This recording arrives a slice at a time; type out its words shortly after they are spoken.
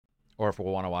or if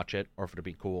we'll want to watch it, or if it'll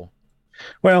be cool.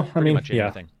 Well, I Pretty mean, much yeah.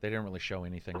 anything. They didn't really show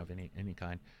anything of any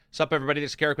kind. What's up, everybody?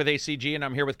 This is Carrick with ACG, and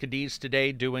I'm here with Cadiz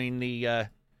today doing the what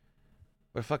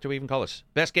the fuck do we even call this?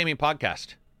 Best Gaming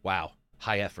Podcast. Wow,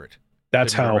 high effort.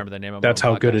 That's Couldn't even how remember the name of my that's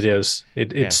own how good it podcast. is.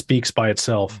 It Yeah, speaks by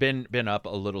itself. been up a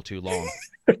little too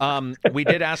long. We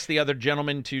did ask the other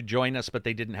gentlemen to join us, but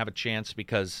they didn't have a chance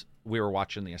because we were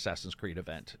watching the Assassin's Creed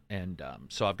event, and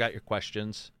so I've got your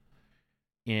questions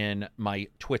in my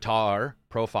Twitter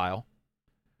profile.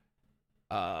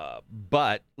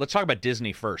 But let's talk about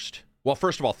Disney first. Well,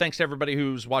 first of all, thanks to everybody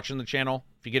who's watching the channel.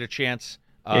 If you get a chance,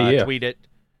 Yeah. tweet it.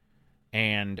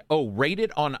 And, rate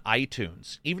it on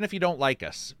iTunes. Even if you don't like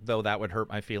us, though that would hurt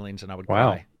my feelings and I would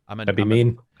Wow. cry. That'd be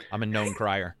mean. I'm a known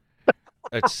crier.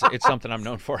 It's something I'm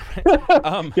known for.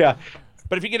 Yeah.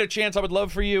 But if you get a chance, I would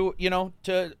love for you,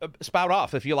 to spout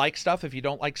off. If you like stuff, if you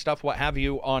don't like stuff, what have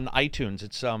you, on iTunes.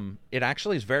 It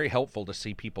actually is very helpful to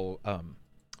see people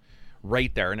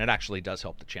rate there, and it actually does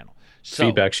help the channel. So,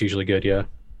 Feedback's usually good, yeah.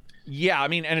 yeah, I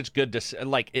mean, and it's good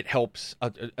to it helps,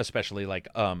 especially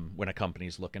when a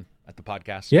company's looking at the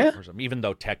podcast. Yeah. Or something. Even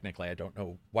though technically I don't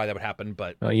know why that would happen,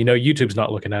 but YouTube's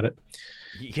not looking at it.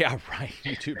 yeah, right.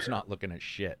 YouTube's not looking at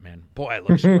shit, man. Boy, it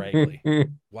looks scraggly.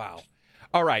 Wow.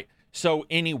 All right. So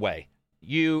anyway,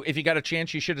 if you got a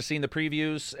chance, you should have seen the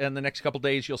previews. And the next couple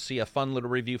days, you'll see a fun little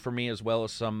review for me as well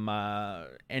as some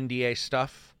NDA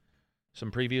stuff,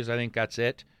 some previews. I think that's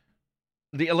it.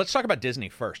 Let's talk about Disney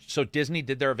first. So Disney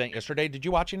did their event yesterday. Did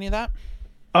you watch any of that?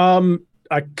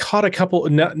 I caught a couple.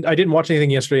 No, I didn't watch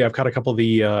anything yesterday. I've caught a couple of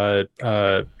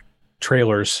the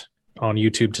trailers on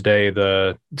YouTube today.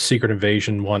 The Secret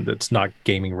Invasion one that's not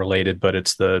gaming related, but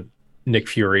it's the Nick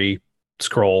Fury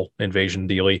Skrull invasion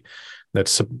dealy.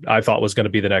 I thought was going to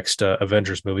be the next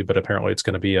Avengers movie, but apparently it's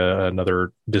going to be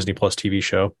another Disney Plus TV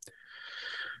show.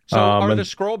 So are the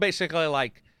Skrull basically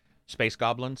like space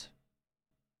goblins?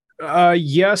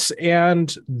 Yes,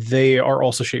 and they are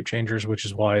also shape changers, which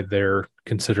is why they're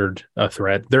considered a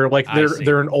threat.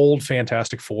 They're an old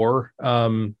Fantastic Four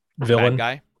villain Bad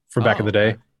guy from back in the day.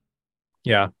 Okay.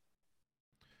 Yeah,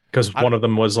 because one of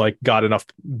them was got enough.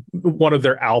 One of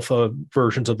their alpha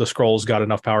versions of the Skrulls got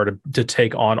enough power to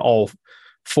take on all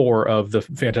four of the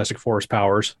Fantastic Four's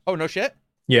powers. Oh, no shit.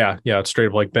 Yeah, it's straight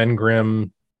up like Ben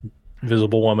Grimm,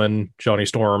 Invisible Woman, Johnny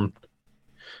Storm,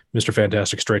 Mr.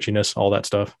 Fantastic stretchiness, all that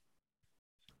stuff.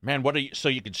 Man, so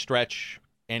you could stretch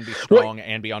and be strong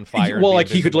and be on fire? Well,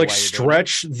 he could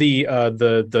stretch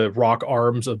the rock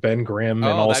arms of Ben Grimm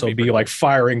and also be cool.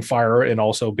 Firing fire and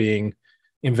also being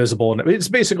invisible. And it's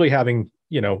basically having,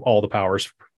 all the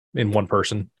powers in one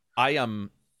person. I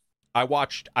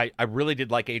really did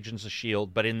like Agents of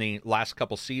S.H.I.E.L.D., but in the last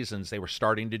couple seasons, they were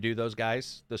starting to do those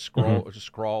guys, the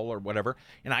Skrull or whatever.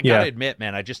 And I got to admit,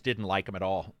 man, I just didn't like them at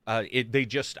all. They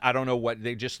just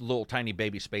little tiny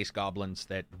baby space goblins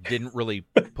that didn't really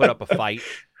put up a fight.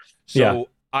 So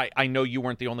I know you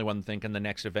weren't the only one thinking the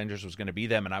next Avengers was going to be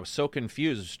them. And I was so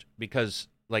confused because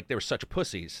they were such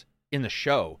pussies in the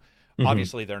show. Mm-hmm.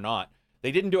 Obviously, they're not.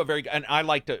 They didn't do a very good, and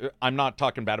I'm not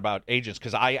talking bad about Agents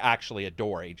because I actually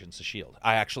adore Agents of S.H.I.E.L.D.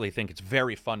 I actually think it's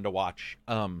very fun to watch.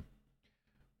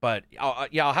 But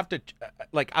I'll have to,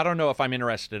 I don't know if I'm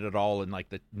interested at all in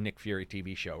the Nick Fury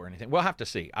TV show or anything. We'll have to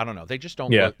see. I don't know. They just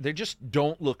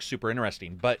don't look super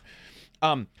interesting. But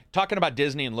talking about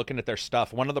Disney and looking at their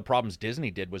stuff, one of the problems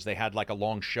Disney did was they had a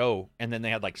long show and then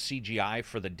they had CGI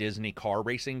for the Disney car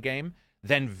racing game.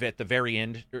 Then at the very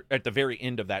end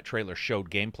of that trailer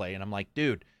showed gameplay, and I'm like,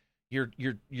 dude,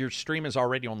 your stream is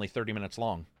already only 30 minutes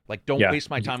long. Don't waste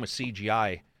my time with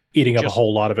CGI. Eating up a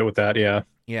whole lot of it with that, yeah.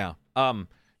 Yeah.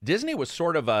 Disney was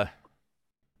sort of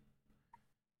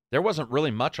there wasn't really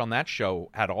much on that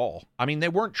show at all. I mean, they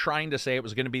weren't trying to say it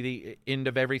was going to be the end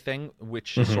of everything,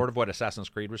 which is sort of what Assassin's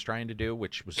Creed was trying to do,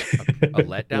 which was a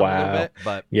letdown a little bit.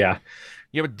 But yeah,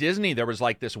 with Disney, there was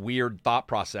this weird thought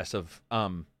process of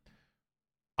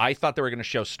I thought they were going to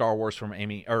show Star Wars from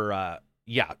Amy, or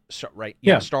Star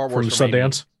Wars from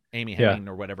Sundance, Amy Henning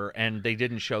or whatever, and they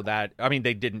didn't show that. I mean,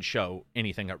 they didn't show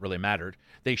anything that really mattered.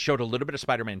 They showed a little bit of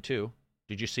Spider-Man 2.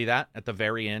 Did you see that at the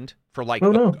very end? For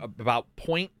about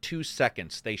 0.2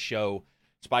 seconds, they show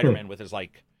Spider-Man with his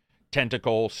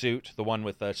tentacle suit, the one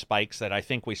with the spikes that I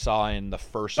think we saw in the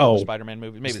first Spider-Man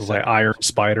movie. Maybe it's Iron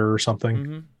Spider or something.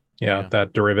 Mm-hmm. Yeah,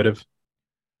 that derivative.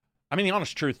 I mean, the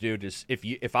honest truth, dude, is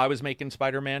if I was making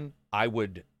Spider-Man, I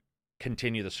would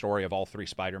continue the story of all three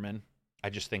Spider-Men. I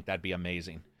just think that'd be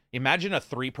amazing. Imagine a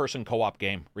 3-person co-op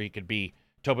game where you could be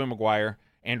Tobey Maguire,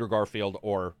 Andrew Garfield,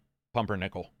 or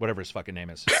Pumpernickel, whatever his fucking name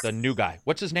is. The new guy.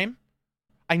 What's his name?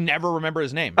 I never remember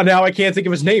his name. And now I can't think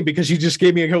of his name because you just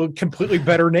gave me a completely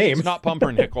better name. It's not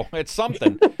Pumpernickel. It's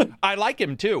something. I like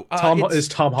him too. Tom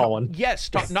Holland.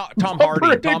 Yes, not Tom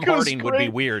Hardy. Tom Harding would be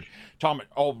weird. Tom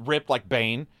all ripped like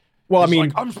Bane. Well, Just I mean,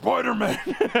 like, I'm Spider-Man.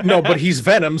 No, but he's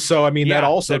Venom, so I mean that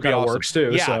also kind of awesome. works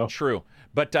too. Yeah, so. true.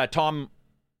 But Tom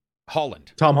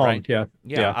Holland. Tom Holland, right?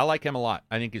 Yeah, I like him a lot.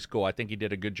 I think he's cool. I think he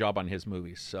did a good job on his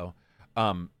movies. So,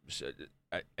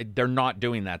 they're not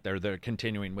doing that. They're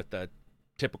continuing with the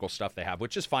typical stuff they have,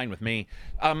 which is fine with me.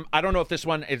 I don't know if this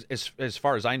one is, as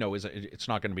far as I know, it's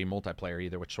not going to be multiplayer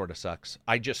either, which sort of sucks.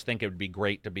 I just think it would be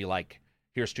great to be like,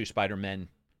 here's two Spider-Men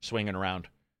swinging around.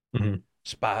 Mm-hmm.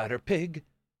 Spider Pig.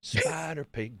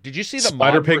 Did you see the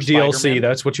Spider Pig DLC? Spider-Man?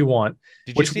 That's what you want.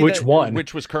 Did which one?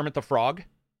 Which was Kermit the Frog?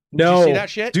 No, did you see that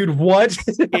shit, dude. What?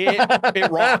 it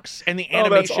rocks, and the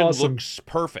animation awesome. looks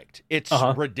perfect. It's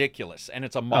ridiculous, and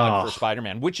it's a mod for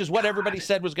Spider-Man, which is what everybody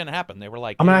said was going to happen. They were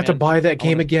like, "I'm gonna have to buy that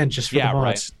game again just for the mods."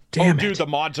 Right. Damn dude, the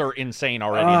mods are insane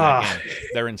already. In that game.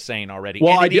 They're insane already.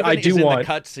 Well, and I do want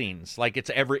the cutscenes. Like it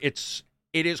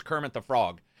is Kermit the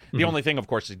Frog. The only thing, of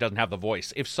course, is he doesn't have the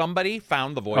voice. If somebody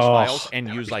found the voice files and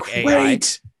used like AI,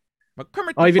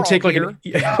 Kermit the I'll even Frog take like here,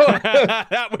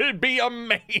 that would be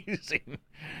amazing.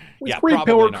 With great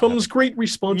power comes great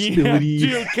responsibility. Yeah,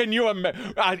 dude, can you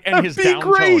imagine? And his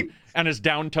downtone. And his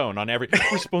downtone on every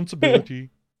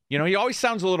responsibility. You know, he always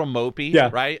sounds a little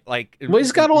mopey, right? Like, well,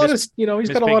 he's got a lot of, he's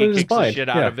got a lot in his mind. The shit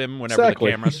out of him whenever the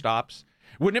camera stops.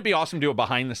 Wouldn't it be awesome to do a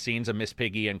behind the scenes of Miss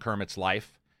Piggy and Kermit's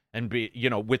life, and be,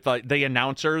 with the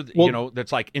announcer,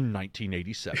 that's like in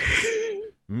 1987.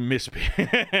 Miss Piggy.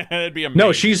 That'd be amazing.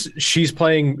 No, she's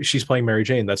playing Mary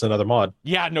Jane. That's another mod.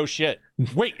 Yeah, no shit.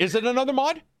 Wait, is it another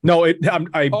mod? No,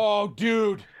 oh,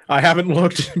 dude. I haven't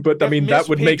looked, but I mean that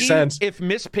would make sense. If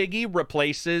Miss Piggy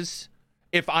replaces,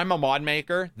 if I'm a mod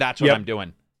maker, that's what I'm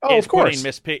doing. Oh, of course.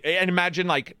 Miss Piggy, and imagine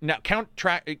like now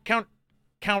Countula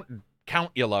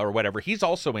or whatever. He's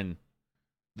also in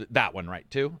that one, right?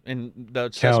 Too in the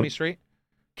Sesame Street.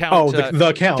 Count,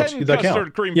 the Count. 10 the custard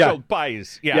Count. cream-filled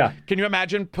pies. Yeah. Can you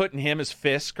imagine putting him as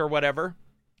Fisk or whatever?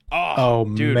 Oh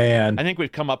dude, man! I think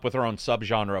we've come up with our own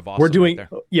subgenre of awesome. We're doing,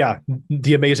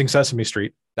 the Amazing Sesame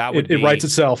Street. That would it writes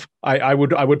itself. I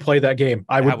would play that game.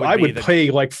 I would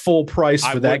pay like full price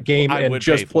for that game and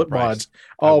just flip mods.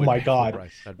 Oh my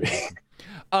god! That'd be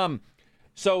awesome.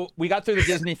 So we got through the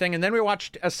Disney thing, and then we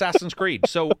watched Assassin's Creed.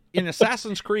 So in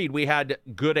Assassin's Creed, we had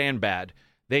good and bad.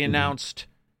 They announced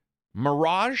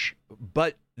Mirage,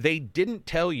 but they didn't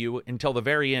tell you until the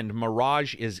very end.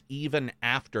 Mirage is even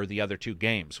after the other two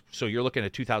games. So you're looking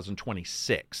at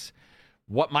 2026.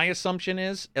 What my assumption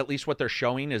is, at least what they're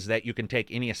showing, is that you can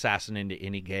take any assassin into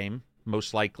any game.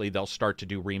 Most likely they'll start to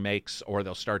do remakes or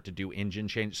they'll start to do engine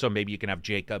change. So maybe you can have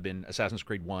Jacob in Assassin's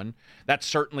Creed 1. That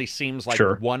certainly seems like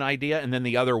one idea. And then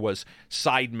the other was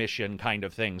side mission kind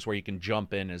of things where you can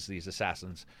jump in as these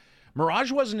assassins.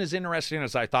 Mirage wasn't as interesting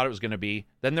as I thought it was going to be.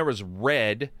 Then there was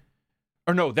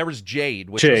there was Jade,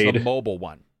 which was the mobile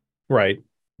one. Right.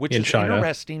 Which is China.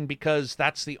 Interesting because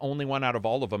that's the only one out of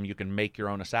all of them you can make your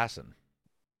own assassin.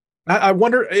 I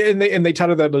wonder, and they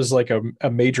touted that as like a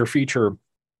major feature.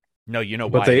 No, you know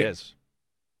why it is.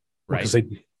 Right. Because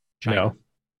China.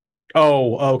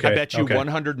 Oh, okay. I bet you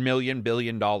 $100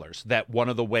 billion that one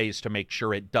of the ways to make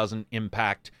sure it doesn't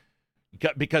impact,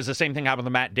 because the same thing happened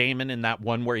to Matt Damon in that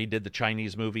one where he did the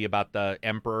Chinese movie about the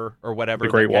emperor or whatever.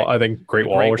 The Great Wall. I think Great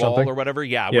Wall or something. Or whatever.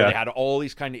 Yeah, where they had all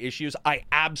these kind of issues. I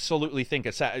absolutely think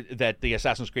that the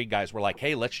Assassin's Creed guys were like,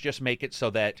 hey, let's just make it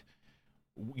so that,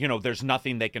 there's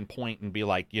nothing they can point and be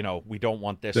like, we don't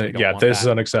want this. We don't want this that. is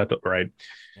unacceptable. Right.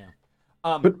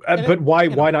 Yeah. But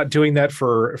why not doing that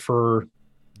for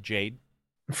Jade?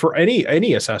 For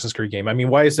any Assassin's Creed game? I mean,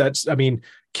 why is that? I mean,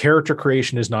 character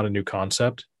creation is not a new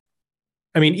concept.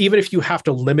 I mean, even if you have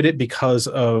to limit it because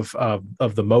of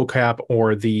the mocap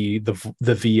or the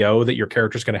VO that your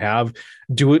character's going to have,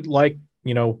 do it like,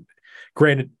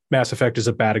 granted, Mass Effect is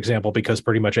a bad example because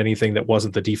pretty much anything that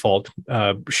wasn't the default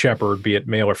Shepard, be it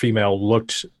male or female,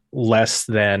 looked less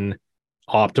than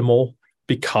optimal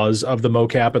because of the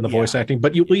mocap and the voice acting.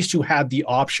 But at least you had the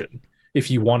option if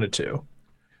you wanted to.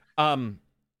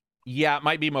 Yeah, it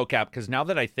might be mocap because now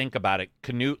that I think about it,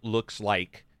 Canute looks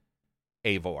like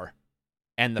Eivor.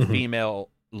 And the female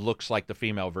looks like the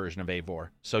female version of Eivor.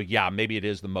 So yeah, maybe it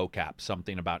is the mocap,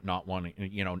 something about not wanting,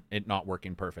 it not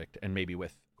working perfect. And maybe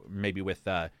with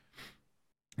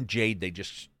Jade,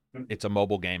 it's a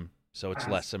mobile game, so it's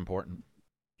less important.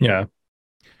 Yeah.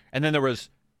 And then there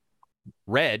was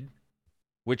Red,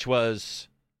 which was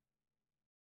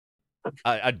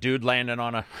a dude landing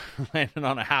on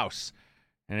a house,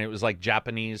 and it was like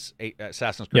Japanese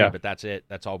Assassin's Creed, but that's it.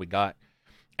 That's all we got.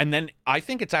 And then I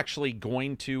think it's actually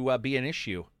going to be an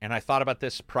issue. And I thought about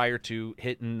this prior to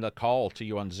hitting the call to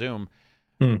you on Zoom.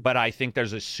 But I think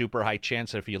there's a super high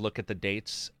chance that if you look at the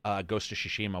dates, Ghost of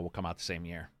Tsushima will come out the same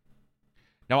year.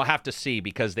 Now I'll have to see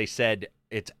because they said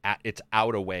it's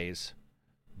out a ways.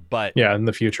 But yeah, in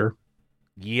the future.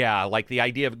 Yeah, like the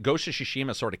idea of Ghost of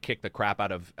Tsushima sort of kicked the crap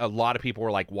out of a lot of people.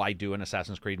 Were like, why do an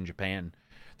Assassin's Creed in Japan?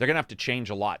 They're gonna have to change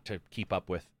a lot to keep up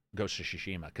with Ghost of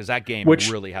Tsushima because that game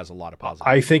really has a lot of positives.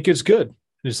 I think it's good.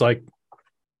 It's like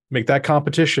make that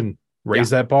competition, raise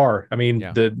that bar. I mean,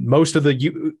 the most of the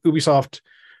Ubisoft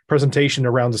presentation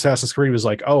around Assassin's Creed was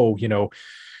like, oh, you know,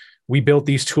 we built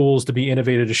these tools to be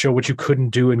innovative to show what you couldn't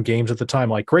do in games at the time.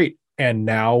 Like, great. And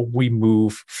now we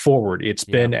move forward. It's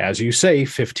been, as you say,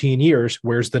 15 years.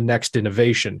 Where's the next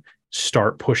innovation?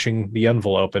 Start pushing the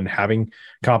envelope, and having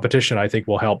competition, I think,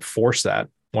 will help force that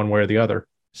one way or the other.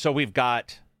 So we've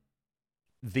got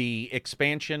the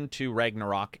expansion to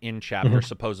Ragnarok in chapter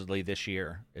supposedly this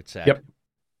year, it said. Yep.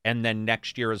 And then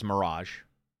next year is Mirage.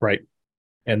 Right.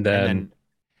 And then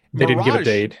they didn't give a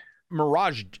date.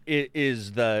 Mirage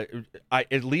is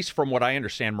at least from what I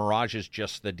understand, Mirage is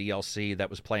just the DLC that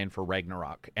was playing for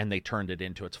Ragnarok, and they turned it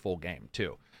into its full game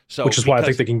too. So, which is why I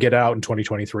think they can get out in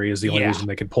 2023 is the only reason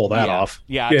they can pull that off.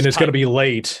 Yeah, and it's going to be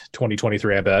late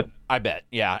 2023, I bet.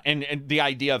 Yeah, and the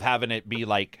idea of having it be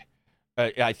like,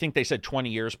 I think they said 20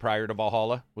 years prior to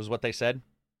Valhalla was what they said.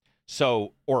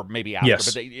 So, or maybe after,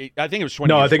 but I think it was 20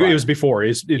 No, years I think prior. it was before.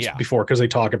 It's before because they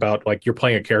talk about like you're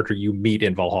playing a character you meet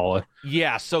in Valhalla.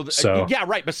 Yeah, so yeah,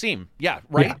 right, Basim. Yeah,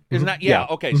 right. Yeah. Isn't that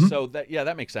okay, so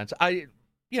that makes sense. It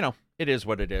is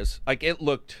what it is. Like it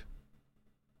looked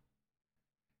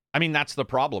I mean, that's the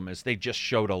problem is they just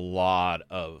showed a lot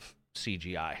of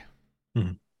CGI.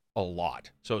 A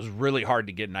lot. So it was really hard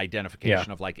to get an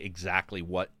identification of like exactly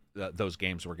what those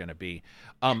games were going to be.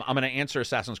 I'm going to answer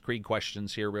Assassin's Creed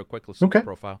questions here real quick. Let's look at the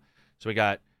profile. So we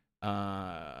got,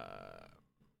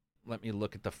 let me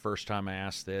look at the first time I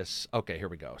asked this. Okay, here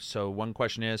we go. So one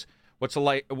question is, what's the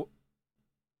like?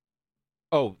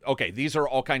 Oh, okay. These are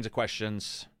all kinds of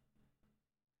questions.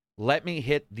 Let me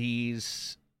hit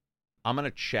these. I'm going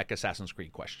to check Assassin's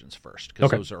Creed questions first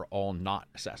because those are all not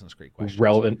Assassin's Creed questions.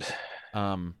 Relevant.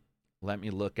 Let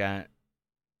me look at.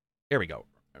 Here we go.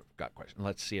 I've got a question.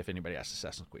 Let's see if anybody asks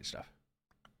Assassin's Creed stuff.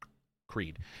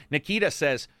 Creed. Nikita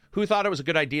says, who thought it was a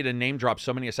good idea to name drop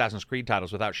so many Assassin's Creed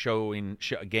titles without showing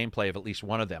gameplay of at least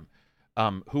one of them?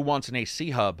 Who wants an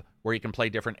AC hub where you can play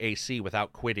different AC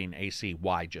without quitting AC?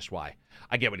 Why? Just why?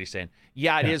 I get what he's saying.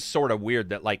 Yeah, it is sort of weird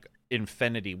that like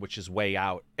Infinity, which is way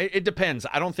out. It depends.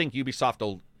 I don't think Ubisoft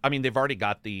will. I mean, they've already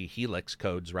got the Helix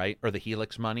codes, right? Or the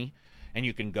Helix money. And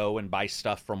you can go and buy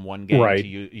stuff from one game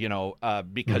to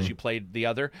because you played the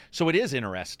other. So it is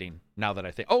interesting now that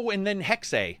I think. Oh, and then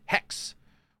Hex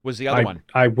was the other one.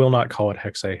 I will not call it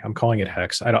Hexa. I'm calling it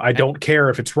Hex. I don't care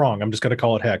if it's wrong. I'm just going to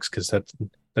call it Hex because that's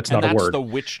not a word. That's the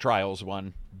Witch Trials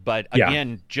one. But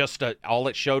again, just all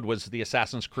it showed was the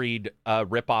Assassin's Creed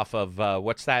ripoff of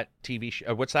what's that TV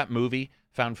show? What's that movie?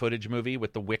 Found footage movie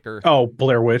with the wicker. Oh,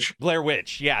 Blair Witch. Blair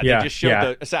Witch. Yeah, they just showed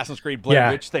the Assassin's Creed Blair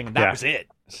Witch thing, and that was it.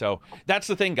 So that's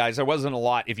the thing, guys. There wasn't a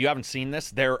lot. If you haven't seen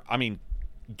this,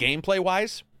 gameplay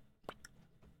wise,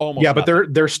 almost. Yeah, but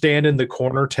they're standing the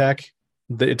corner tech.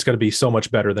 It's going to be so much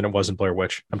better than it was in Blair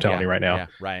Witch. I'm telling you right now. Yeah,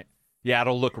 right. Yeah,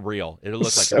 it'll look real. It'll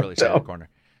look like a really standing corner.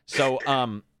 So,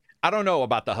 I don't know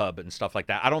about the hub and stuff like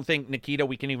that. I don't think, Nikita,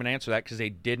 we can even answer that because they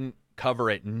didn't cover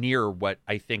it near what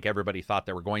I think everybody thought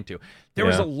they were going to. There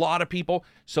was a lot of people.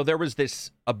 So there was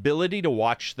this ability to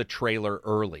watch the trailer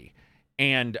early.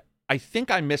 And I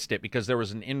think I missed it because there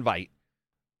was an invite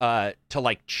to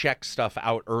like check stuff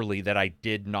out early that I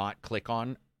did not click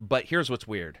on. But here's what's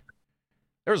weird.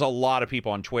 There's a lot of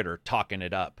people on Twitter talking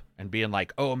it up and being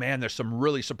like, oh man, there's some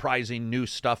really surprising new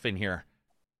stuff in here.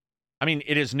 I mean,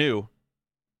 it is new.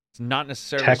 It's not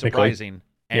necessarily surprising.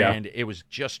 And it was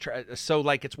just so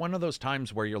like it's one of those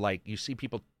times where you're like you see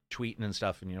people tweeting and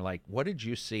stuff and you're like, what did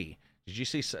you see? Did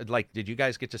you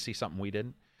guys get to see something we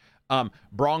didn't?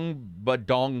 Brong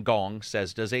Badong Gong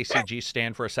says, does ACG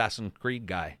stand for Assassin's Creed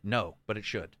guy? No, but it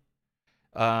should.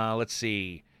 Let's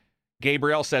see.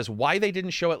 Gabriel says, why they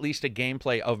didn't show at least a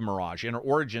gameplay of Mirage. In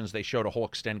Origins, they showed a whole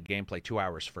extended gameplay, 2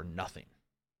 hours for nothing.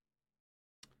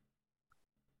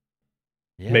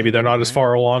 Yeah, maybe they're not as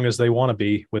far along as they want to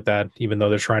be with that, even though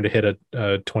they're trying to hit a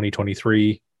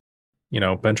 2023,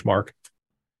 benchmark.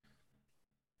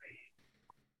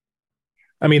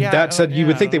 I mean, that said, you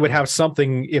would think they would have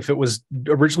something if it was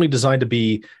originally designed to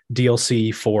be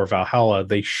DLC for Valhalla.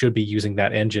 They should be using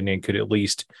that engine and could at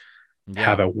least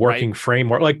have a working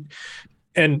framework.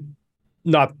 And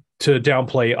not to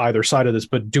downplay either side of this,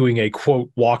 but doing a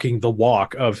quote walking the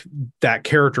walk of that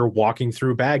character walking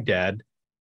through Baghdad,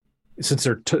 since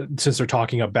they're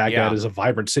talking of Baghdad as a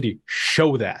vibrant city,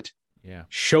 show that. Yeah.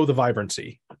 Show the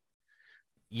vibrancy.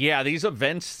 Yeah, these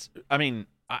events, I mean,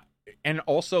 and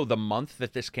also the month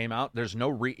that this came out, there's no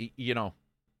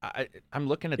I'm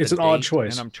looking at it's an odd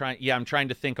choice. And I'm trying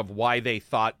to think of why they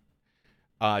thought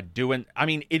doing, I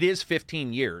mean, it is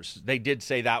 15 years. They did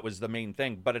say that was the main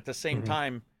thing, but at the same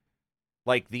time,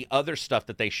 like the other stuff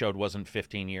that they showed wasn't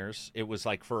 15 years. It was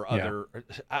like for other,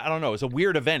 I don't know. It was a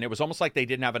weird event. It was almost like they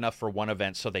didn't have enough for one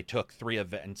event. So they took 3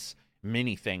 events,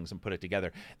 mini things, and put it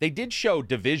together. They did show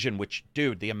Division, which,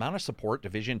 dude, the amount of support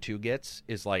Division 2 gets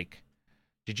is like,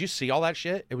 did you see all that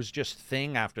shit? It was just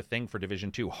thing after thing for Division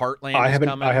 2. Heartland I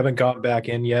coming. haven't gotten back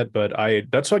in yet, but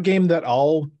that's a game that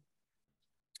I'll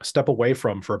step away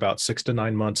from for about 6 to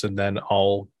 9 months, and then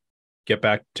I'll get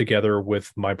back together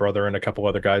with my brother and a couple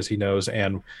other guys he knows,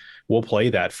 and we'll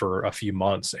play that for a few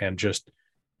months and just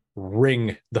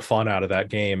wring the fun out of that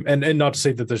game. And not to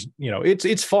say that there's,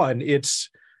 it's fun.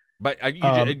 But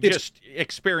you just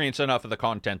experience enough of the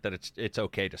content that it's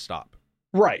okay to stop.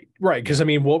 Right. Because I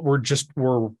mean, we're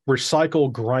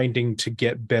recycle grinding to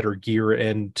get better gear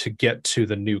and to get to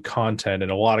the new content. In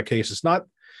a lot of cases,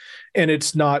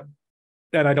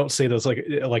 and I don't say this like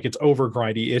it's over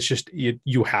grindy. It's just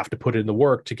you have to put in the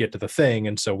work to get to the thing,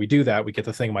 and so we do that. We get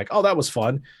the thing. I'm like, oh, that was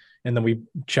fun, and then we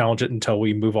challenge it until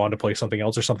we move on to play something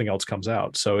else or something else comes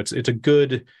out. So it's a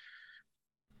good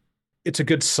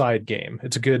side game.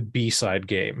 It's a good B-side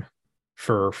game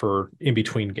for in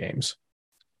between games.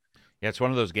 Yeah, it's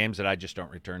one of those games that I just don't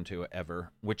return to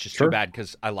ever, which is too bad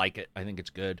because I like it. I think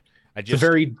it's good. It's a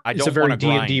very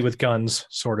D&D with guns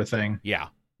sort of thing. Yeah.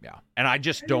 And I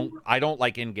just don't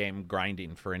like in-game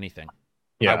grinding for anything.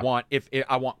 Yeah.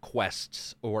 I want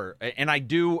quests and I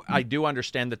do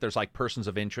understand that there's like persons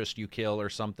of interest you kill or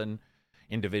something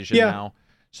in Division now.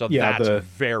 So that's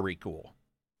very cool.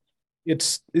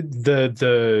 It's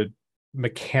the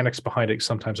mechanics behind it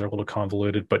sometimes are a little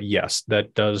convoluted, but yes,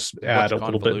 that does add a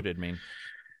little bit. Mean?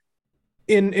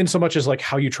 In so much as like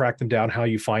how you track them down, how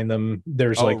you find them.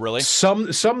 There's some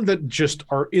that just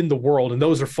are in the world, and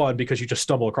those are fun because you just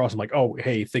stumble across them like, oh,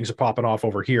 hey, things are popping off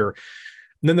over here.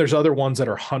 And then there's other ones that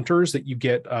are hunters that you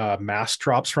get mass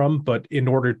drops from, but in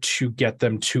order to get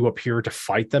them to appear to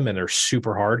fight them, and they're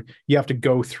super hard, you have to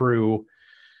go through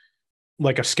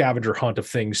like a scavenger hunt of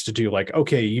things to do. Like,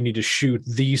 okay, you need to shoot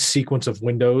these sequence of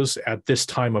windows at this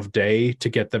time of day to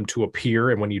get them to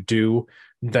appear. And when you do,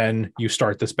 then you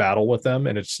start this battle with them.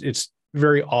 And it's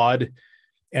very odd.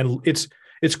 And it's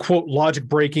quote logic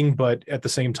breaking, but at the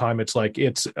same time, it's like,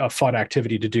 it's a fun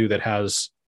activity to do that has,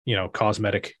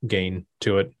 cosmetic gain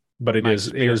to it. But it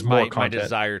is more content. My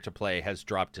desire to play has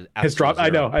dropped to zero. I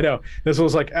know. This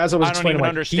was like, as I was explaining,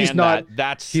 like, he's not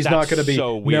going to be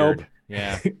so weird. Nope.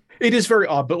 Yeah. It is very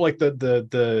odd, but like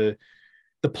the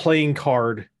playing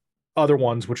card, other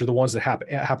ones, which are the ones that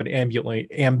happen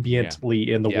ambiently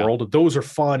in the world, those are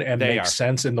fun and make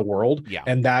sense in the world. Yeah.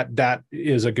 And that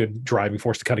is a good driving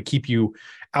force to kind of keep you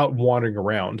out wandering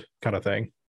around, kind of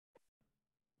thing.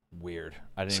 Weird.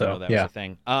 I didn't know that was a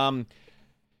thing.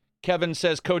 Kevin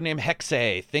says, codename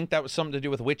Hexe. Think that was something to do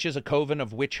with witches, a coven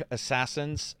of witch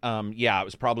assassins. It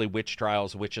was probably witch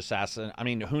trials, witch assassin. I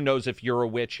mean, who knows if you're a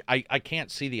witch? I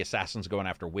can't see the assassins going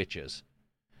after witches.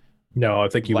 No, I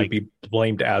think you would be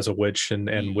blamed as a witch,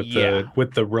 and with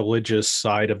the religious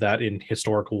side of that in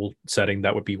historical setting,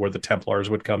 that would be where the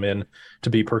Templars would come in to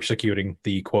be persecuting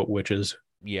the quote witches.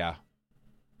 Yeah.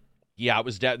 Yeah,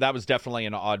 that was definitely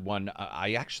an odd one.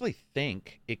 I actually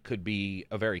think it could be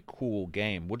a very cool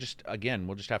game. We'll just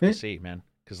have to see, man.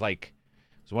 Because like,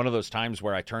 it's one of those times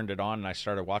where I turned it on and I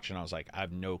started watching. I was like, I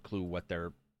have no clue what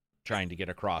they're trying to get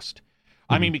across.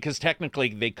 Mm-hmm. I mean, because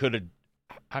technically they could have.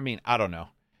 I mean, I don't know.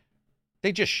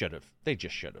 They just should have. They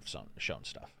just should have shown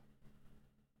stuff.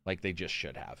 Like they just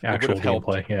should have. Actual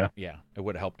gameplay, yeah. It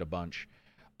would have helped a bunch.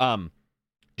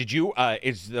 Did you?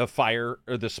 Is the fire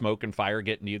or the smoke and fire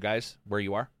getting to you guys where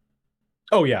you are?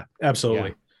 Oh yeah,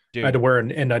 absolutely. Yeah. I had to wear an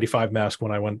N95 mask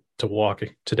when I went to walk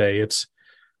today. It's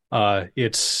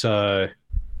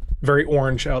very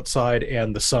orange outside,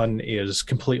 and the sun is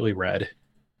completely red,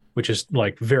 which is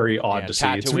like very odd to see.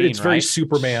 It's very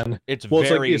Superman. It's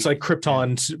like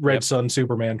Krypton, red sun,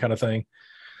 Superman kind of thing.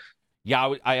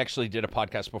 Yeah, I actually did a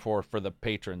podcast before for the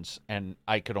patrons, and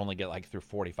I could only get like through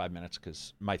 45 minutes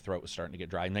because my throat was starting to get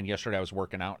dry. And then yesterday I was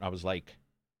working out, and I was like,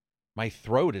 my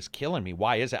throat is killing me.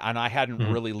 Why is it? And I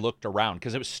hadn't really looked around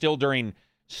because it was still during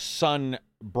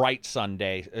bright sun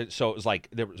day. So it was like,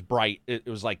 there was bright. It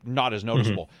was like not as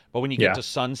noticeable. But when you get to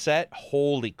sunset,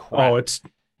 holy crap. Oh,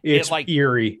 It's like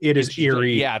eerie. It's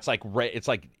eerie. Yeah, it's like it's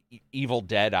like Evil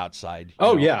Dead outside.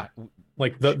 Oh yeah,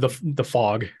 like the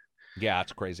fog. Yeah,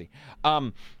 it's crazy.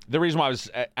 The reason why I was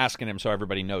asking him, so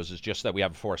everybody knows, is just that we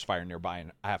have a forest fire nearby,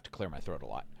 and I have to clear my throat a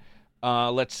lot.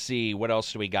 Let's see, what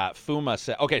else do we got? Fuma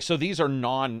said, okay, so these are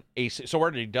non-AC. So we're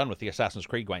already done with the Assassin's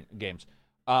Creed games.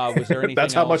 Was there anything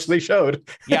That's how much they showed.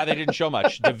 Yeah, they didn't show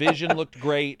much. Division looked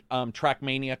great.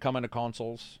 Trackmania coming to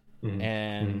consoles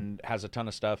and has a ton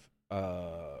of stuff.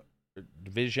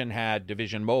 Division had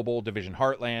Division Mobile, Division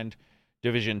Heartland,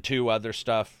 Division 2, other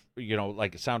stuff. You know,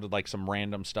 like it sounded like some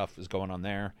random stuff is going on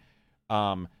there.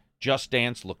 Just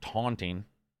Dance looked haunting.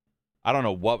 I don't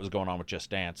know what was going on with Just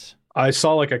Dance. I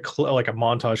saw like a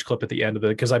montage clip at the end of it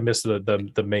because I missed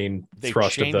the main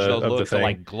thrust of the thing. To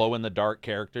like glow in the dark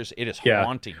characters. It is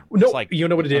haunting. No, it's like you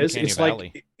know what it is?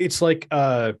 Valley. It's like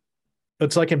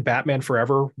in Batman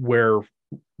Forever where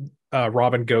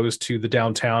Robin goes to the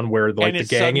downtown where the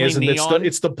gang is, and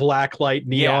it's the black light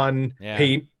neon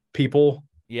paint people.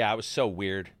 Yeah, it was so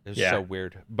weird. It was so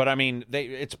weird. But I mean,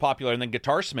 it's popular, and then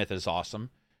Guitarsmith is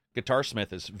awesome.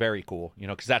 Guitarsmith is very cool, you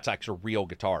know, because that's actually real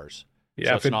guitars.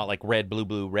 Yeah, so it's not like red, blue,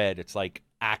 blue, red. It's like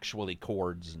actually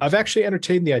chords. I've actually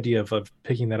entertained the idea of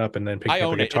picking that up and then picking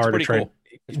up a guitar to try.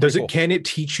 Cool. Can it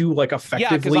teach you like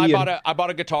effectively? Yeah, because I bought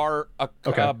a guitar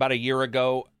about a year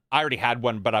ago. I already had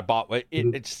one, but I bought it.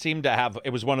 It seemed to have.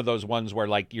 It was one of those ones where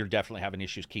like you're definitely having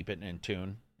issues keeping it in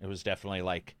tune. It was definitely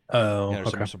like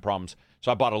there's some problems.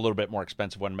 So I bought a little bit more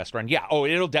expensive one and messed around. Yeah,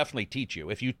 it'll definitely teach you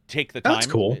if you take the time. That's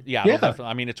cool. Yeah. Definitely,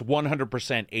 I mean, it's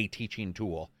 100% a teaching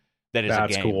tool.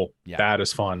 That's cool. Yeah. That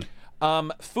is fun.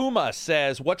 Fuma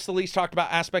says, what's the least talked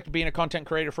about aspect of being a content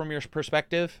creator from your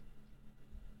perspective?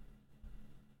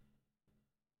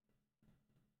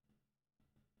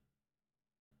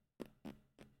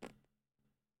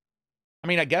 I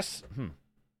mean, I guess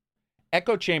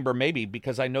echo chamber maybe,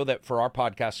 because I know that for our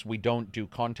podcasts we don't do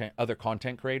other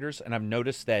content creators, and I've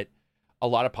noticed that a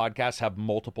lot of podcasts have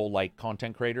multiple like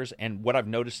content creators, and what I've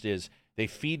noticed is they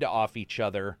feed off each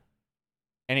other.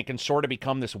 And it can sort of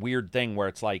become this weird thing where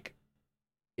it's like,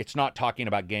 it's not talking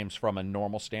about games from a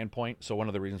normal standpoint. So one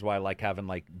of the reasons why I like having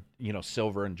like, you know,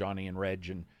 Silver and Johnny and Reg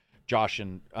and Josh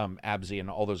and Abzy and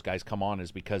all those guys come on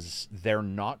is because they're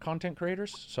not content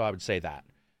creators. So I would say that.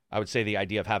 I would say the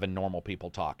idea of having normal people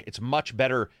talk. It's much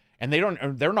better. And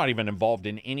they're not even involved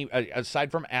in any,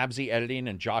 aside from Abzy editing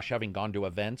and Josh having gone to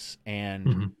events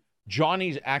and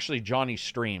Johnny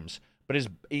streams. But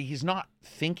he's not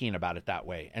thinking about it that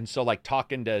way. And so like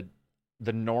talking to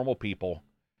the normal people,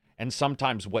 and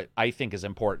sometimes what I think is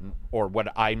important or what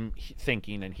I'm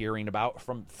thinking and hearing about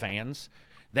from fans,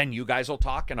 then you guys will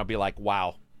talk and I'll be like,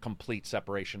 wow, complete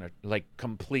separation, like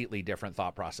completely different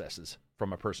thought processes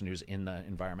from a person who's in the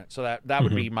environment. So that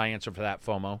would be my answer for that,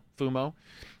 Fumo.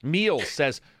 Meal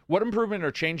says, what improvement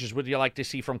or changes would you like to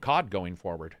see from COD going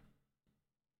forward?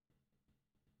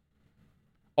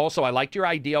 Also, I liked your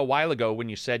idea a while ago when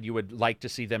you said you would like to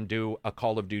see them do a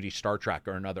Call of Duty Star Trek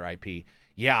or another IP.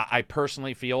 Yeah, I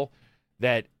personally feel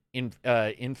that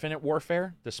Infinite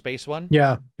Warfare, the space one,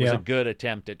 was a good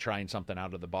attempt at trying something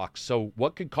out of the box. So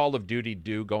what could Call of Duty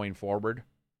do going forward?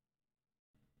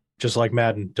 Just like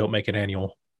Madden, don't make it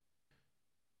annual.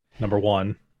 Number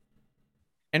one.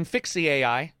 And fix the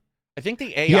AI. I think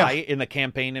the AI in the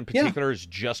campaign in particular is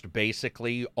just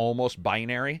basically almost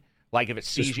binary. Like if it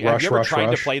sees you, have you ever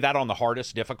tried to play that on the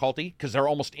hardest difficulty? Because they're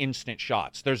almost instant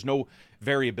shots. There's no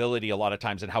variability a lot of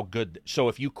times in how good. So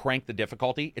if you crank the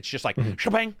difficulty, it's just like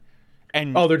shabang.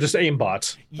 And they're just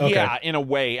aimbots. Yeah, in a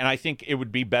way. And I think it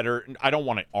would be better. I don't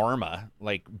want an Arma,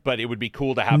 but it would be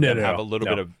cool to have them have a little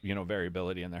bit of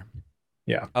variability in there.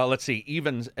 Yeah. Let's see.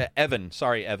 Evan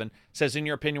says, in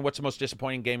your opinion, what's the most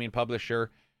disappointing gaming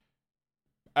publisher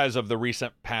as of the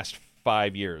recent past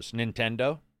 5 years?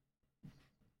 Nintendo.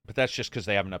 But that's just because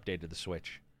they haven't updated the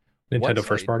Switch. Nintendo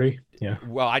first party? Yeah.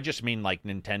 Well, I just mean like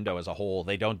Nintendo as a whole.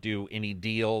 They don't do any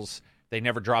deals. They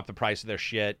never drop the price of their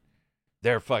shit.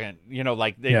 They're fucking,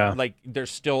 they're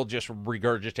still just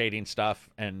regurgitating stuff,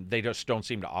 and they just don't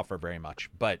seem to offer very much.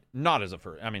 But not as a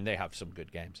first. I mean, they have some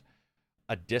good games.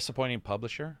 A disappointing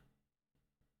publisher?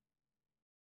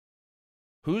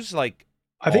 Who's like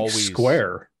I think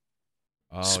Square.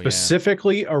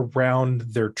 Specifically around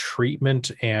their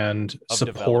treatment and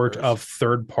support of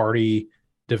third-party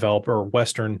developer or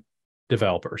Western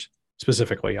developers.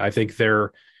 Specifically, I think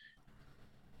they're,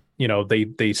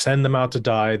 they send them out to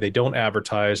die. They don't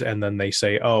advertise, and then they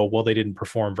say, "Oh, well, they didn't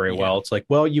perform very well." It's like,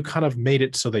 well, you kind of made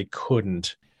it so they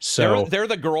couldn't. So they're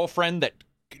the girlfriend that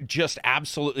just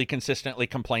absolutely consistently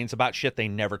complains about shit they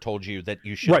never told you that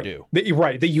you should do. That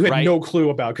you had no clue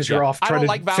about because you're off trying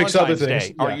to fix other things.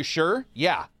 Day. Are you sure?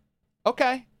 Yeah.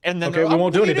 Okay. And then we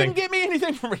won't do anything. You didn't get me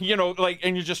anything from, and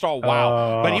you're just all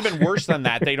wow. But even worse than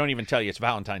that, they don't even tell you it's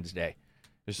Valentine's Day.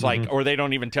 It's like, or they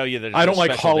don't even tell you that it's I don't a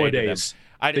like special holidays.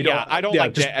 I don't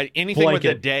like anything blanket.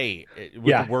 with a day,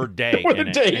 with the word day in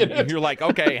it. And you're like,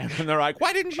 okay. And they're like,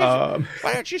 why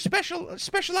don't you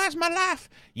specialize my life?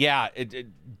 Yeah,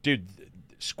 dude,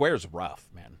 Square's rough,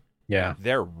 man. Yeah.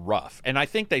 They're rough. And I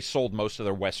think they sold most of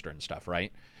their Western stuff,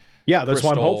 right? Yeah, that's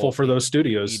why I'm hopeful for those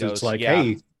studios. Eidos, it's like,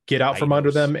 hey, get out from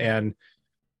under them and,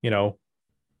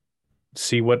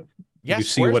 see what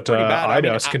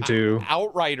Eidos can do.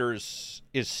 Outriders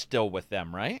is still with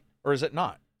them, right? Or is it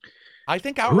not? I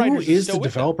think Outriders is still the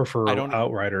developer for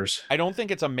Outriders. I don't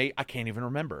think it's I can't even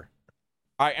remember.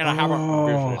 I haven't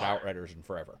visited Outriders in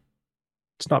forever.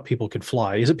 It's not People Can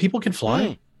Fly. Is it People Can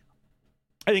Fly?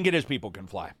 I think it is People Can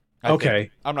Fly. Okay.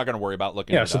 I'm not going to worry about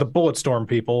looking. Yeah, so the Bulletstorm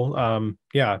people.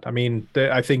 I mean,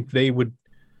 I think they would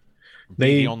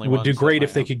do great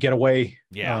if they could get away.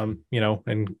 Yeah.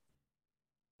 And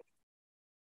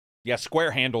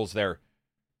Square handles they're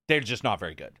just not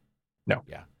very good. No.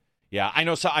 Yeah, I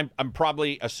know. So I'm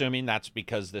probably assuming that's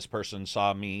because this person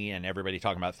saw me and everybody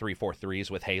talking about 343s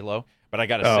with Halo, but I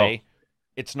got to say,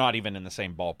 it's not even in the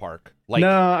same ballpark. No,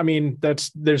 I mean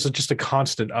there's just a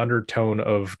constant undertone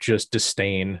of just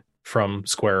disdain from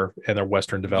Square and their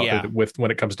Western development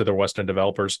when it comes to their Western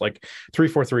developers. Like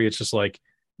 343, it's just like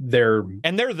they're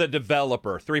the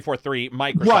developer. 343,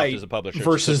 Microsoft is a publisher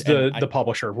versus the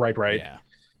publisher. Right. Yeah.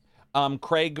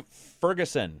 Craig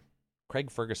Ferguson.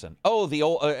 Oh, the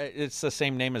old. It's the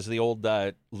same name as the old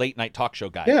late night talk show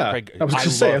guy. Yeah, Craig, I was going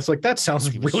to say, it's like that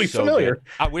sounds really familiar. Good.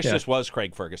 I wish this was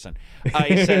Craig Ferguson.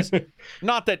 He says,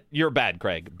 not that you're bad,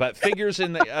 Craig, but figures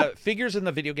in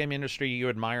the video game industry you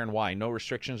admire and why. No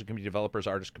restrictions. It can be developers,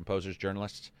 artists, composers,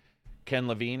 journalists. Ken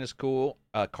Levine is cool.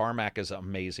 Carmack is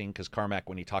amazing because Carmack,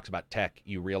 when he talks about tech,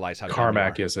 you realize how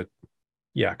Carmack is it.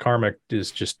 Yeah, Carmack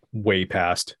is just way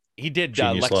past. He did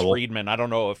Lex level. Friedman. I don't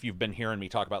know if you've been hearing me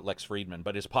talk about Lex Friedman,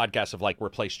 but his podcasts have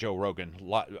replaced Joe Rogan.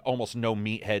 Almost no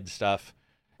meathead stuff.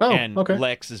 Okay.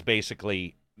 Lex is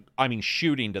basically,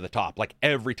 shooting to the top. Like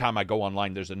every time I go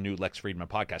online, there's a new Lex Friedman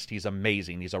podcast. He's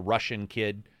amazing. He's a Russian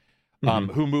kid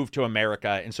who moved to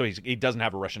America, and so he doesn't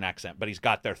have a Russian accent, but he's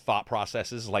got their thought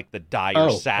processes, like the dire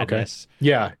sadness. Okay.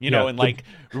 Yeah, and like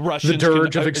Russians, the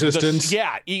dirge of existence. He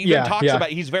even talks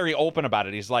about. He's very open about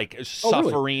it. He's like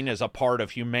suffering is a part of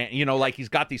humanity. Like he's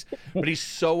got these, but he's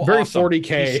so very awesome.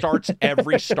 40K. He starts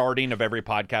every starting of every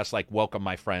podcast like, "Welcome,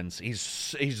 my friends."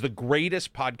 He's the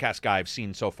greatest podcast guy I've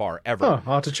seen so far ever.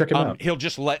 I'll have to check him out. He'll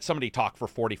just let somebody talk for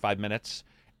 45 minutes.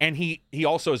 And he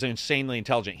also is insanely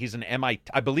intelligent. He's an MIT,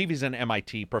 I believe he's an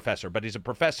MIT professor, but he's a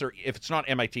professor. If it's not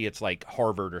MIT, it's like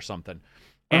Harvard or something.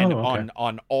 And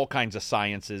on all kinds of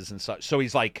sciences and such. So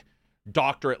he's like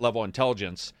doctorate level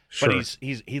intelligence, but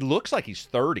he looks like he's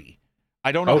 30.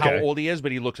 I don't know how old he is,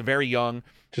 but he looks very young.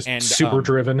 Just super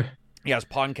driven. Yeah, his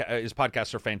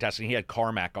podcasts are fantastic. He had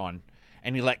Carmack on,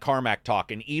 and he let Carmack talk.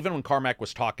 And even when Carmack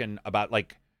was talking about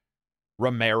like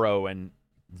Romero and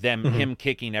him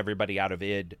kicking everybody out of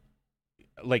id,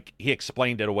 like he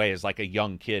explained it away as like a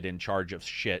young kid in charge of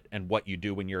shit and what you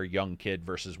do when you're a young kid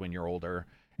versus when you're older.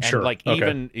 And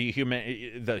even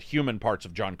the human parts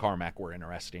of John Carmack were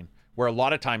interesting, where a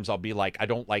lot of times I'll be like, I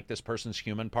don't like this person's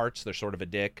human parts. They're sort of a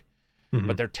dick,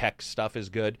 but their tech stuff is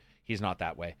good. He's not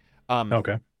that way.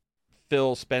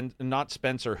 Phil not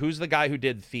Spencer. Who's the guy who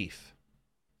did Thief?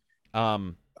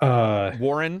 Warren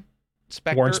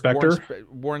Spector.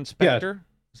 Warren Spector.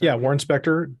 Yeah, Warren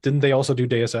Spector. Didn't they also do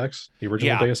Deus Ex? The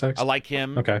original Deus Ex? I like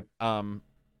him. Okay.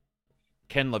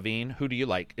 Ken Levine. Who do you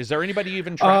like? Is there anybody you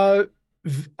even track?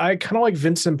 I kind of like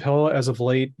Vince Impella as of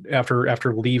late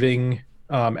after leaving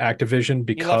Activision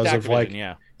because of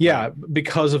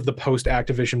because of the post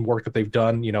Activision work that they've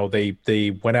done.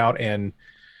 They went out and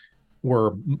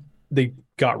they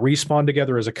got Respawn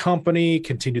together as a company,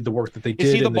 continued the work that they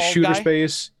did in the shooter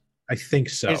space. I think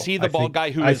so. Is he the bald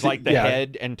guy who is like the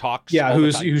head and talks? Yeah,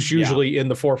 who's usually in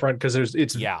the forefront because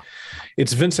it's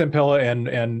Vince Impella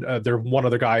and they're one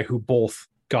other guy who both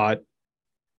got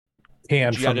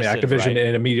canned from Activision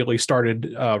and immediately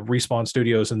started Respawn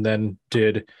Studios and then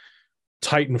did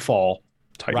Titanfall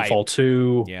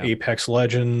 2, Apex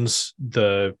Legends,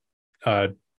 the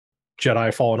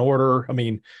Jedi Fallen Order. I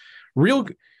mean, real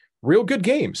good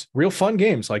games, real fun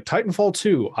games like Titanfall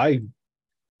 2.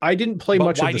 I didn't play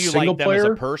much of the single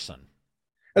player. As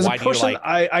a person,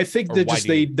 I think that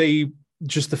they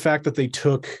just the fact that they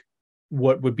took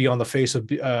what would be on the face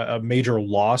of a major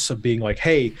loss of being like,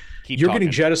 hey, you're getting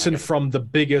jettisoned from the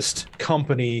biggest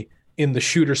company in the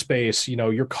shooter space. You know,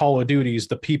 your Call of Duties,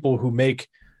 the people who make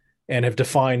and have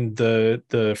defined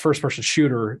the first person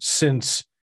shooter since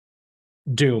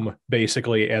Doom,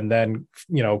 basically, and then,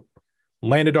 you know,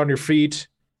 landed on your feet,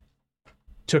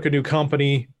 took a new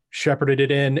company, shepherded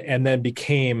it in, and then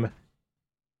became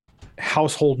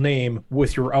household name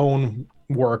with your own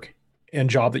work and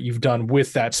job that you've done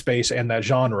with that space and that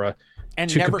genre, and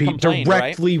to never compete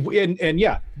directly, right? and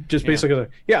yeah, just basically,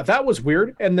 yeah, that was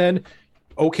weird. And then,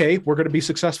 okay, we're going to be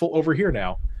successful over here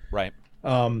now, right?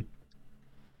 I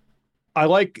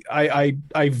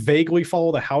vaguely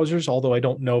follow the Housers, although I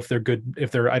don't know if they're good.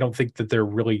 I don't think that they're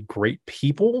really great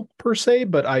people per se,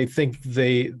 but I think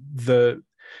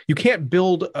you can't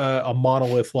build a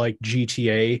monolith like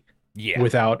GTA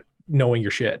without knowing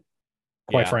your shit,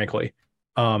 quite frankly.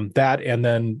 That, and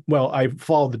then, well, I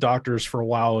followed the Doctors for a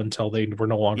while until they were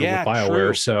no longer with BioWare.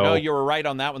 True. So no, you were right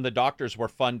on that one. The Doctors were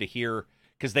fun to hear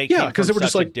because they came from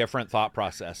such a different thought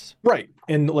process, right?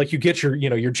 And like you get your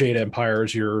Jade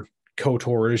Empires, your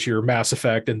KOTORs, your Mass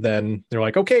Effect, and then they're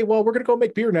like, okay, well, we're gonna go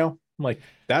make beer now. I'm like,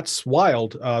 that's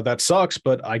wild. That sucks,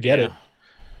 but I get it.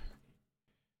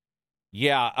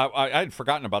 Yeah, I had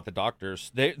forgotten about the Doctors.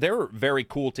 They're very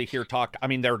cool to hear talk. I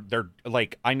mean, they're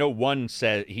like, I know one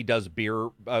said he does beer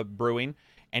brewing,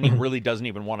 and he really doesn't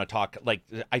even want to talk. Like,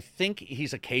 I think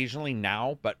he's occasionally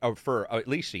now, but for at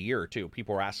least a year or two,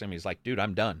 people were asking him. He's like, dude,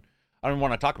 I'm done. I don't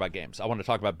want to talk about games. I want to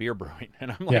talk about beer brewing.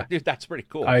 And I'm like, dude, that's pretty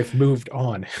cool. I've moved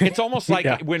on. It's almost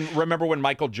like remember when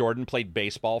Michael Jordan played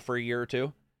baseball for a year or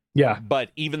two? Yeah. But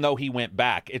even though he went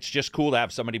back, it's just cool to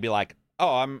have somebody be like,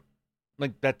 oh, I'm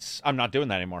not doing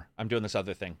that anymore. I'm doing this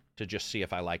other thing to just see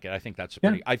if I like it. I think that's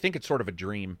I think it's sort of a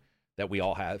dream that we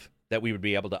all have, that we would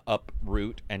be able to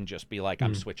uproot and just be like,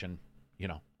 I'm switching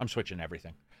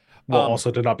everything. Well, also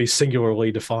to not be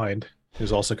singularly defined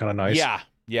is also kind of nice.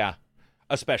 Yeah.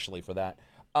 Especially for that.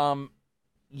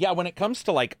 When it comes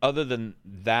to like, other than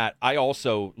that, I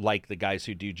also like the guys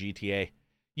who do GTA.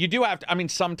 You do have to, I mean,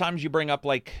 sometimes you bring up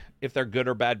like if they're good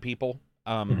or bad people.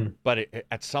 But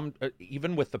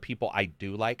even with the people I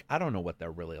do like, I don't know what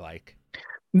they're really like.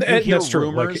 That's true.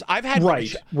 Rumors. I've had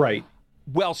right.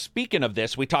 Well, speaking of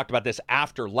this, we talked about this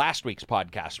after last week's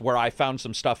podcast, where I found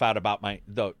some stuff out about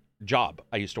the job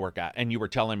I used to work at, and you were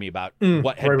telling me about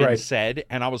what had been said,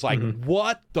 and I was like,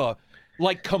 what the.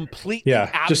 Like, completely,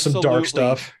 just some dark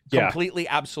stuff. Completely,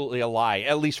 absolutely a lie,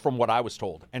 at least from what I was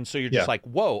told. And so you're just like,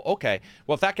 whoa, okay.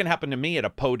 Well, if that can happen to me at a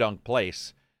podunk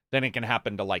place, then it can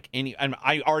happen to like any. And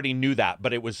I already knew that,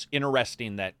 but it was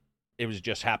interesting that it was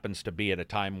just happens to be at a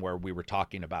time where we were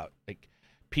talking about like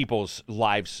people's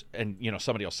lives, and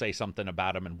somebody will say something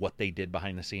about them and what they did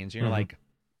behind the scenes. And you're like,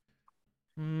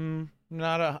 I'm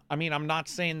not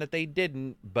saying that they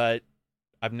didn't, but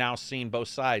I've now seen both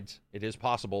sides. It is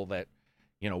possible that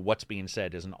what's being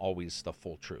said isn't always the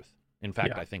full truth. In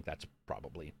fact, I think that's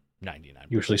probably 99%.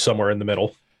 Usually somewhere in the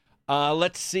middle.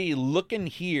 Let's see. Looking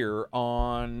here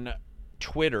on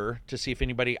Twitter to see if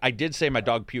anybody. I did say my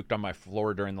dog puked on my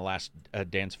floor during the last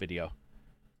dance video.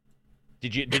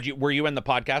 Did you? Were you in the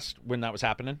podcast when that was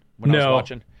happening? When I was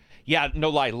watching? Yeah, no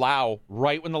lie. Lau,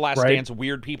 right when the last dance,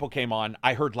 weird people came on.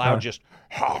 I heard Lau just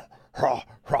ha ha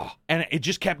ha, and it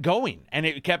just kept going, and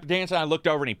it kept dancing. I looked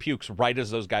over and he pukes right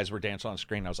as those guys were dancing on the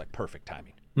screen. I was like, perfect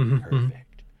timing.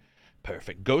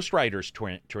 Perfect. Ghost Rider's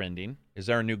trending. Is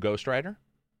there a new Ghost Rider?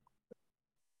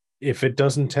 If it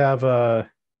doesn't have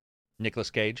Nicolas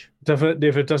Cage, if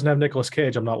it doesn't have Nicolas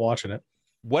Cage, I'm not watching it.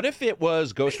 What if it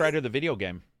was Ghost Rider the video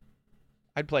game?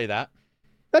 I'd play that.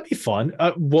 That'd be fun.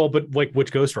 Well, but like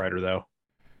which Ghost Rider though?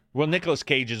 Well, Nicolas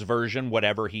Cage's version,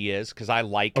 whatever he is, because I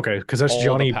like. Okay, because that's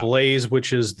Johnny Blaze,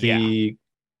 which is the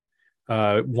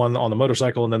one on the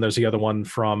motorcycle, and then there's the other one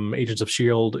from Agents of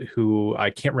S.H.I.E.L.D., who I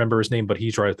can't remember his name, but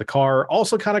he drives the car.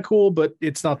 Also kind of cool, but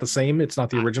it's not the same. It's not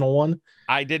the original one.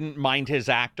 I didn't mind his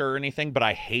actor or anything, but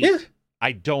I hate. Yeah.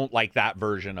 I don't like that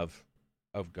version of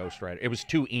Ghost Rider. It was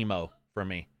too emo for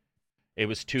me. It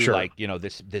was too like,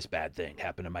 this bad thing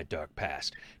happened in my dark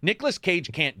past. Nicolas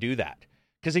Cage can't do that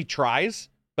because he tries,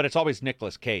 but it's always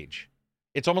Nicolas Cage.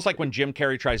 It's almost like when Jim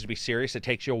Carrey tries to be serious, it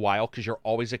takes you a while because you're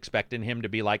always expecting him to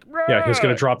be like, yeah, he's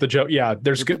going to drop the joke. Yeah,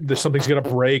 there's something's going to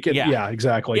break. And, yeah,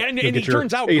 exactly. Yeah, and he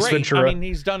turns out great. Ventura. I mean,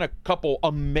 he's done a couple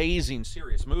amazing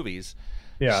serious movies.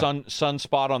 Yeah.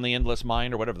 Sunspot on the Endless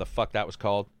Mind, or whatever the fuck that was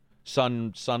called.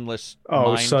 Sunless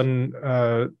Mind.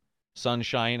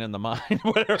 Sunshine in the Mind.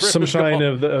 Whatever. Sunshine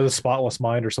of the Spotless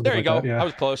Mind or something like that. Yeah. I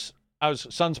was close. I was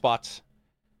Sunspots.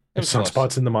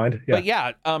 Sunspots in the Mind. Yeah. But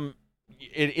yeah,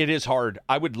 it is hard.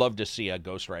 I would love to see a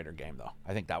Ghost Rider game, though.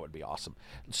 I think that would be awesome.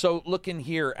 So looking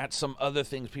here at some other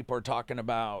things people are talking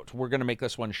about, we're going to make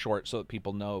this one short so that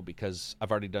people know, because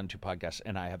I've already done 2 podcasts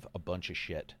and I have a bunch of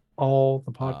shit. All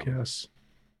the podcasts.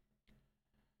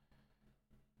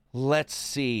 Let's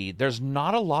see. There's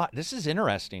not a lot. This is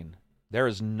interesting. There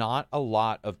is not a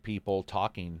lot of people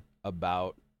talking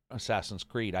about Assassin's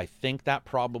Creed. I think that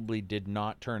probably did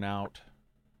not turn out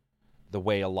the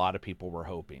way a lot of people were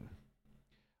hoping.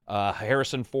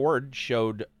 Harrison Ford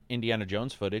showed Indiana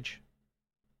Jones footage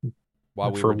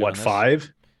while we were doing this.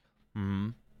 5? Mm-hmm.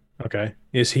 Okay.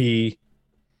 Is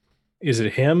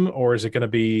it him, or is it going to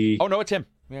be? Oh no, it's him.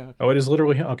 Yeah. Oh, it is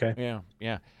literally him. Okay.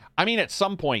 Yeah. I mean, at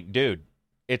some point, dude,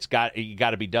 you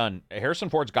got to be done. Harrison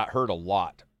Ford's got hurt a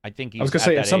lot. I think he's. I was going to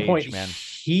say at some point, man,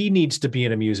 he needs to be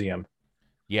in a museum.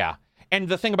 Yeah. And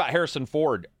the thing about Harrison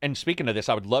Ford, and speaking of this,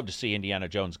 I would love to see Indiana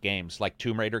Jones games, like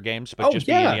Tomb Raider games, but be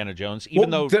Indiana Jones. Even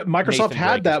though Microsoft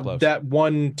had that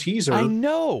one teaser. I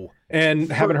know. And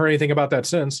haven't heard anything about that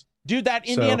since. Dude, that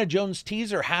Indiana Jones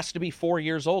teaser has to be 4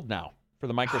 years old now for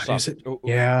the Microsoft.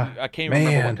 Yeah. I can't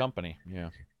remember what company.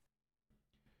 Yeah.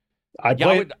 I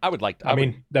would like to. I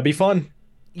mean, that'd be fun.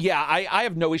 Yeah, I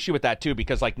have no issue with that too,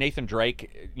 because like Nathan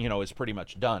Drake, is pretty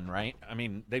much done, right? I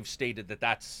mean, they've stated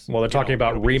that's. Well, they're talking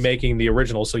about remaking the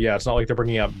original, so yeah, it's not like they're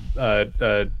bringing up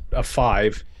a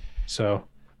 5. So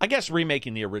I guess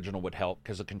remaking the original would help,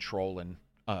 because the control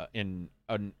in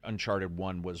Uncharted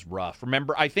 1 was rough.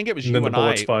 Remember, I think it was you and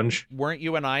I. Sponge. Weren't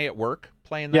you and I at work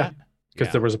playing that? Yeah,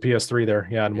 because there was a PS3 there.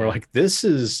 Yeah, and we're like, this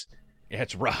is. Yeah,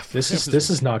 it's rough. This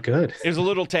is not good. It was a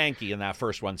little tanky in that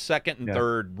first one. Second and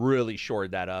third really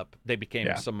shored that up. They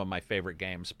became some of my favorite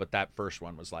games, but that first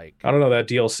one was like, I don't know, that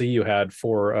DLC you had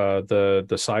for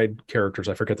the side characters,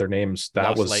 I forget their names. That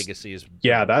Lost was Legacy is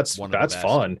that's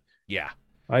fun. Yeah,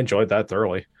 I enjoyed that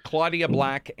thoroughly. Claudia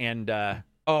Black and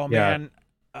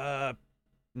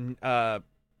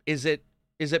is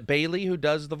it Bailey who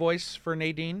does the voice for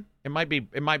Nadine? It might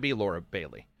be Laura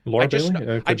Bailey. I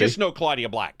just know Claudia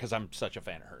Black because I'm such a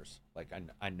fan of hers. Like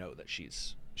I know that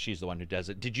she's the one who does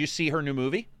it. Did you see her new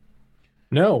movie?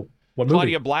 No. What movie?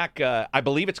 Claudia Black. I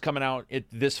believe it's coming out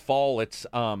this fall. It's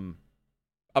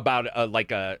about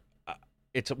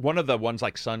it's one of the ones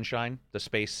like Sunshine, the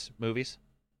space movies.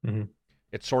 Mm-hmm.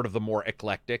 It's sort of the more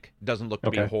eclectic. Doesn't look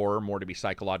to be horror, more to be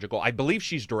psychological. I believe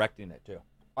she's directing it too.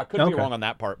 I could be wrong on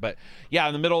that part, but yeah,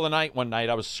 in the middle of the night one night,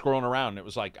 I was scrolling around. It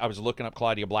was like I was looking up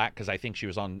Claudia Black because I think she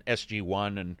was on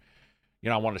SG-1, and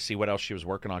I wanted to see what else she was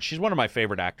working on. She's one of my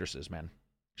favorite actresses, man.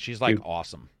 She's like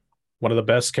awesome. One of the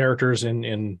best characters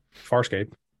in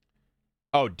Farscape.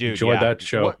 Oh, dude, enjoyed that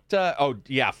show.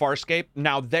 Farscape.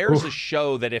 Now there's a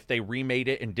show that if they remade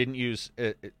it and didn't use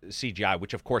CGI,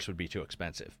 which of course would be too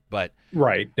expensive, but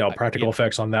practical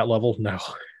effects on that level, no,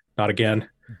 not again,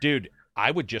 dude. I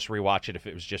would just rewatch it if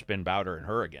it was just Ben Bowder and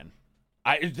her again.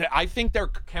 I think their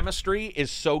chemistry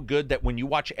is so good that when you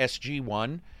watch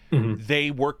SG-1, they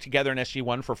work together in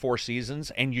SG-1 for 4 seasons,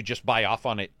 and you just buy off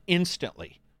on it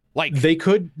instantly. Like they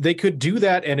could do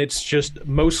that, and it's just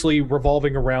mostly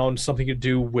revolving around something to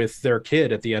do with their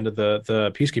kid at the end of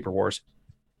the Peacekeeper Wars.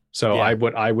 So I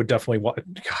would definitely watch.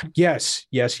 God, yes.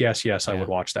 I would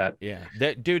watch that. Yeah,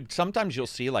 dude. Sometimes you'll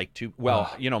see like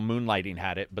Moonlighting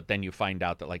had it, but then you find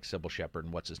out that like Sybil Shepherd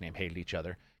and what's his name hated each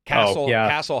other.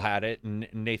 Castle had it, and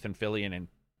Nathan Fillion and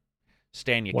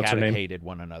Stan Yakata hated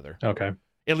one another. Okay,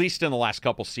 at least in the last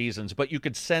couple seasons, but you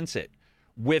could sense it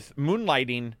with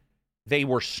Moonlighting. They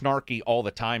were snarky all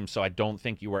the time, so I don't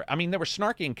think you were. I mean, they were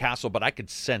snarky in Castle, but I could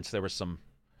sense there was some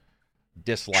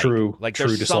dislike.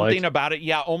 There's something about it,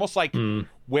 almost like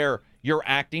where you're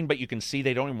acting but you can see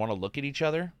they don't even want to look at each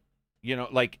other,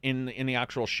 like in the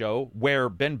actual show, where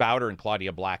Ben Bowder and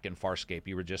Claudia Black in Farscape,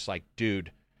 you were just like,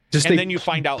 dude, and then you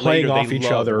find out later they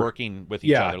loved working with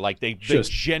each other, like they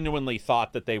genuinely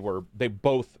thought that they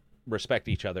both respect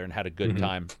each other and had a good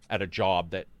time at a job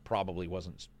that probably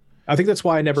wasn't. I think that's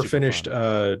why I never finished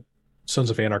Sons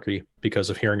of Anarchy, because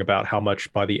of hearing about how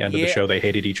much by the end of the show they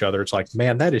hated each other. It's like,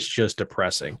 man, that is just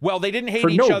depressing. Well, they didn't hate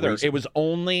each other. Reason. It was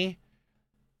only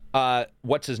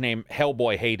what's his name?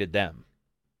 Hellboy hated them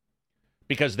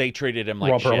because they treated him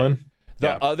like Rob shit.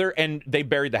 Perlman? And they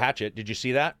buried the hatchet. Did you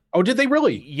see that? Oh, did they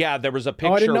really? Yeah, there was a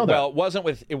picture. I didn't know that. Well,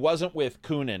 it wasn't with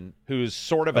Coonan, who's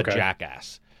sort of a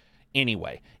jackass.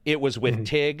 Anyway, it was with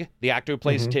Tig, the actor who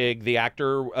plays Tig, the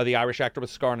Irish actor with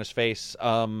a scar on his face.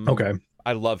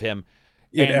 I love him.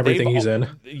 In everything he's in.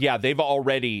 Yeah,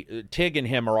 Tig and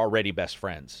him are already best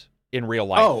friends in real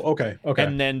life. Oh, okay.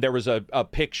 And then there was a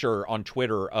picture on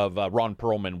Twitter of Ron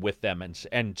Perlman with them,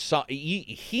 and so,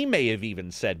 he may have even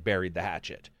said buried the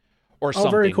hatchet or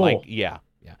something. Very cool. Yeah.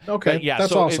 Yeah. Okay, But yeah,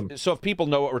 that's awesome. So if people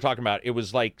know what we're talking about, it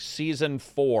was like season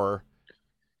 4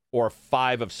 or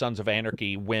 5 of Sons of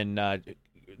Anarchy when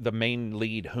the main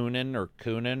lead Hoonan or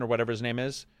Coonan or whatever his name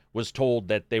is was told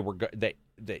that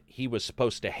that he was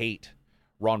supposed to hate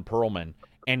Ron Perlman,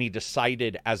 and he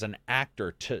decided as an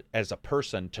actor as a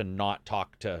person to not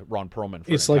talk to Ron Perlman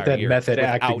for It's an like entire that year method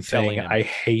without acting telling thing. him. I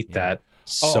hate that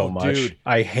so much. Dude,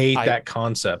 I hate that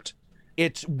concept.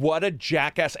 It's what a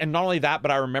jackass. And not only that,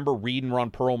 but I remember reading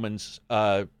Ron Perlman's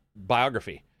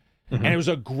biography. Mm-hmm. And it was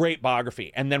a great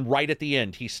biography. And then right at the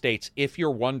end, he states, if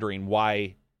you're wondering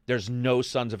why there's no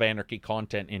Sons of Anarchy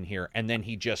content in here, and then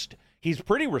he's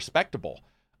pretty respectable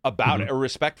about it, or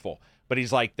respectful. But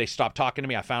he's like, they stopped talking to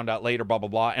me. I found out later, blah, blah,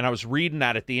 blah. And I was reading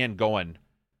that at the end going,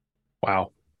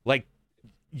 wow. Like,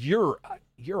 you're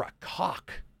a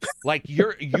cock. Like,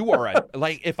 you are a,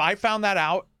 like, if I found that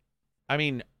out, I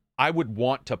mean, I would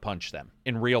want to punch them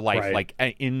in real life. Right. Like,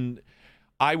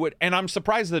 I would, and I'm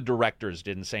surprised the directors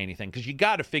didn't say anything, because you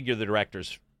got to figure the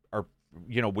directors are,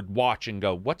 would watch and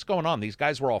go, what's going on? These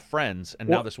guys were all friends, and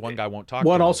now this one guy won't talk to them.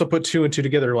 One also put 2 and 2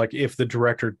 together. Like, if the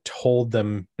director told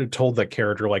that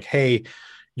character, like, hey,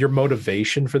 your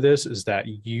motivation for this is that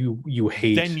you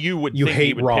hate, then you hate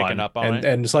he would Ron, picking up on it.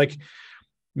 And it's like,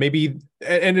 maybe,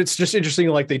 and it's just interesting,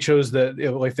 like, they chose that,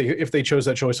 like, if they chose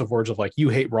that choice of words of like, you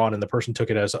hate Ron, and the person took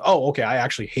it as, oh, okay, I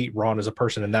actually hate Ron as a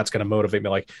person, and that's going to motivate me.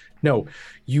 Like, no,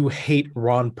 you hate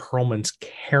Ron Perlman's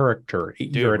character.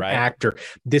 You're an actor.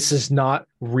 This is not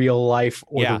real life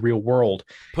or the real world.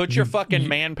 Put your fucking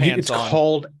man pants on. It's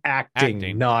called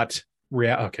acting, not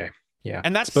okay. Yeah.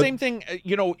 And that's the same thing,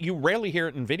 you rarely hear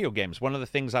it in video games. One of the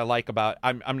things I like about,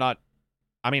 I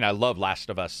love Last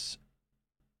of Us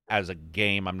as a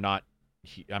game. I'm not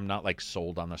like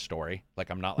sold on the story. Like,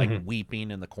 I'm not like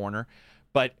weeping in the corner,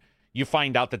 but you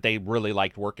find out that they really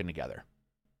liked working together.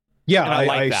 Yeah,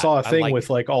 I saw a thing with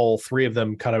like all 3 of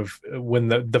them kind of, when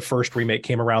the first remake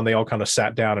came around, they all kind of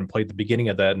sat down and played the beginning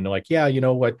of that, and they're like, yeah, you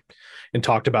know what, and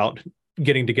talked about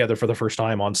getting together for the first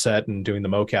time on set and doing the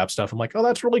mocap stuff. I'm like, oh,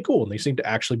 that's really cool. And they seem to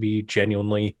actually be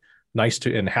genuinely nice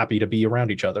to and happy to be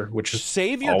around each other, which is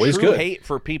save your always true good. Hate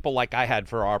for people like I had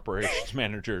for operations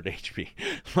manager at HP.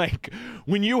 Like,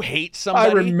 when you hate somebody,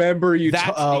 I remember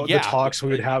the talks we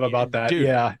would have about that. Dude,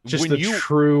 yeah, just the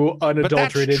true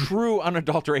unadulterated, but that's true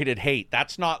unadulterated hate.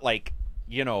 That's not like,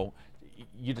 you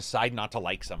decide not to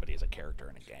like somebody as a character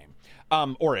in a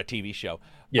game, or a TV show.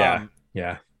 Yeah,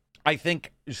 I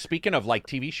think, speaking of like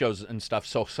TV shows and stuff,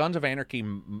 so Sons of Anarchy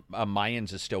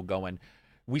Mayans is still going.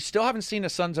 We still haven't seen a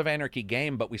Sons of Anarchy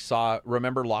game, but we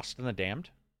remember Lost in the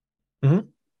Damned? Mm-hmm.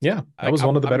 Yeah, that was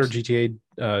one of the better GTA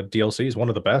DLCs, one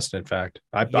of the best, in fact.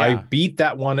 I beat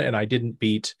that one, and I didn't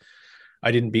beat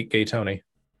Gay Tony.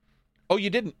 Oh,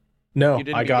 you didn't? No,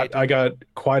 I got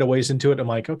quite a ways into it. I'm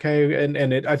like, okay,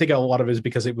 and I think a lot of it is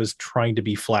because it was trying to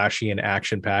be flashy and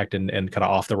action packed and kind of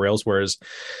off the rails, whereas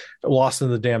Lost in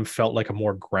the Dam felt like a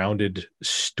more grounded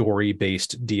story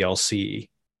based DLC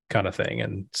kind of thing,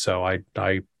 and so I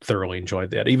thoroughly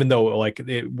enjoyed that, even though like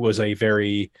it was a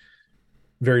very,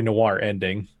 very noir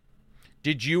ending.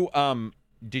 Did you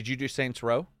do Saints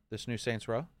Row? This new Saints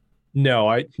Row? No,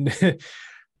 I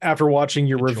after watching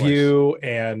your review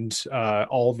and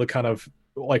all the kind of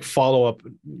like follow-up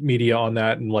media on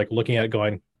that, and like looking at it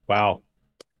going, wow.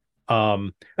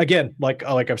 Again, like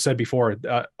I've said before,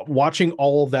 watching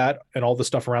all of that and all the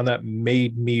stuff around that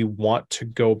made me want to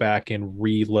go back and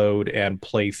reload and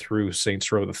play through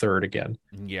Saints Row the Third again.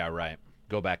 Yeah, right.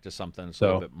 Go back to something a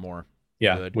little bit more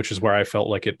good. Which is where I felt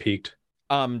like it peaked.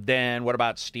 Then what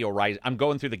about Steel Rising? I'm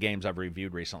going through the games I've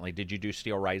reviewed recently. Did you do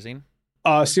Steel Rising?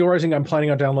 Steel Rising, I'm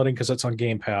planning on downloading because it's on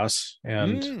Game Pass,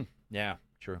 and yeah,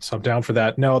 true. So I'm down for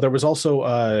that. No, there was also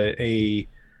a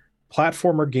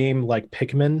platformer game like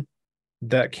Pikmin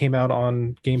that came out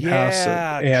on Game Pass,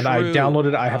 and true. I downloaded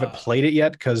it. I haven't played it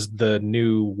yet because the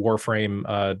new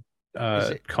Warframe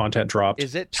content dropped.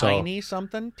 Is it Tiny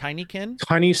something? Tinykin?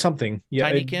 Tiny something.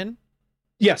 Yeah. Tinykin?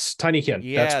 Yes, Tinykin.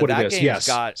 Yeah, that's what it is. Yes.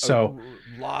 A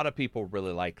lot of people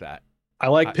really like that. I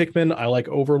like Pikmin. I like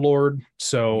Overlord.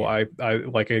 So I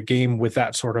like a game with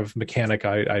that sort of mechanic.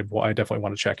 I definitely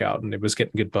want to check out, and it was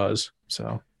getting good buzz.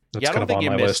 So that's I don't think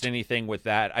you missed list. anything with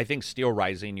that. I think Steel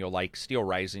Rising you'll like. Steel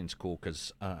Rising's cool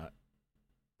because I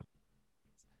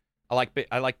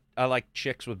like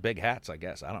chicks with big hats. I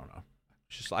guess I don't know.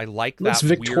 It's just I like that. It's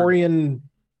Victorian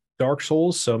Dark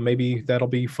Souls, so maybe that'll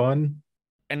be fun.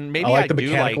 And maybe I the do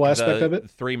mechanical aspect of it.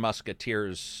 Three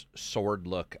Musketeers sword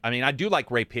look. I mean, I do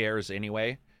like rapiers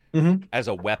anyway as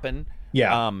a weapon.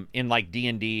 Yeah. In like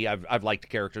D&D, I've liked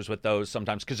characters with those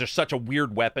sometimes because they're such a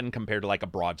weird weapon compared to like a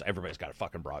broadsword. Everybody's got a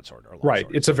fucking broadsword. Or right.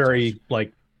 It's a very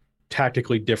like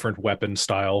tactically different weapon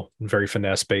style, very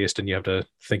finesse based, and you have to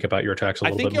think about your attacks a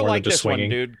little bit more like than just swinging. One,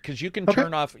 dude, because you can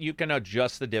turn off, you can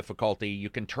adjust the difficulty, you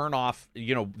can turn off.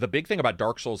 The big thing about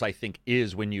Dark Souls, I think,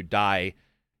 is when you die,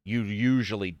 you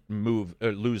usually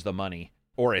lose the money,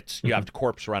 or you have to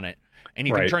corpse run it, and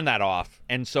you can turn that off,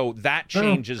 and so that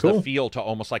changes the feel to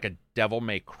almost like a Devil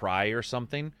May Cry or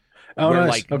something, where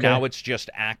nice. Like now it's just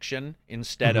action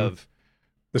instead of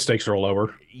the stakes are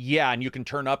lower. Yeah, and you can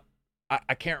turn up.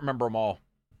 I can't remember them all.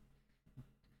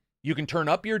 You can turn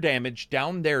up your damage,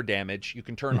 down their damage. You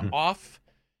can turn off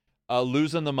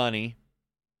losing the money.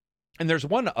 And there's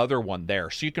one other one there.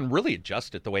 So you can really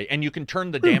adjust it the way. And you can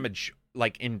turn the damage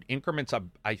like in increments of,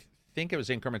 I think it was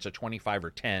increments of 25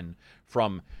 or 10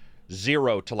 from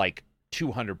 0 to like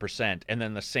 200%. And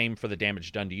then the same for the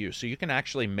damage done to you. So you can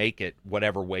actually make it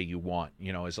whatever way you want.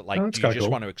 Is it like, do you just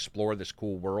want to explore this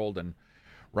cool world and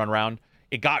run around?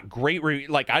 It got great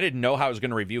like I didn't know how I was going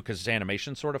to review because its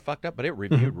animation sort of fucked up, but it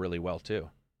reviewed really well too.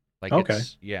 Like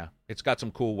it's got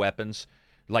some cool weapons,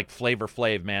 like Flavor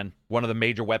Flav, man. One of the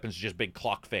major weapons is just big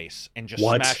clock face and just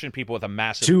smashing people with a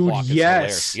massive clock.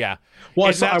 Yes, yeah.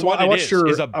 Well, I watched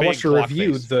your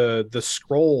review. The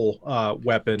scroll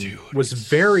weapon was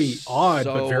very odd,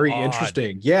 but very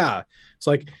interesting. Yeah, it's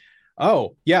like.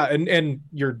 Oh, yeah, and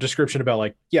your description about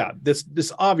like,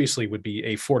 this obviously would be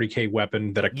a 40K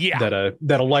weapon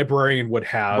that a librarian would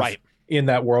have in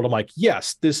that world. I'm like,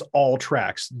 yes, this all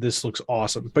tracks. This looks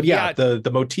awesome. But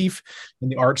the motif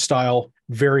and the art style,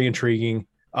 very intriguing.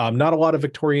 Not a lot of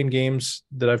Victorian games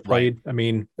that I've played. I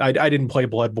mean, I didn't play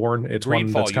Bloodborne. It's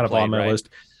one that's kind of on my list.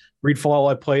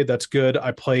 Greedfall I played. That's good.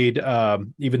 I played,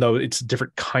 even though it's a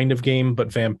different kind of game,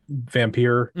 but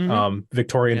Vampire,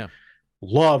 Victorian. Yeah.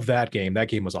 Love that game. That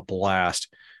game was a blast.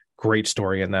 Great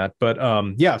story in that. But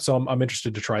so I'm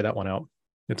interested to try that one out.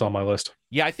 It's on my list.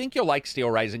 Yeah, I think you'll like Steel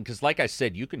Rising because, like I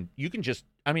said, you can just.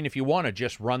 I mean, if you want to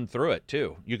just run through it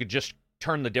too, you could just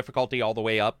turn the difficulty all the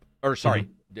way up, or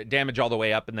damage all the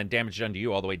way up, and then damage done to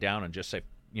you all the way down, and just say,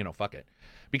 fuck it,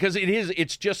 because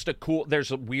it's just a cool.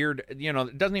 There's a weird,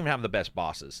 it doesn't even have the best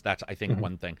bosses. That's I think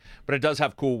one thing, but it does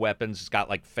have cool weapons. It's got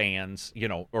like fans,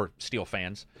 or steel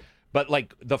fans. But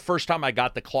like the first time I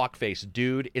got the clock face,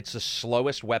 dude, it's the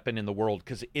slowest weapon in the world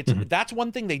because that's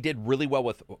one thing they did really well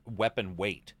with weapon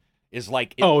weight is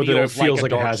like it feels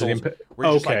like it has an impact.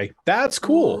 Okay, that's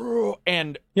cool.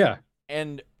 And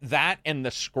that and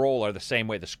the scroll are the same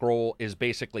way. The scroll is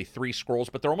basically 3 scrolls,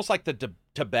 but they're almost like the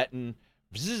Tibetan.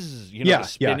 Bzzz, the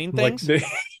spinning things,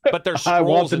 but they're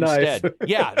scrolls instead.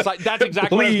 Yeah, it's like that's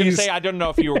exactly what I was going to say. I don't know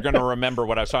if you were going to remember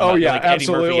what I was talking about. Yeah, like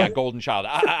absolutely. Eddie Murphy at Golden Child.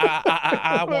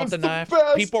 I want the knife.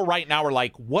 Best. People right now are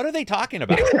like, "What are they talking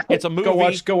about?" It's a movie.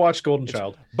 Go watch Golden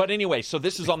Child. But anyway, so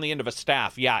this is on the end of a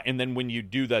staff. Yeah, and then when you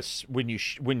do this, when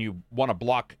you want to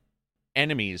block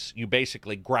enemies, you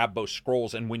basically grab both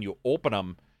scrolls, and when you open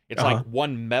them. It's like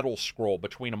one metal scroll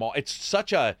between them all. It's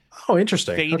such a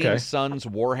interesting Fading Suns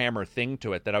Warhammer thing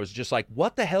to it that I was just like,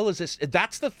 what the hell is this?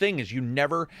 That's the thing is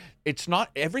it's not,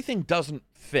 everything doesn't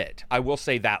fit. I will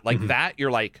say that. Like that,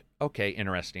 you're like, okay,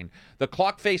 interesting. The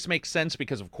clock face makes sense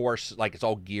because, of course, like it's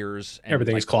all gears. And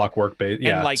everything's clockwork based.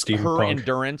 Yeah, and like Steampunk. Her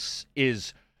endurance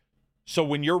is... So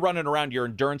when you're running around, your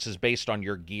endurance is based on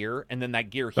your gear, and then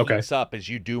that gear heats up as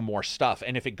you do more stuff.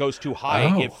 And if it goes too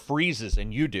high, it freezes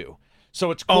and you do.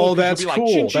 So it's cool. Oh, that's cool.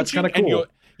 Like, chin, chin, that's kind of cool.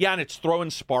 And it's throwing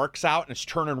sparks out, and it's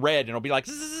turning red, and it'll be like,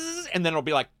 zzz, and then it'll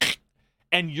be like,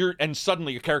 and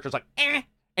suddenly your character's like,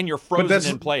 and you're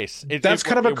frozen in place. That's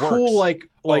kind of a cool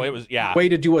way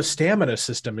to do a stamina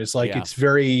system. Is like it's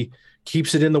very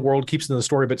keeps it in the world, keeps it in the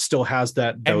story, but still has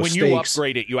those and when stakes. You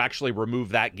upgrade it, you actually remove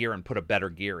that gear and put a better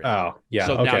gear in. Oh, yeah.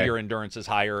 So now your endurance is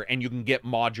higher, and you can get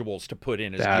modules to put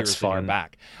in as gears in your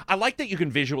back. I like that you can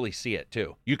visually see it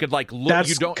too. You could like look. That's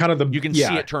you can see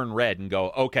it turn red and go,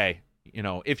 okay,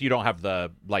 if you don't have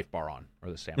the life bar on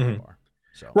or the stamina bar.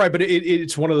 So. Right, but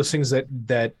it's one of those things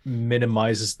that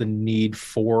minimizes the need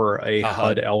for a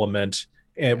HUD element,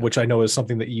 which I know is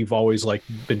something that you've always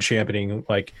been championing,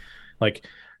 like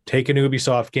take an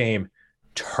Ubisoft game,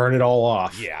 turn it all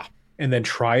off, and then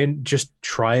try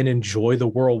and enjoy the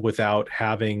world without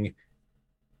having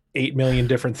 8 million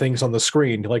different things on the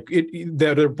screen. Like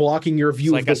they're blocking your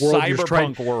view of the world. It's like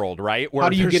a cyberpunk world, right? Where how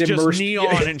do you get immersed? Just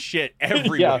neon and shit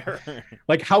everywhere.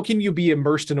 Like how can you be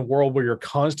immersed in a world where you're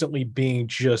constantly being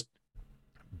just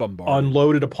bombarded,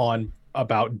 unloaded upon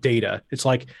about data? It's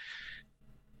like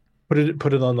put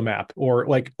it on the map,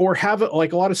 or have it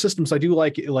like a lot of systems. I do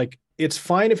like it's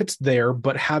fine if it's there,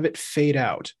 but have it fade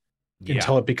out.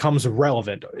 until it becomes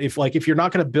relevant. If you're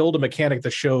not going to build a mechanic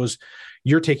that shows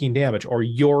you're taking damage or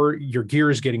your gear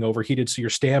is getting overheated, so your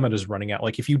stamina is running out.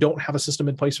 Like if you don't have a system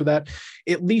in place for that,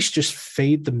 at least just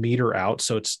fade the meter out.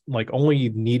 So it's like only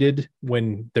needed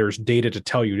when there's data to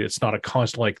tell you. It's not a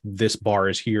constant, like this bar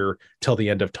is here till the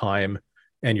end of time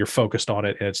and you're focused on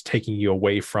it and it's taking you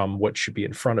away from what should be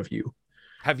in front of you.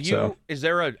 Is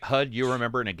there a HUD you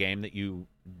remember in a game that you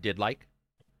did like?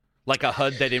 Like a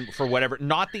HUD that, for whatever,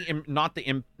 not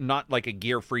like a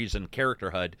Gear Friesen character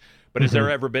HUD, but has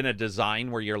there ever been a design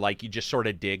where you're like, you just sort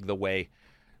of dig the way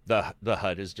the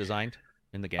HUD is designed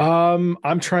in the game?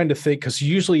 I'm trying to think, because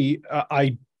usually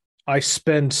I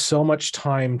spend so much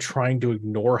time trying to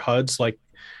ignore HUDs, like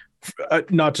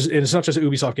it's not just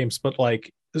Ubisoft games, but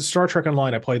like Star Trek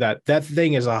Online, I play that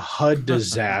thing is a HUD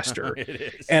disaster. It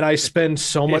is. And I spend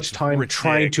so much time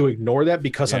trying to ignore that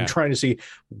because I'm trying to see,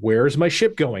 where's my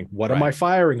ship going? What am I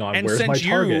firing on? And where's my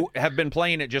target? You have been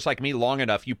playing it just like me long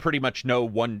enough, you pretty much know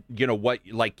what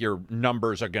like your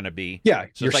numbers are going to be. Yeah,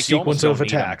 so your like sequence of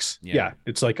attacks. Yeah,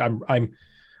 it's like I'm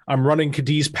running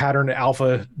Cadiz pattern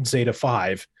Alpha Zeta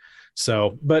 5.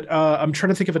 So, but I'm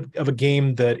trying to think of a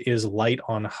game that is light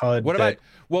on HUD. What about,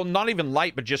 well, not even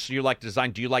light, but just you like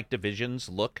design. Do you like Division's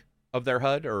look of their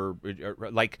HUD, or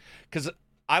like, because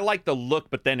I like the look,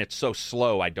 but then it's so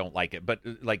slow, I don't like it. But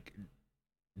like,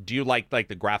 do you like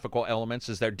the graphical elements?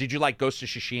 Did you like Ghost of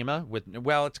Tsushima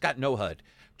well, it's got no HUD.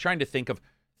 I'm trying to think of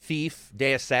Thief,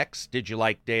 Deus Ex. Did you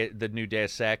like the new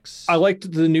Deus Ex? I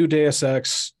liked the new Deus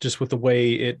Ex just with the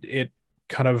way it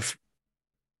kind of.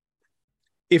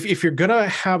 If you're gonna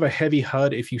have a heavy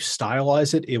HUD, if you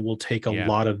stylize it, it will take a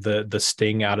lot of the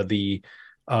sting out of the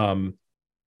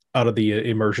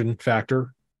immersion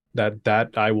factor. That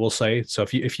I will say. So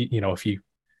if you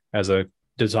as a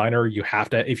designer, you have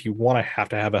to, if you want to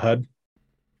have a HUD,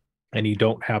 and you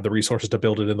don't have the resources to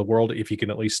build it in the world, if you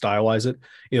can at least stylize it,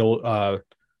 it'll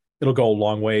go a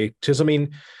long way. Because I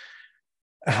mean,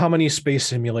 how many space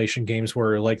simulation games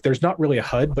where like there's not really a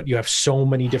HUD, but you have so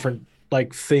many different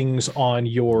like things on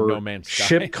your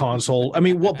ship console. I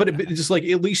mean, well, but it's just like,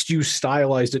 at least you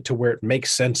stylized it to where it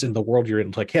makes sense in the world you're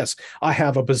in. Like, yes, I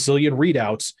have a bazillion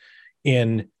readouts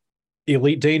in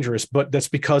Elite Dangerous, but that's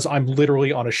because I'm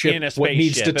literally on a ship. What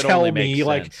needs to tell me,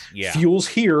 like, fuel's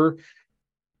here,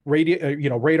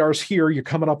 radar's here, you're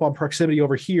coming up on proximity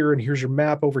over here, and here's your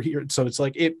map over here. So it's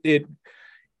like it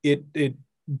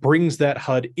brings that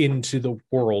HUD into the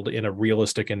world in a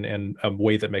realistic and a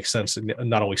way that makes sense, and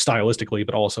not only stylistically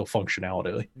but also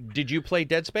functionality. Did you play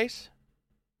Dead Space?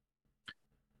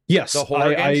 Yes, the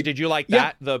horror games. Did you like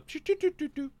that? The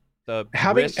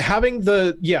having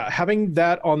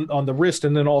that on the wrist,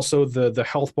 and then also the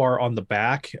health bar on the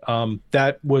back.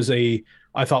 That was I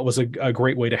thought was a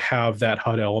great way to have that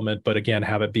HUD element, but again,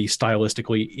 have it be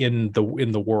stylistically in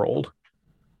the world.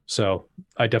 So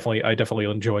I definitely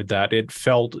enjoyed that. It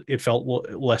felt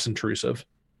less intrusive.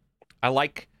 I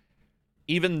like,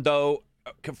 even though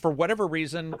for whatever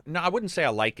reason, no, I wouldn't say I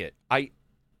like it. I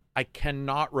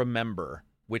cannot remember,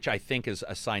 which I think is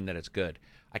a sign that it's good.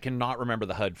 I cannot remember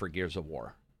the HUD for Gears of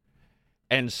War.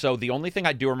 And so the only thing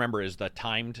I do remember is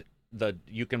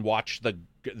you can watch the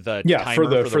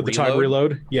timer for the time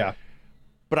reload. Yeah.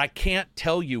 But I can't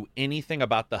tell you anything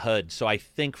about the HUD, so I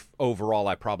think overall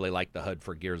I probably like the HUD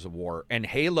for Gears of War. And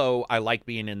Halo, I like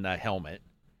being in the helmet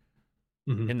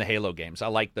in the Halo games. I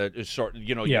like the sort,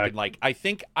 you can like, I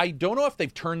don't know if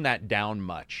they've turned that down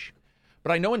much,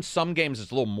 but I know in some games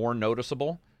it's a little more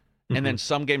noticeable, and then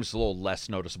some games it's a little less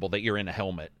noticeable that you're in a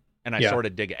helmet, and I sort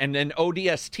of dig it. And then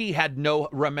ODST had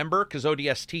remember, because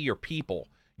ODST, you're people.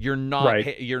 You're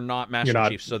not Master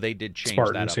Chief, so they did change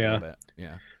Spartans, that up a little bit.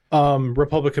 Yeah.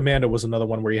 Republic Commando was another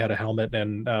one where you had a helmet,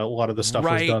 and a lot of the stuff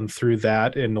was done through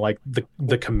that, and like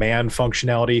the command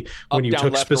functionality when you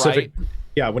took specific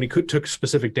when you took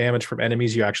specific damage from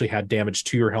enemies, you actually had damage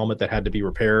to your helmet that had to be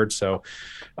repaired. So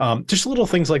just little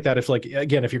things like that. If you're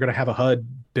going to have a HUD,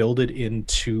 build it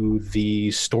into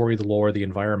the story, the lore, the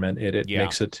environment, it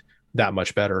makes it that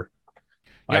much better.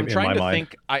 Yeah, I'm trying to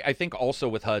think. I think also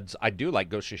with HUDs, I do like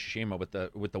Ghost of Tsushima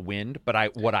with the wind.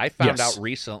 But what I found out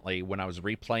recently when I was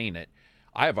replaying it,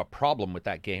 I have a problem with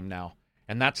that game now,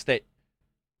 and that's that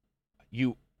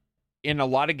in a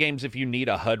lot of games, if you need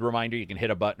a HUD reminder, you can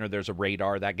hit a button or there's a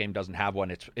radar. That game doesn't have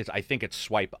one. I think it's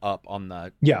swipe up on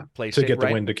the PlayStation to get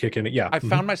the wind to kick in. Yeah, I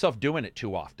found myself doing it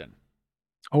too often.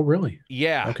 Oh, really?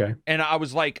 Yeah. Okay. And I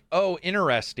was like, oh,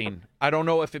 interesting. I don't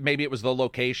know if maybe it was the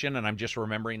location, and I'm just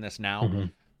remembering this now.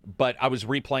 But I was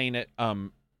replaying it,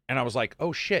 and I was like,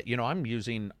 oh shit,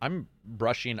 I'm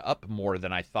brushing up more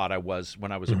than I thought I was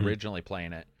when I was originally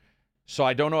playing it. So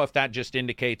I don't know if that just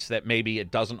indicates that maybe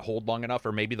it doesn't hold long enough,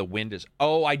 or maybe the wind is...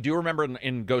 Oh, I do remember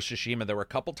in Ghost of Tsushima, there were a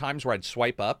couple times where I'd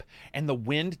swipe up, and the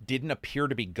wind didn't appear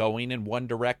to be going in one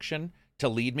direction to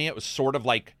lead me. It was sort of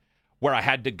like where I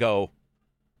had to go...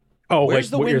 Oh,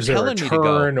 where's like, the wind is there telling a me to go?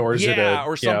 turn, or is it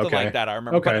or something okay. like that. I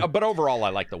remember. Okay. But overall, I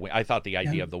like the wind. I thought the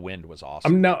idea of the wind was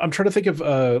awesome. I'm trying to think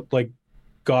of like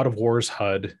God of War's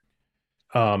HUD.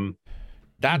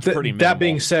 That's pretty minimal. That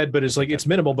being said, but it's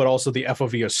minimal, but also the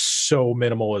FOV is so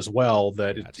minimal as well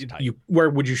that where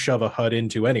would you shove a HUD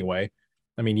into anyway?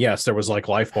 I mean, yes, there was like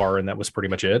Life Bar, and that was pretty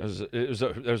much it.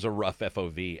 It was a rough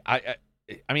FOV.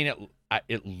 I mean,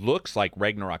 it looks like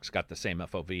Ragnarok's got the same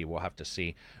FOV. We'll have to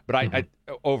see. But I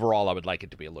overall, I would like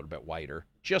it to be a little bit wider.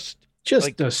 Just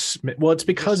like, well, it's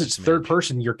because it's third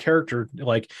person. Your character,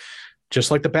 like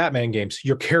just like the Batman games,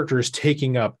 your character is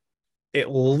taking up at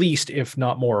least, if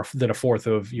not more, than a fourth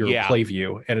of your play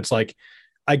view. And it's like,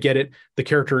 I get it. The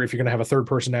character, if you're going to have a third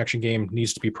person action game,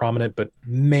 needs to be prominent. But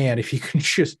man, if you can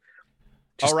just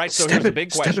all right. So here's a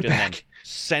big question then: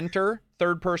 center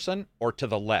third person or to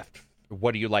the left?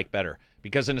 What do you like better?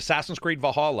 Because in Assassin's Creed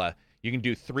Valhalla, you can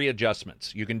do 3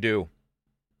 adjustments. You can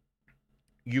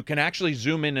actually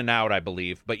zoom in and out, I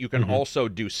believe, but you can also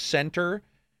do center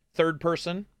third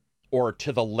person or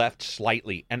to the left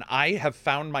slightly. And I have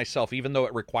found myself, even though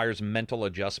it requires mental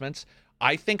adjustments,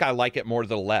 I think I like it more to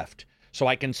the left. So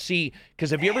I can see,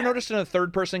 because have you ever noticed in a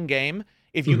third person game,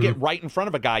 if you get right in front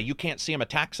of a guy, you can't see him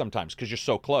attack sometimes because you're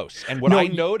so close. And what I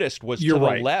noticed was to the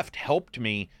left helped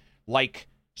me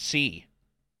see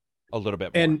a little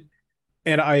bit more.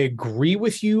 And I agree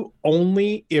with you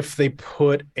only if they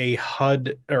put a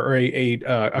HUD or a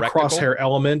crosshair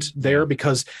element there,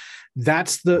 because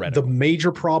that's the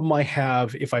major problem I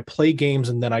have if I play games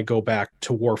and then I go back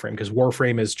to Warframe, because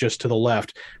Warframe is just to the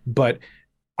left. But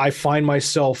I find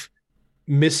myself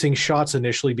missing shots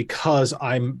initially because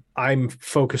I'm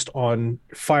focused on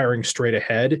firing straight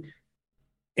ahead.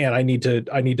 And I need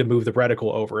to move the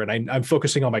reticle over, and I'm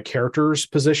focusing on my character's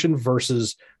position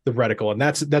versus the reticle, and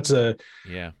that's a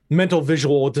mental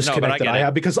visual disconnect that I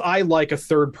have, because I like a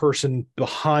third person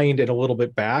behind and a little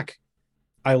bit back.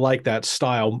 I like that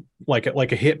style, like a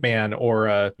Hitman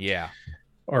or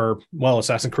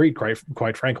Assassin's Creed.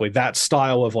 Quite frankly, that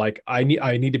style of like I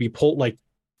need to be pulled, like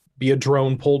be a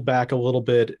drone pulled back a little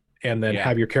bit, and then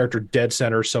have your character dead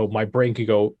center, so my brain can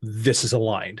go, this is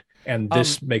aligned. And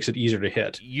this makes it easier to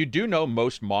hit. You do know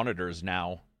most monitors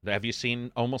now. Have you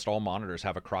seen almost all monitors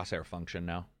have a crosshair function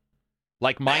now?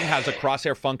 Like mine has a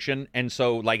crosshair function. And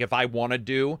so like if I want to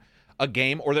do a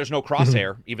game or there's no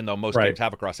crosshair, even though most games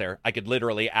have a crosshair, I could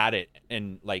literally add it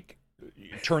and like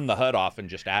turn the HUD off and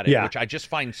just add it, which I just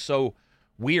find so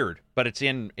weird. But it's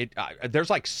in it.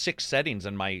 There's like 6 settings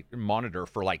in my monitor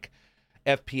for like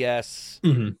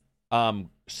FPS,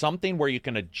 something where you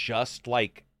can adjust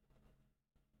like,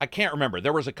 I can't remember.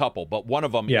 There was a couple, but one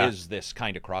of them is this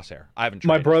kind of crosshair. I haven't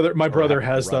tried my brother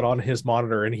has that on his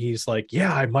monitor, and he's like,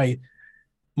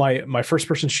 my first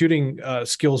person shooting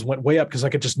skills went way up because I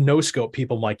could just no scope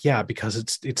people. I'm like, because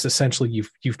it's essentially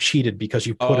you've cheated because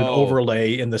you put an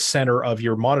overlay in the center of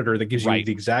your monitor that gives you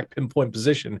the exact pinpoint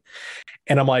position.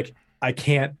 And I'm like, I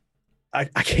can't do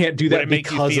that. Would it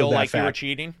make you feel like you were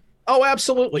cheating? Oh,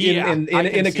 absolutely.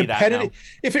 In a competitive,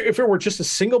 if it were just a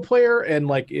single player and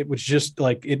like it was just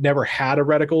like it never had a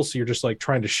reticle, so you're just like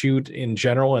trying to shoot in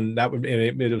general, and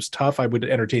it was tough, I would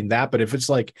entertain that. But if it's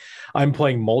like I'm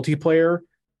playing multiplayer,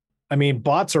 I mean,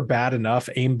 bots are bad enough,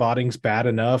 aimbotting's bad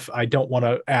enough. I don't want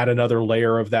to add another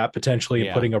layer of that potentially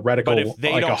and putting a reticle,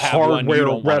 like a hardware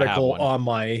reticle on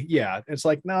my it's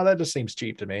like, no, that just seems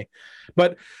cheap to me.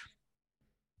 But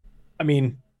I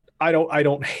mean, I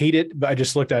don't hate it, but I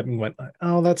just looked at it and went,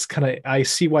 oh, that's kind of, I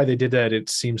see why they did that. It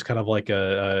seems kind of like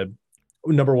a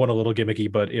number one, a little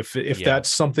gimmicky, but if that's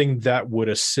something that would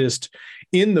assist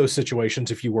in those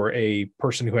situations, if you were a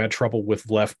person who had trouble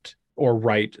with left or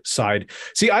right side.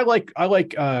 See, I like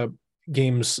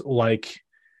games like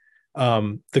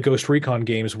the Ghost Recon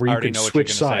games where you can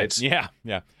switch sides. Say.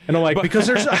 Yeah. And I'm like, because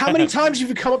there's how many times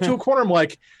you come up to a corner, I'm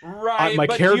like, my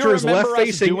character is left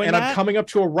facing and I'm coming up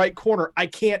to a right corner. I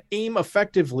can't aim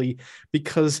effectively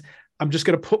because I'm just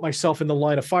going to put myself in the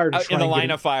line of fire. In the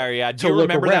line of fire, yeah. Do you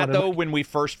remember that though, when we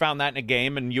first found that in a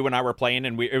game and you and I were playing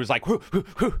and it was like,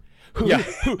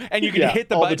 and you could hit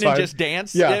the button and just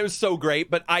dance. Yeah. It was so great.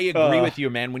 But I agree with you,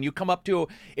 man. When you come up to,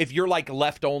 if you're like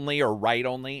left only or right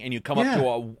only, and you come up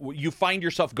to you find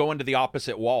yourself going to the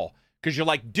opposite wall because you're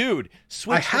like, dude,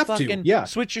 switch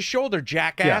your shoulder,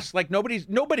 jackass. Like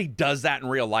nobody does that in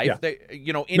real life. They,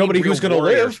 nobody who's going to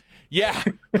live. Yeah.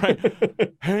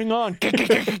 Right? Hang on.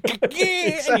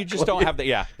 Exactly. And you just don't have the.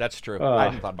 Yeah, that's true. I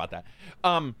hadn't thought about that.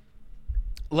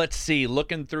 Let's see.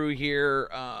 Looking through here,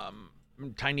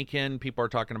 Tinykin, people are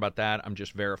talking about that. I'm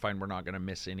just verifying we're not going to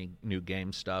miss any new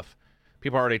game stuff.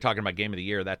 People are already talking about Game of the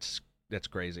Year. That's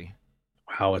crazy.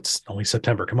 Wow, it's only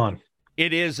September. Come on.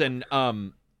 It is, and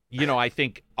I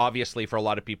think obviously for a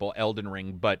lot of people, Elden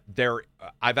Ring, but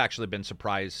I've actually been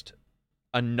surprised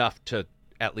enough to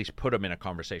at least put them in a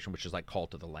conversation, which is like Call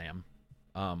to the Lamb.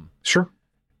 Sure.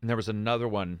 And there was another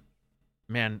one.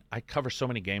 Man, I cover so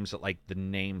many games that like the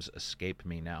names escape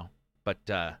me now. But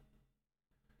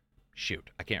shoot,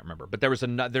 I can't remember. But there's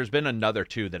been another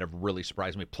two that have really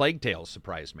surprised me. Plague Tales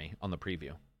surprised me on the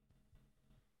preview.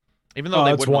 Even though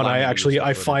that's one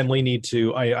I finally need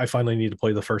to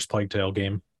play the first Plague Tale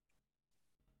game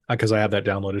because I have that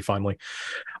downloaded finally.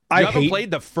 You haven't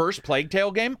played the first Plague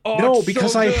Tale game? Oh no,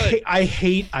 because I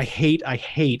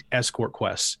hate escort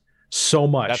quests so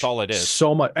much. That's all it is.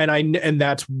 So much, and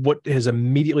that's what has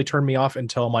immediately turned me off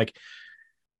until I'm like,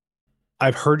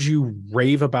 I've heard you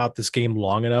rave about this game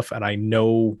long enough, and I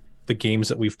know the games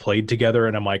that we've played together,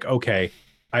 and I'm like, okay,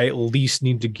 I at least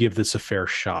need to give this a fair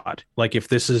shot. Like if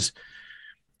this is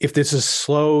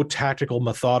slow, tactical,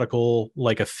 methodical,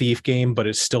 like a thief game, but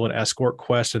it's still an escort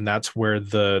quest, and that's where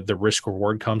the risk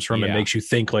reward comes from. It makes you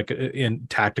think like in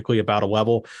tactically about a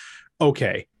level.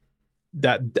 Okay,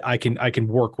 that I can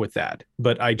work with that,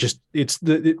 but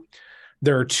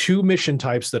there are two mission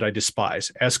types that I despise: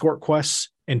 escort quests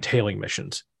and tailing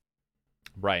missions.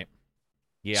 Right.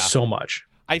 Yeah. So much.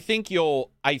 I think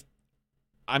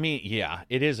I mean, yeah,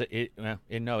 it is. It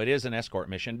is an escort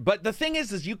mission. But the thing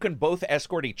is you can both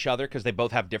escort each other because they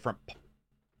both have different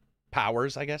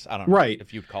powers. I guess I don't know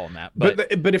if you'd call them that.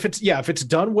 But if it's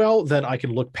done well, then I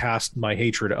can look past my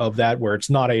hatred of that. Where it's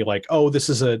not a like, oh, this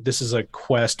is a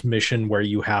quest mission where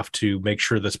you have to make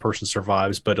sure this person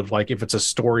survives. But if it's a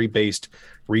story based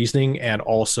reasoning, and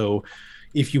also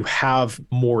if you have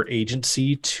more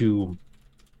agency to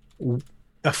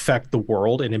affect the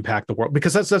world and impact the world,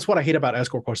 because that's what I hate about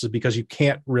escort quests, is because you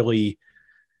can't really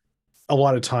a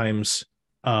lot of times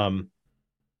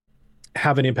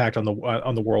have an impact on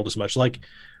the world as much. Like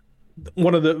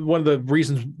one of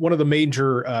the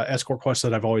major escort quests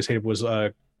that I've always hated was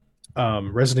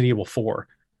Resident Evil 4,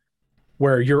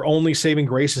 where your only saving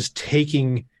grace is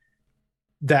taking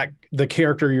the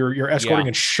character you're escorting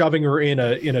and shoving her in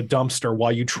a dumpster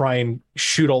while you try and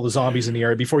shoot all the zombies in the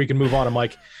area before you can move on. I'm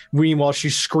like, meanwhile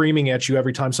she's screaming at you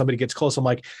every time somebody gets close. I'm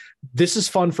like, this is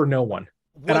fun for no one.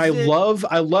 I love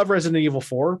Resident Evil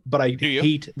 4, but I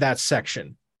hate that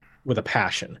section with a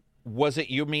passion. Was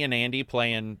it you, me, and Andy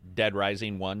playing Dead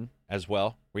Rising 1 as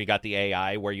well, where you got the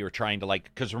AI, where you were trying to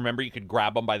because remember you could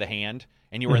grab them by the hand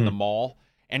and you were in the mall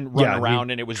and run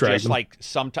around, and it was just them. Like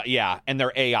sometimes, and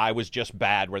their AI was just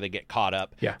bad where they get caught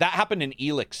up. Yeah. That happened in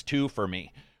Elix 2 for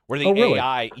me, where the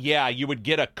AI, you would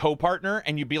get a co-partner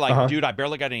and you'd be like, dude, I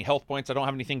barely got any health points. I don't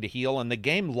have anything to heal. And the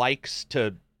game likes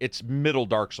to, it's middle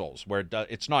Dark Souls, where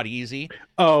it's not easy.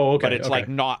 Oh, okay. But it's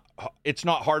it's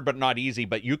not hard, but not easy,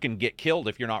 but you can get killed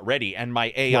if you're not ready. And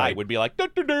my AI would be like,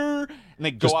 and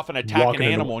they go off and attack an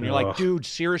animal. And you're like, dude,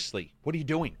 seriously, what are you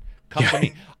doing? Come to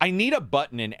me. I need a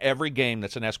button in every game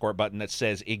that's an escort button that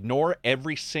says ignore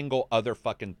every single other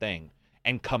fucking thing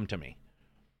and come to me.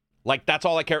 Like that's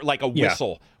all I care. Like a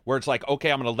whistle where it's like,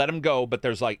 okay, I'm going to let him go, but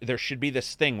there should be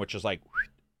this thing which is like,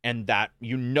 and that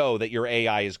that your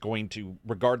AI is going to,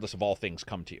 regardless of all things,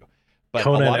 come to you. But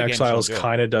Conan Exiles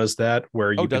kind of does that,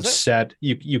 where you can set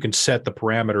you can set the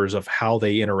parameters of how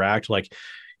they interact. Like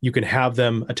you can have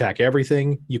them attack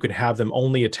everything. You can have them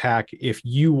only attack if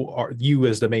you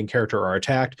as the main character are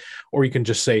attacked, or you can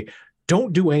just say,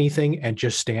 don't do anything and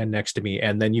just stand next to me.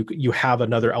 And then you have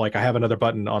another, like I have another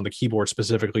button on the keyboard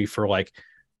specifically for like,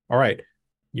 all right,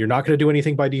 you're not going to do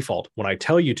anything by default. When I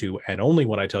tell you to, and only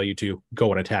when I tell you to,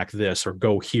 go and attack this or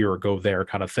go here or go there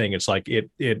kind of thing. It's like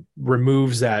it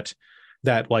removes that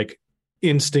like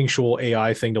instinctual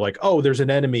AI thing to like, oh, there's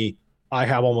an enemy, I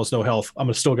have almost no health,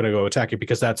 I'm still going to go attack it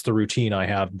because that's the routine I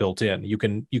have built in. You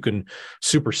can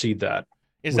supersede that.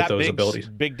 Is with that those abilities.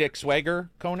 Big Dick Swagger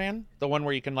Conan, the one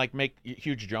where you can like make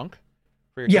huge junk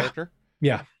for your character?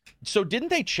 Yeah. So didn't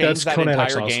they change that Conan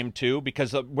entire game too?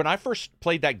 Because when I first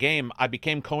played that game, I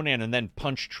became Conan and then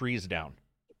punched trees down.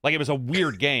 Like it was a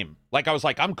weird game. Like I was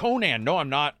like, I'm Conan. No, I'm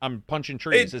not. I'm punching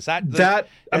trees. Is that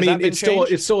I mean, it's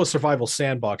still a survival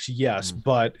sandbox, yes,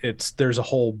 but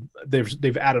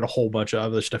they've added a whole bunch of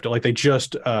other stuff to, like they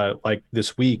just like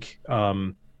this week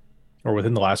or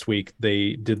within the last week,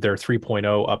 they did their 3.0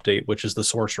 update, which is the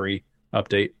sorcery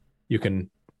update. You can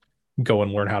go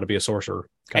and learn how to be a sorcerer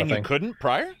kind of thing. You couldn't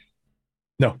prior?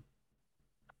 No.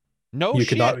 No You shit.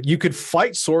 could not. You could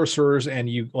fight sorcerers, and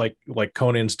you like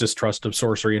Conan's distrust of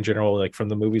sorcery in general, like from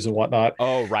the movies and whatnot.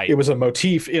 Oh, right. It was a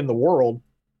motif in the world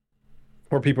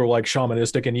where people were like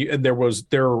shamanistic, and there was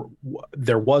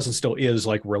and still is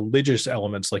like religious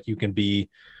elements. Like you can be,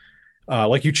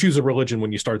 like you choose a religion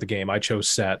when you start the game. I chose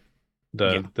Set,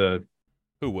 the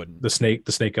who wouldn't, the snake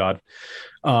god.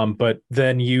 But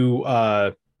then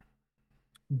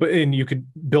and you could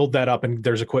build that up, and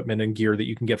there's equipment and gear that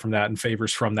you can get from that and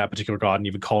favors from that particular god, and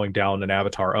even calling down an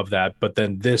avatar of that. But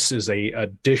then this is a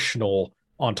additional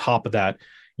on top of that.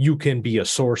 You can be a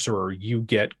sorcerer. You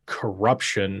get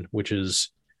corruption, which is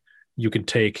you can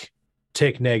take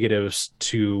negatives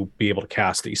to be able to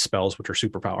cast these spells, which are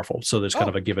super powerful. So there's kind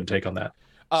of a give and take on that.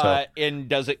 And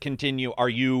does it continue? Are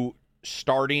you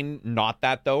starting not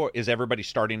that though? Is everybody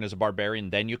starting as a barbarian,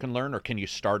 then you can learn, or can you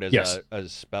start as a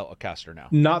spellcaster now?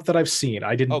 Not that I've seen.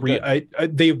 I didn't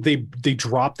they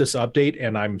dropped this update,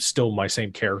 and I'm still my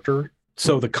same character.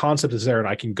 So the concept is there, and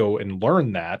I can go and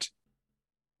learn that.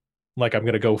 Like I'm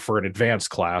going to go for an advanced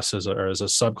class as a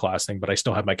subclass thing, but I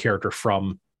still have my character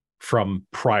from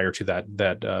prior to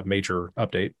that major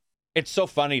update. It's so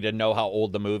funny to know how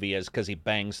old the movie is because he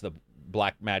bangs the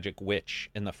black magic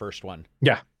witch in the first one.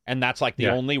 Yeah. And that's like the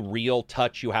only real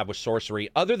touch you have with sorcery,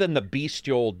 other than the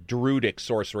bestial druidic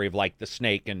sorcery of like the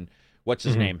snake and what's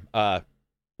his name?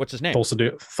 What's his name?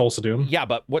 Thulsa Doom. Yeah,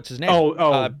 but what's his name?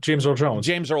 James Earl Jones.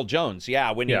 James Earl Jones.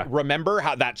 Yeah. You remember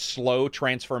how that slow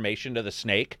transformation to the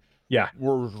snake? Yeah.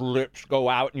 Where lips go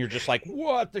out and you're just like,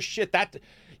 what the shit? That,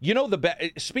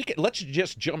 let's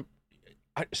just jump.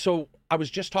 So I was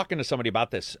just talking to somebody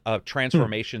about this.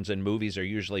 Transformations in movies are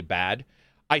usually bad.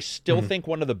 I still think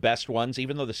one of the best ones,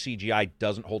 even though the CGI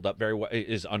doesn't hold up very well,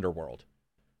 is Underworld.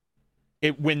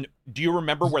 Do you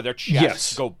remember where their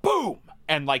chests go boom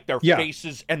and like their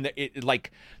faces and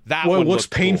like that? Well, one it looks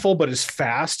painful, cool. But it's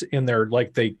fast, and they're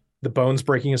like the bones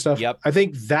breaking and stuff. Yep. I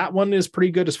think that one is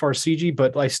pretty good as far as CG,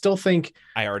 but I still think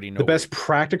I already know the best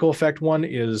practical effect one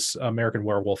is American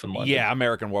Werewolf in London. Yeah,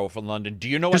 American Werewolf in London. Do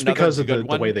you know just another because of good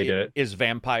the way they did it is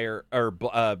Vampire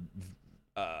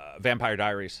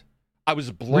Diaries? I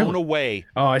was blown away.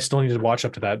 Oh, I still need to watch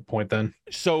up to that point then.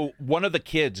 So one of the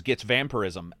kids gets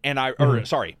vampirism, and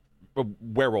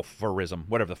werewolferism,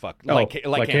 whatever the fuck,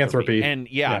 lycanthropy. And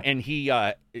and he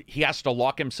has to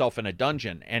lock himself in a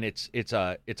dungeon, and it's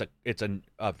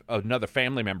another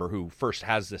family member who first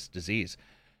has this disease.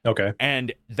 Okay.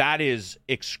 And that is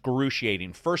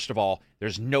excruciating. First of all,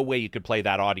 there's no way you could play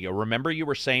that audio. Remember you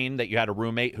were saying that you had a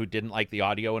roommate who didn't like the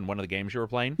audio in one of the games you were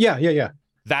playing? Yeah.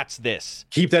 That's this.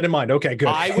 Keep that in mind. Okay, good.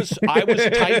 I was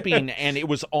typing and it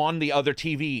was on the other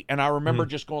TV, and I remember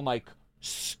just going like,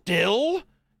 still?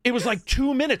 It was like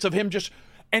 2 minutes of him just,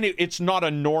 and it's not a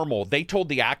normal. They told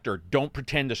the actor, don't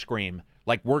pretend to scream.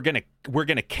 Like we're gonna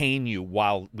cane you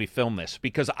while we film this,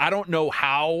 because I don't know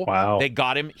how they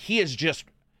got him. He is just,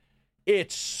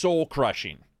 it's soul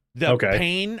crushing. The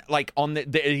pain, like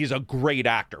he's a great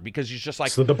actor because he's just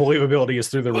like, so the believability is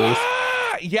through the roof.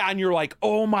 Yeah, and you're like,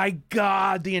 oh my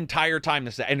god, the entire time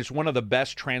and it's one of the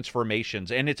best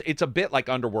transformations, and it's a bit like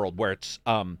Underworld where it's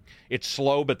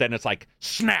slow, but then it's like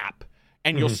snap,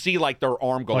 and you'll see like their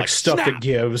arm go like stuff snap, that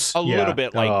gives little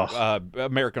bit like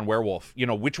American Werewolf,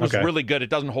 which was really good. It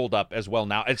doesn't hold up as well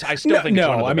now. I still think it's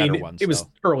one of the better ones. It was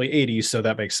early '80s, so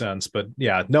that makes sense. But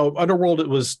yeah, no, Underworld, it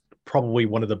was probably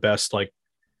one of the best like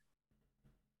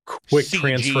quick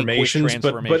transformations,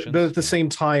 but at the same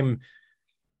time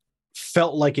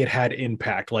felt like it had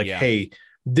impact. Like, hey,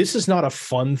 this is not a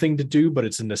fun thing to do, but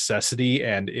it's a necessity,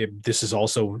 and this is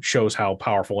also shows how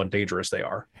powerful and dangerous they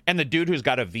are. And the dude who's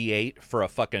got a V8 for a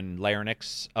fucking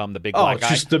larynx, the big black guy.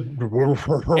 I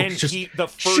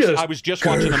was just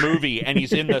watching the movie, and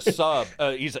he's in the sub.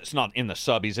 It's not in the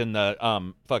sub. He's in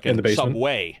the fucking in the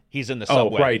subway. He's in the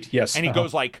subway. Oh, right, yes. And he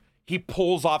goes like, he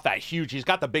pulls off that huge. He's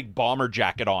got the big bomber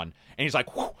jacket on, and he's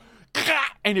like, whoo,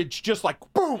 and it's just like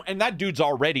boom, and that dude's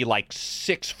already like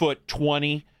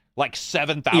 6'20", like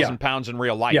 7,000 pounds in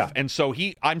real life, and so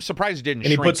I'm surprised he didn't. And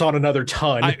shrink. He puts on another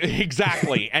ton.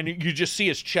 Exactly, and you just see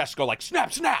his chest go like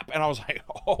snap, snap, and I was like,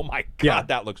 oh my god,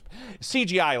 that looks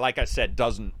CGI. Like I said,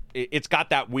 doesn't it's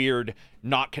got that weird,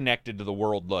 not connected to the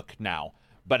world look now.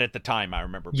 But at the time, I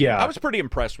remember. I was pretty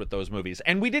impressed with those movies,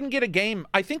 and we didn't get a game.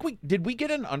 I think we get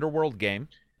an Underworld game.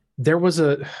 There was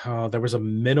a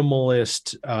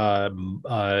minimalist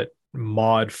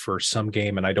mod for some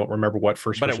game, and I don't remember what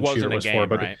first-person shooter it was for.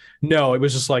 But right? No, it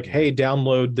was just like, hey,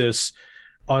 download this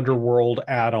Underworld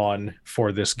add-on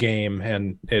for this game,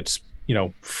 and it's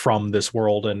from this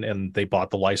world, and they bought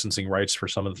the licensing rights for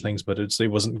some of the things, but it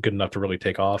wasn't good enough to really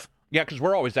take off. Yeah, because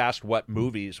we're always asked what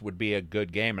movies would be a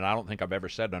good game, and I don't think I've ever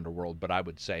said Underworld, but I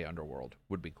would say Underworld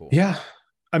would be cool. Yeah.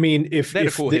 I mean, they had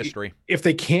a cool history. If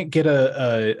they can't get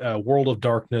a World of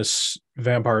Darkness,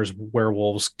 Vampires,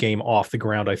 Werewolves game off the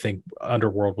ground, I think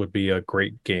Underworld would be a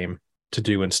great game to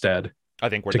do instead. I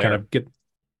think we're to there. Kind of get,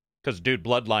 because dude,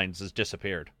 Bloodlines has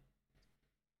disappeared.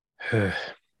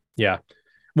 Yeah.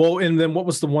 Well, and then what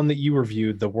was the one that you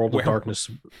reviewed? The World of Darkness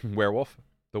Werewolf.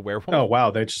 The Werewolf. Oh wow,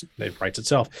 it writes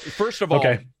itself. First of all,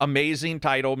 amazing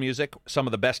title music. Some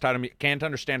of the best title. Can't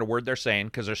understand a word they're saying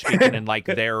because they're speaking in like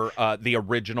their the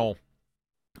original.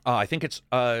 I think it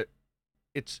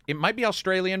might be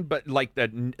Australian, but like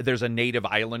there's a native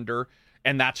islander,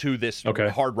 and that's who this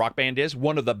hard rock band is.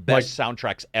 One of the best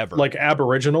soundtracks ever. Like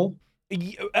Aboriginal?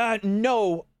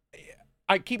 No.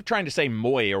 I keep trying to say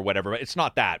Moy or whatever, but it's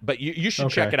not that. But you should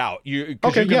check it out. You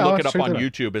can look it up on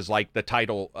YouTube as like the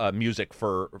title music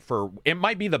for it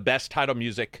might be the best title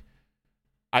music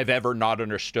I've ever not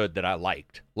understood that I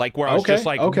liked. Like where I was just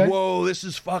like, whoa, this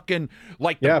is fucking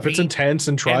like if it's intense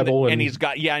and tribal and he's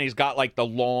got like the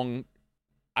long.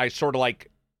 I sort of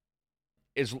like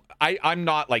I'm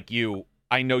not like you.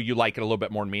 I know you like it a little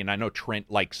bit more than me, and I know Trent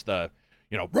likes the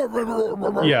I'm not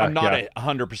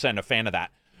 100% a fan of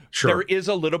that. Sure. There is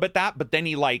a little bit that, but then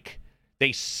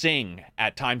they sing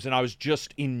at times, and I was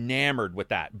just enamored with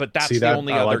that. But that's the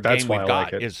only other game we've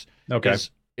got is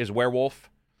Werewolf,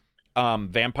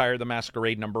 Vampire the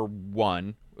Masquerade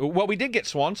 #1. Well, we did get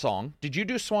Swan Song. Did you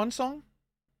do Swan Song?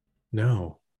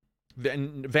 No.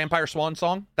 Vampire Swan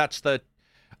Song. That's the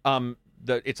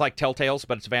it's like Telltales,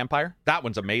 but it's vampire. That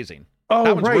one's amazing. Oh,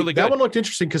 that one's right. Really good. That one looked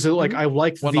interesting because I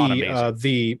liked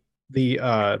the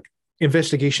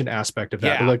investigation aspect of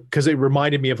that, like because it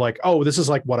reminded me of like, oh, this is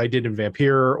like what I did in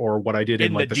Vampire or what I did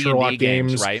in like the D&D Sherlock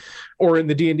games, right? Or in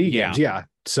the D&D games.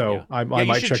 So I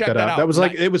might check that out. That was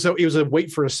like it was a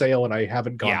wait for a sale, and I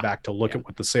haven't gone back to look at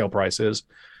what the sale price is.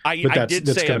 I did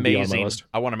say amazing.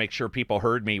 I want to make sure people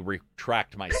heard me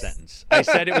retract my sentence. I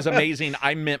said it was amazing.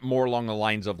 I meant more along the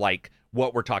lines of like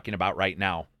what we're talking about right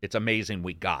now. It's amazing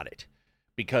we got it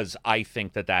because I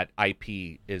think that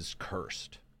IP is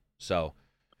cursed. So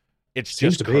it's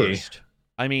just cursed.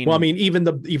 I mean, even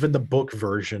the book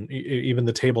version, even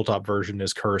the tabletop version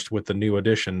is cursed with the new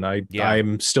edition.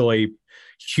 I'm still a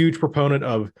huge proponent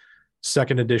of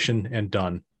second edition and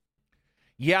done.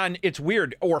 Yeah, and it's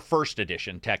weird. Or first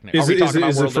edition, technically. Are we talking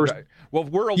about World of Darkness? Well,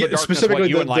 World of Darkness, specifically what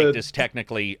you liked is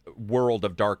technically World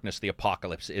of Darkness, the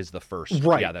Apocalypse is the first.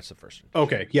 Right. Yeah, that's the first.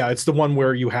 Okay, yeah, it's the one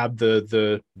where you have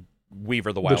the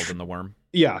Weaver, the Wild, and the Worm.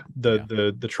 Yeah,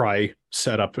 the try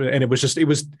setup, and it was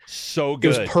so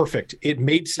good. It was perfect. It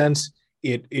made sense.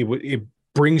 It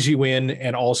brings you in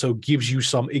and also gives you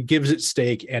it gives it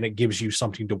stake and it gives you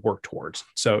something to work towards.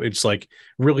 So it's like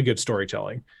really good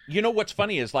storytelling. You know what's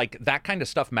funny is like that kind of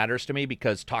stuff matters to me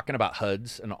because talking about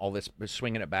HUDs and all this,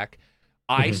 swinging it back,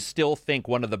 I still think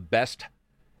one of the best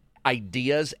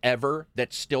ideas ever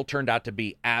that still turned out to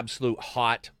be absolute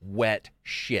hot, wet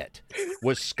shit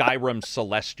was Skyrim's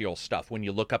celestial stuff. When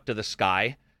you look up to the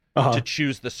sky to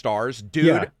choose the stars,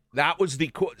 dude, that was the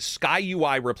cool. Sky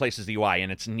UI replaces the UI and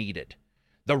it's needed.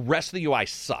 The rest of the UI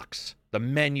sucks. The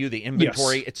menu, the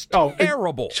inventory, it's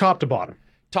terrible. Top to bottom.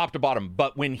 Top to bottom.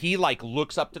 But when he like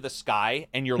looks up to the sky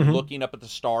and you're looking up at the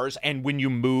stars, and when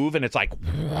you move and it's like,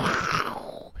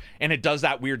 and it does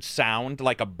that weird sound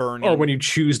like a burning. Or when you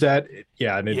choose that,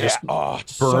 and it just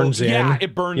burns in. Yeah,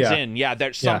 it burns in. Yeah,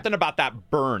 there's something about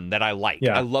that burn that I like.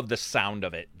 Yeah. I love the sound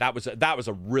of it. That was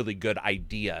a really good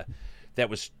idea that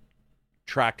was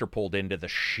tractor pulled into the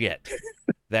shit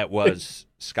that was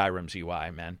Skyrim's UI,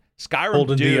 man. Skyrim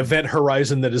pulled in the event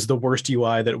horizon that is the worst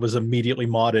UI that was immediately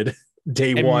modded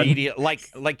day one.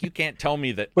 Like you can't tell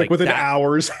me that like within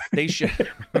hours. They should have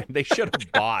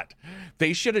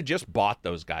just bought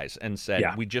those guys and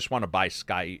said, we just want to buy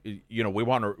Sky. You know,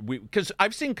 because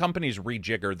I've seen companies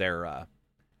rejigger their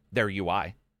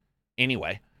UI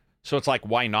anyway. So it's like,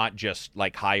 why not just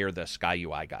like hire the Sky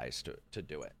UI guys to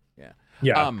do it? Yeah.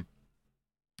 Yeah.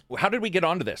 How did we get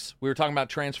onto this? We were talking about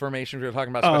transformations. We were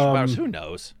talking about special powers. Who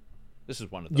knows? This is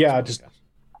one of those. Yeah, just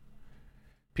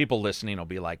people listening will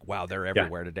be like, "Wow, they're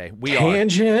everywhere today." We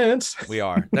Tangents. We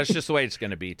are. That's just the way it's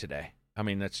going to be today. I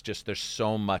mean, that's just there's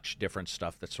so much different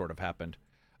stuff that sort of happened.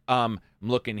 I'm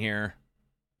looking here.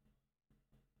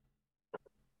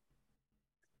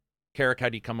 Carrick, how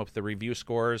do you come up with the review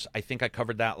scores? I think I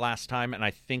covered that last time, and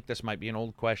I think this might be an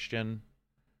old question.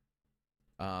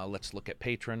 Let's look at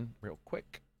Patreon real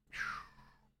quick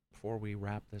before we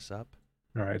wrap this up.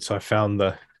 All right, so I found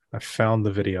the I found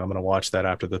the video. I'm gonna watch that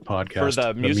after the podcast. For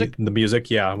the music. The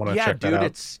music, yeah, I want to check that out.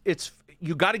 It's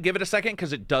you got to give it a second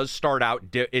because it does start out.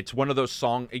 It's one of those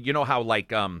songs. You know how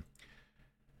like some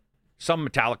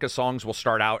Metallica songs will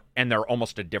start out and they're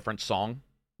almost a different song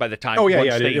by the time.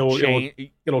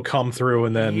 It'll come through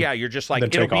and then you're just like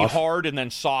it'll be hard and then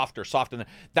soft or soft and then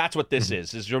that's what this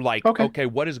is you're like okay,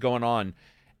 what is going on?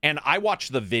 And I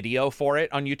watched the video for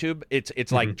it on YouTube.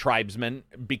 It's like Tribesmen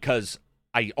because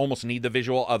I almost need the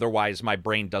visual, otherwise my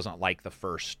brain doesn't like the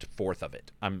first fourth of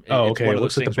it. Okay. It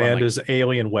looks like the band is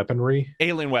Alien Weaponry.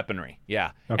 Alien Weaponry,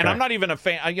 yeah. Okay. And I'm not even a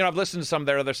fan. I've listened to some of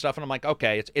their other stuff, and I'm like,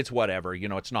 okay, it's whatever.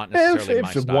 It's not necessarily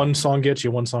my style. One song gets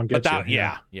you, one song gets you.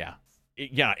 Yeah.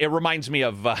 It reminds me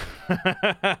of.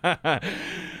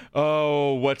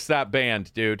 Oh, what's that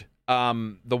band, dude?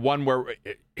 The one where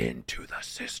Into the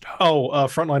System.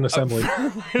 Frontline Assembly.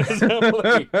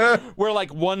 Where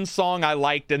like one song I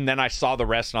liked and then I saw the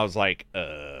rest and I was like,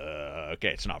 okay,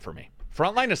 it's not for me.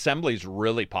 Frontline Assembly is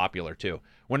really popular too.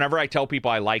 Whenever I tell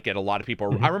people I like it, a lot of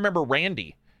people. I remember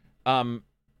Randy, old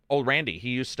Randy. He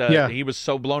used to. He was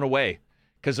so blown away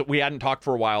because we hadn't talked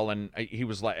for a while and he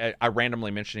was like, I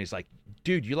randomly mentioned, he's like,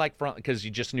 dude, you like Front, because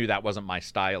you just knew that wasn't my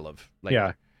style of like.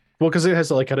 Yeah. Well, because it has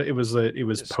like it was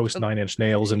post Nine Inch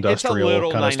Nails industrial it's a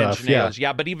little kind of stuff. Nine Inch Nails,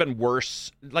 yeah, but even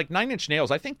worse, like 9 Inch Nails.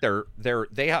 I think Trent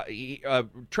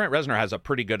Reznor has a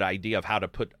pretty good idea of how to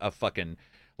put a fucking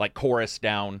like chorus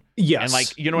down. Yes, and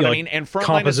like you know what I mean. And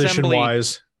Frontline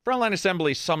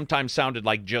Assembly sometimes sounded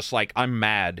like just like I'm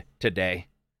mad today.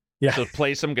 Yeah, so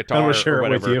play some guitar or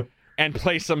whatever. With you. And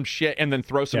play some shit, and then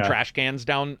throw some trash cans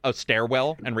down a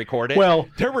stairwell and record it. Well,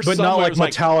 but not like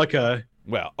Metallica.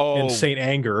 Insane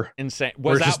Anger.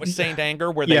 Was that with Saint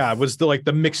Anger? Where it was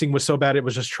the mixing was so bad it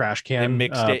was just trash can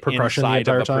mixed it percussion inside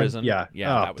the entire of the prison. Time.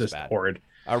 That was bad. Horrid.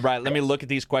 All right, let me look at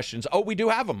these questions. Oh, we do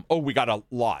have them. Oh, we got a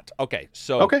lot. Okay,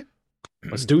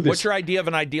 let's do this. What's your idea of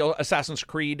an ideal Assassin's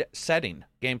Creed setting,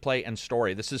 gameplay, and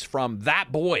story? This is from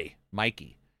that boy,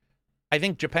 Mikey. I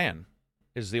think Japan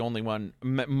is the only one.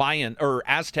 Mayan or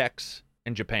Aztecs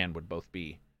and Japan would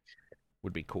be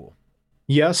cool.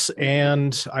 Yes,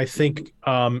 and I think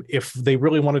if they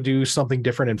really want to do something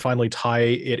different and finally tie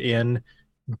it in,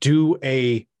 do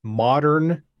a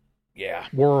modern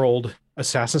world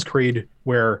Assassin's Creed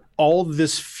where all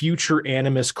this future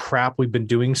animus crap we've been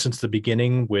doing since the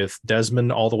beginning with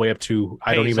Desmond all the way up to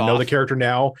I don't even know the character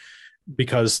now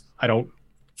because I don't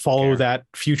follow that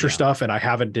future stuff and I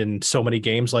haven't in so many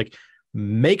games. Like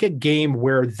make a game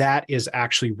where that is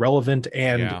actually relevant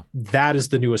and that is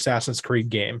the new Assassin's Creed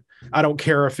game. I don't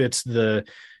care if it's the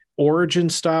Origin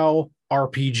style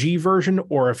RPG version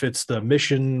or if it's the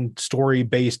mission story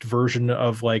based version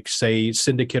of like say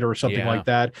Syndicate or something like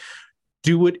that.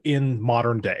 Do it in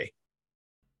modern day.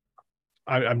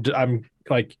 I'm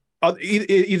like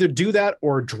either do that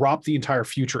or drop the entire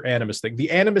future Animus thing. The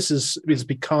Animus is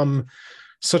become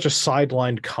such a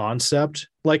sidelined concept.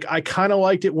 Like I kind of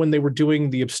liked it when they were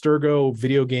doing the Abstergo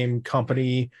video game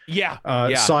company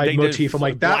side motif. I'm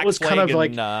like, that was kind of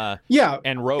like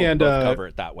and Rogue both cover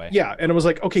it that way. Yeah, and it was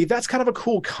like, okay, that's kind of a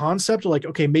cool concept. Like,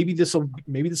 okay, maybe this will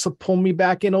pull me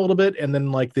back in a little bit. And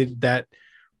then like that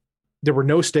there were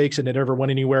no stakes and it never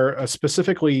went anywhere.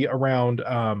 Specifically around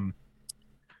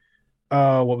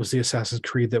what was the Assassin's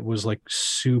Creed that was like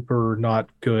super not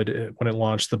good when it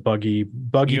launched? The buggy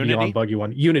Unity? Beyond buggy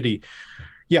one, Unity.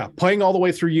 Yeah, playing all the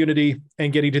way through Unity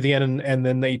and getting to the end, and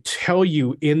then they tell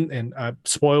you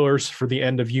spoilers for the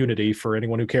end of Unity for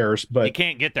anyone who cares, but you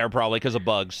can't get there probably because of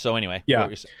bugs. So anyway,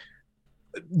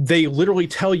 they literally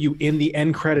tell you in the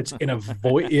end credits in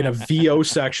a VO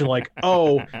section, like,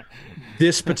 oh,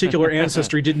 this particular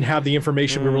ancestry didn't have the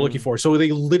information we were looking for. So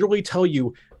they literally tell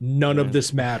you none of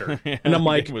this mattered. And I'm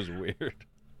like, it was weird.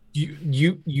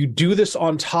 You do this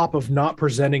on top of not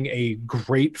presenting a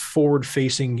great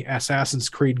forward-facing Assassin's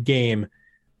Creed game,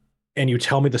 and you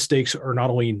tell me the stakes are not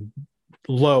only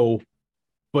low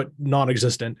but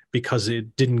non-existent because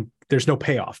there's no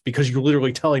payoff, because you're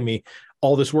literally telling me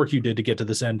all this work you did to get to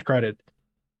this end credit,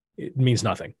 it means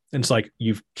nothing. And it's like,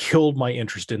 you've killed my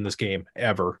interest in this game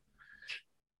ever.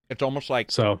 It's almost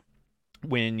like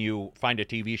when you find a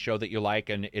TV show that you like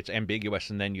and it's ambiguous,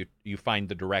 and then you find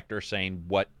the director saying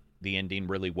what the ending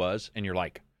really was, and you're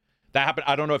like, that happened.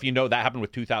 I don't know if you know, that happened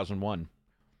with 2001.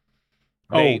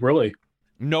 Oh, really?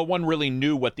 No one really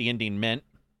knew what the ending meant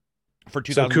for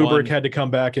 2001. So Kubrick had to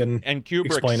come back and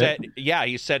Kubrick said,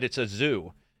 he said it's a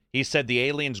zoo. He said the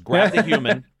aliens grabbed the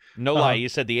human. No lie. He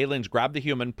said the aliens grabbed the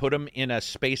human, put him in a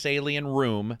space alien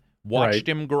room, watched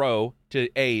him grow to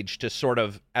age to sort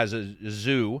of as a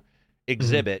zoo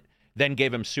exhibit, then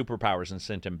gave him superpowers and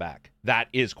sent him back. That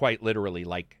is quite literally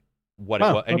like what it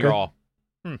was, and you're all,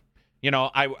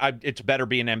 it's better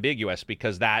being ambiguous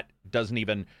because that doesn't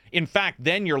even. In fact,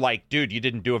 then you're like, dude, you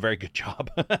didn't do a very good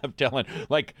job of telling.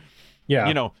 Like,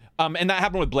 and that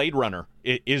happened with Blade Runner.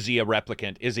 Is he a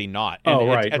replicant? Is he not? And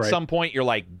at some point, you're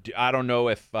like, I don't know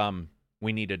if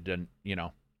we needed to,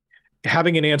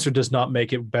 Having an answer does not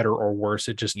make it better or worse.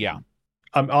 It just,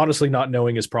 I'm honestly not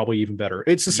knowing is probably even better.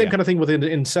 It's the same kind of thing with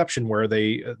Inception, where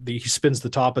he spins the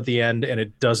top at the end and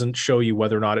it doesn't show you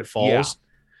whether or not it falls.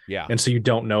 Yeah. And so you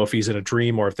don't know if he's in a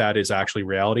dream or if that is actually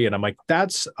reality. And I'm like,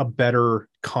 that's a better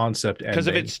concept. Because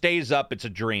if it stays up, it's a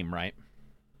dream, right?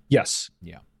 Yes.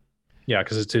 Yeah. Yeah,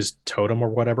 because it's his totem or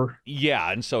whatever.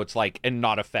 Yeah, and so it's like, and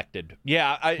not affected.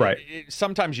 Yeah,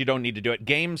 sometimes you don't need to do it.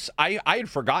 Games, I had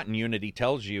forgotten Unity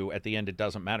tells you at the end it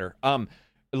doesn't matter.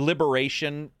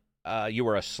 Liberation, you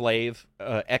were a slave,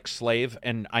 ex-slave,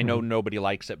 and I know nobody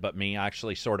likes it but me. I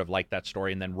actually sort of like that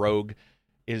story. And then Rogue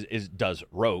does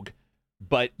Rogue.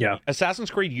 But Assassin's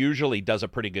Creed usually does a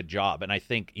pretty good job, and I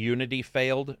think Unity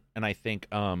failed, and I think...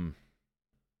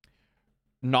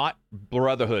 Not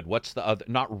Brotherhood. What's the other?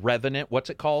 Not Revenant. What's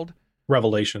it called?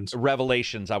 Revelations.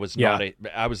 I was not.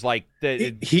 I was like,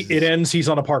 it ends. He's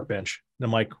on a park bench. And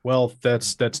I'm like, well,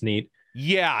 that's neat.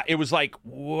 Yeah, it was like,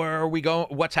 where are we going?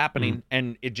 What's happening?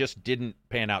 And it just didn't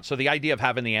pan out. So the idea of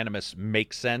having the Animus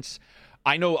makes sense.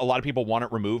 I know a lot of people want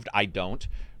it removed. I don't,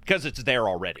 because it's there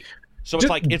already. So it's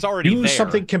like it's already do there.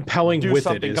 Something compelling with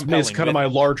it is kind of my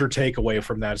larger takeaway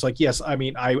from that. It's like, yes, I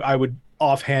mean, I would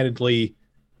offhandedly,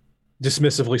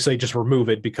 dismissively say just remove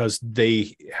it because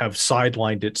they have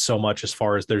sidelined it so much as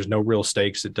far as there's no real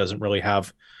stakes. It doesn't really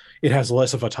have, it has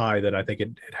less of a tie than I think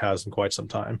it has in quite some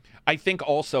time. I think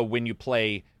also when you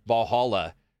play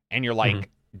Valhalla and you're like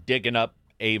digging up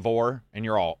Eivor and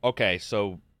you're all, okay,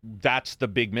 so that's the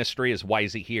big mystery is why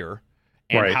is he here?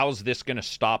 And how's this going to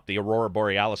stop the Aurora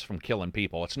Borealis from killing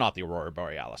people? It's not the Aurora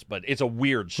Borealis, but it's a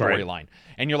weird storyline.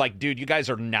 And you're like, dude, you guys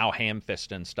are now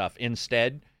ham-fisting stuff.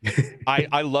 Instead,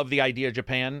 I love the idea of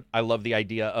Japan. I love the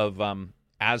idea of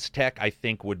Aztec, I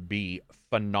think, would be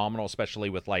phenomenal, especially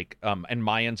with like, and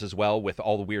Mayans as well, with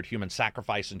all the weird human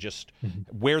sacrifice and just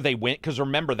where they went. Because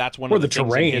remember, that's one of the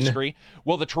things in history.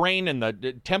 Well, the terrain and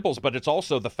the temples, but it's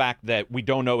also the fact that we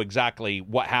don't know exactly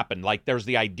what happened. Like, there's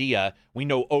the idea, we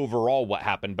know overall what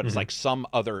happened, but it's like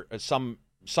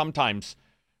sometimes,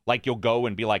 like, you'll go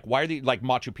and be like, why are they, like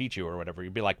Machu Picchu or whatever,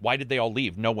 you'd be like, why did they all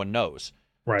leave? No one knows.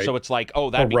 Right. So it's like, oh,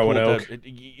 that'd be cool.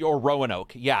 Or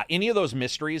Roanoke. Yeah. Any of those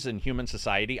mysteries in human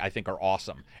society, I think, are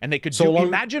awesome. And they could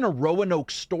imagine a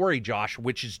Roanoke story, Josh,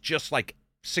 which is just like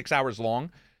 6 hours long,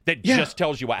 that just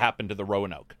tells you what happened to the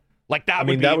Roanoke. Like that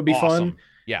would be awesome. Fun.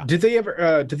 Yeah. Did they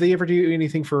ever do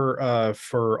anything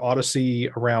for Odyssey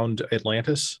around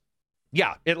Atlantis?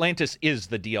 Yeah. Atlantis is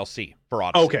the DLC for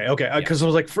Odyssey. Okay. Because I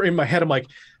was like, in my head, I'm like,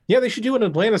 yeah, they should do an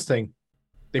Atlantis thing.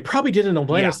 They probably did an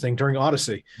Atlantis thing during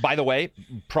Odyssey. By the way,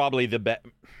 probably the best.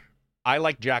 I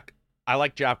like Jack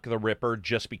the Ripper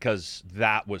just because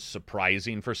that was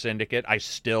surprising for Syndicate. I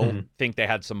still think they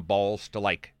had some balls to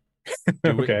like.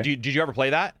 Did you ever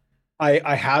play that?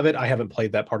 I have it. I haven't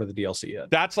played that part of the DLC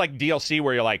yet. That's like DLC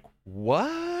where you're like, what?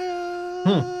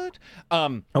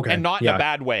 And not in a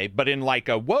bad way, but in like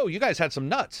a whoa, you guys had some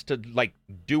nuts to like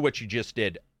do what you just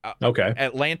did.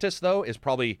 Atlantis though is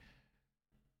probably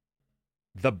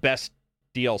the best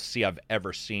DLC I've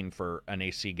ever seen for an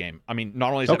AC game. I mean,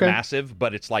 not only is it massive,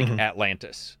 but it's like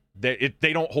Atlantis. They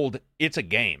don't hold. It's a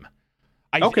game.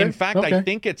 In fact, I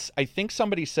think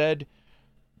somebody said,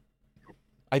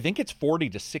 I think it's 40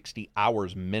 to 60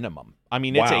 hours minimum. I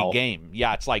mean, it's a game.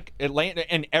 Yeah, it's like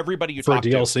Atlanta, and everybody you talk to.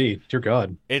 For DLC, dear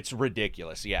God. It's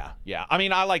ridiculous. Yeah. I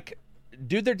mean, I like,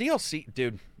 dude, their DLC,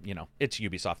 dude, you know, it's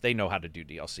Ubisoft. They know how to do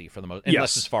DLC for the most,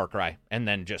 unless it's Far Cry, and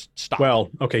then just stop.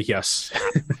 Well, okay, yes.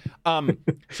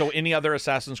 So any other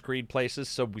Assassin's Creed places?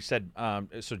 So we said,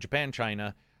 so Japan,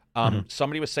 China.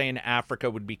 Somebody was saying Africa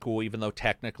would be cool, even though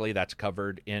technically that's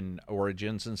covered in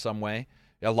Origins in some way.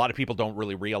 A lot of people don't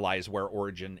really realize where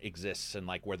Origin exists and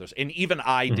like where there's, and even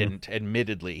I didn't,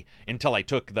 admittedly, until I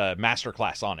took the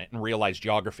masterclass on it and realized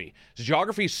geography. So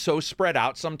geography is so spread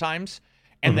out sometimes.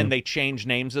 And then they change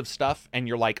names of stuff, and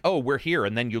you're like, oh, we're here.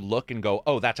 And then you look and go,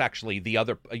 oh, that's actually the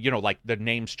other, you know, like the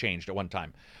names changed at one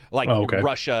time. Like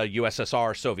Russia,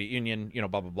 USSR, Soviet Union, you know,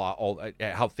 blah, blah, blah, all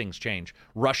how things change.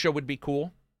 Russia would be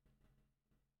cool.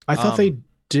 I thought they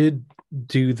did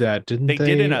do that, didn't they? They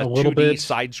did in a little 2D bit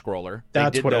side scroller.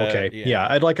 That's what, yeah.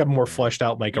 I'd like a more fleshed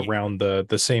out, like around the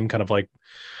same kind of like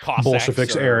Cossacks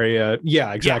Bolsheviks area.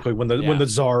 Yeah, exactly. When the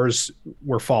czars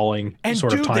were falling, and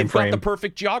sort of time they've frame. Got the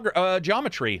perfect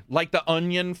geometry, like the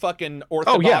onion fucking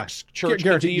Orthodox church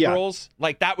cathedrals.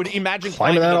 Like that would imagine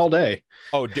climbing that all day.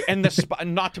 Oh, and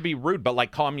not to be rude, but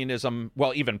like communism,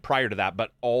 well, even prior to that,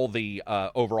 but all the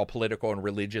overall political and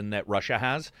religion that Russia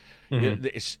has,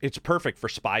 it's perfect for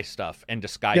spy stuff and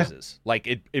disguises. Yeah.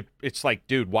 Like it's like,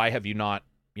 dude, why have you not?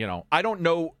 I don't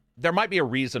know. There might be a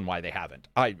reason why they haven't.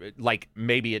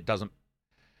 Maybe it doesn't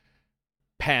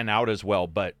pan out as well.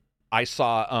 But I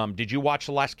saw. Did you watch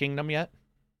The Last Kingdom yet?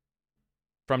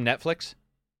 From Netflix.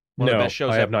 One of the best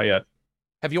shows I have not yet.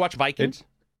 Have you watched Vikings?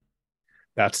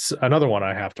 That's another one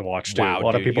I have to watch too. Wow, a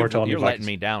lot of people are telling me you're letting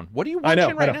me down. What are you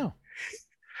watching right now?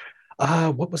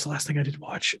 What was the last thing I did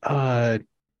watch? I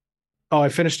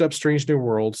finished up Strange New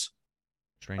Worlds.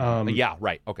 Yeah,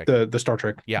 right. Okay. The Star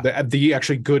Trek. Yeah. The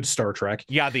actually good Star Trek.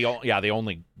 Yeah, the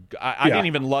only I didn't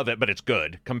even love it, but it's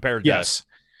good compared to. Yes.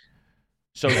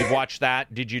 So you watched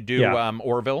that? Did you do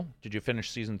Orville? Did you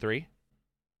finish season 3?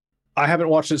 I haven't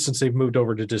watched it since they've moved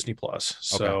over to Disney Plus.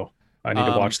 So okay. I need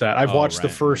to watch that. I've watched the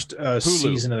first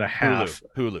season and a half.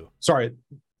 Hulu. Sorry,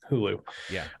 Hulu.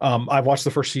 Yeah. I've watched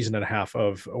the first season and a half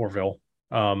of Orville.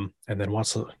 And then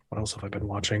what else have I been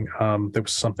watching? There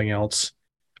was something else.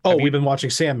 We've been watching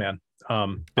Sandman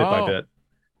bit by bit.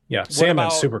 Yeah,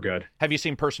 Sandman's super good. Have you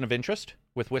seen Person of Interest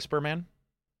with Whisper Man?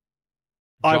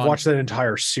 I've watched that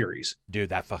entire series. Dude,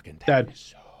 that fucking thing is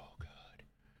so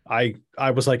good.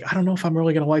 I was like, I don't know if I'm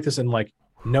really going to like this. And like,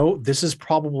 no, this is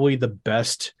probably the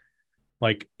best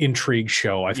like intrigue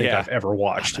show I think I've ever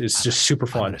watched. It's just super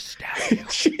fun.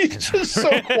 She's just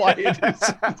so quiet.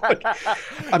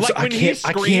 I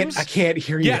can't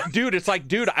hear you. Yeah, dude, it's like,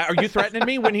 dude, are you threatening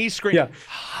me when he's screaming?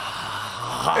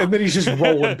 Yeah. And then he's just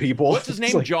rolling people. What's his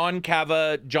name? Like, John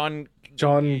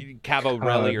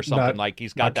Cavarelli or something. Like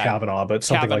he's got that Kavanaugh, but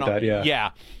something like that. Yeah.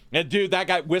 Yeah. And dude, that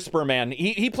guy Whisper Man.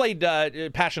 He played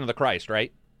Passion of the Christ,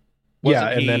 right?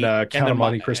 And then Count of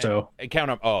Monte Cristo.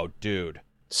 Oh, dude.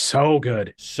 So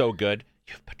good. So good.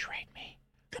 You've betrayed me.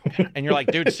 And you're like,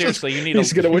 dude, seriously, you need one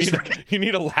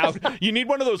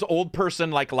of those old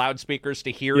person like loudspeakers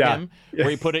to hear him, where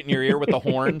you put it in your ear with the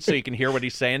horn so you can hear what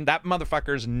he's saying. That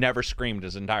motherfucker's never screamed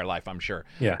his entire life, I'm sure.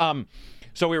 Yeah.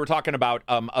 So we were talking about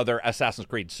other Assassin's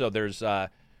Creed. So there's so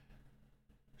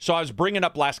I was bringing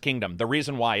up Last Kingdom. The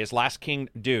reason why is Last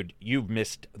Kingdom, dude, you've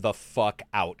missed the fuck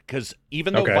out, because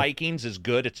even though Vikings is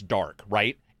good, it's dark,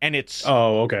 right? And it's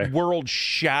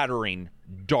world-shattering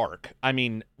dark. I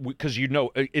mean, because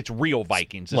it's real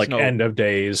Vikings. It's like end of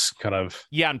days kind of.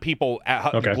 Yeah, and people,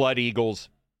 Blood Eagles.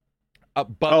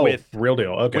 But with real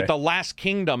deal. Okay. With The Last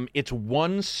Kingdom, it's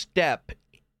one step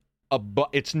above.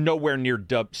 It's nowhere near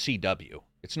CW.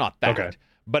 It's not that. Okay.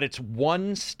 But it's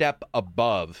one step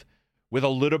above with a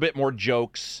little bit more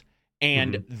jokes.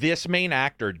 And this main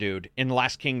actor, dude, in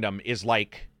Last Kingdom is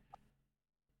like,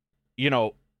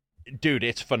 dude,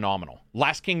 it's phenomenal.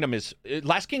 Last Kingdom's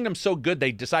so good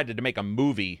they decided to make a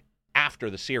movie after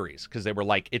the series because they were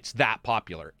like, it's that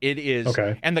popular. It is.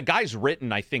 Okay. And the guy's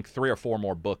written, I think, 3 or 4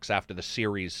 more books after the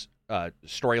series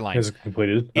storyline is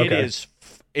completed. Okay.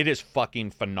 It is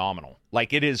fucking phenomenal.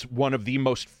 Like, it is one of the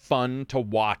most fun to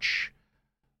watch,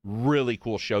 really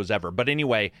cool shows ever. But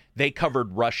anyway, they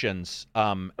covered Russians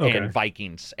and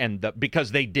Vikings, and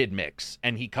because they did mix,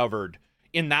 and he covered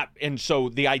in that, and so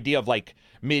the idea of like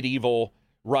medieval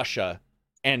Russia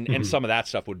and some of that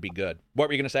stuff would be good. What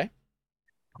were you gonna say?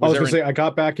 I was gonna say I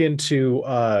got back into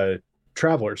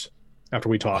Travelers after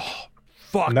we talked.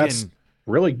 Fucking, and that's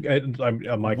really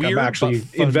I'm actually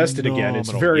invested again.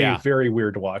 It's very very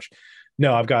weird to watch.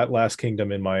 No, I've got Last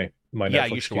Kingdom in my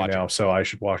Netflix queue now, so I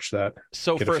should watch that.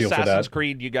 So for Assassin's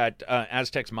Creed, you got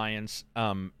Aztecs, Mayans,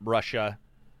 Russia,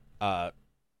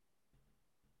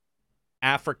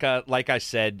 Africa. Like I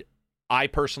said, I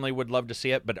personally would love to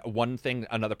see it, but one thing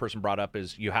another person brought up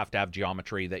is you have to have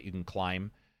geometry that you can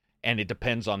climb, and it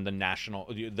depends on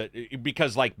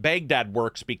because like Baghdad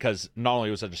works because not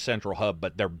only was it a central hub,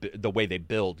 but the way they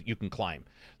build, you can climb.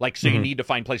 Like, so you need to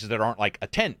find places that aren't like a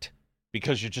tent,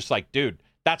 because you're just like, dude,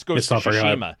 that's Ghost of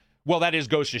Tsushima. Well, that is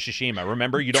Ghost of Tsushima.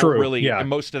 Remember, you don't really. Yeah. And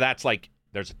most of that's like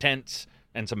there's tents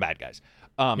and some bad guys.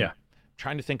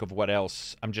 Trying to think of what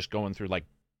else. I'm just going through like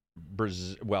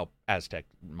Aztec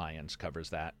Mayans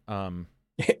covers that.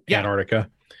 Antarctica.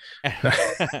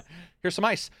 Here's some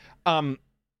ice.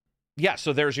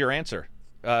 So there's your answer.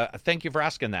 Thank you for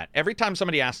asking that. Every time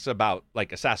somebody asks about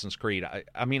like Assassin's Creed,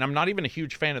 I mean, I'm not even a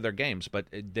huge fan of their games, but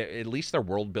at least their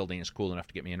world building is cool enough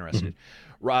to get me interested.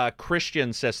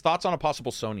 Christian says, thoughts on a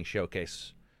possible Sony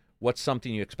showcase? What's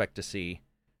something you expect to see?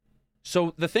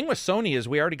 So the thing with Sony is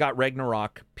we already got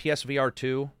Ragnarok, PSVR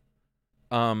 2.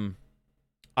 I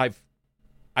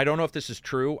don't know if this is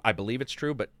true. I believe it's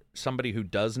true, but somebody who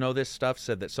does know this stuff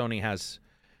said that Sony has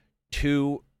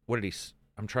 2.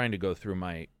 I'm trying to go through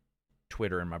my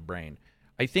Twitter in my brain.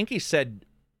 I think he said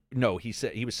no. He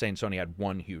was saying Sony had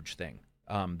one huge thing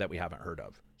that we haven't heard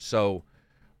of. So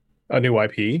a new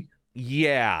IP.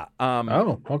 Yeah.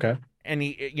 Oh, okay. And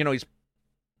he, he's.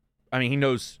 I mean, he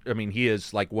knows. I mean, he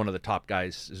is like one of the top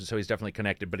guys, so he's definitely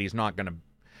connected. But he's not gonna.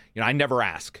 I never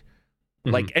ask.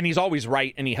 Like, and he's always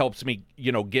right, and he helps me,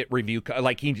 get review.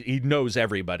 Like, he knows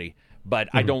everybody, but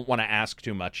I don't want to ask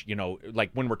too much.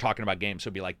 Like when we're talking about games,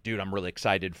 he'll be like, "Dude, I'm really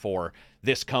excited for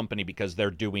this company because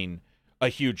they're doing a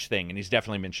huge thing," and he's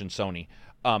definitely mentioned Sony.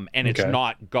 And it's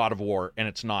not God of War, and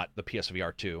it's not the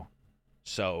PSVR 2.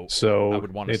 So I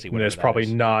would want to see what it's probably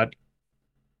not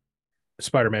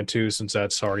Spider-Man 2 since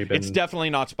that's already been. It's definitely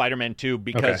not Spider-Man 2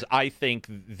 because I think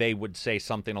they would say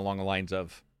something along the lines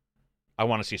of, I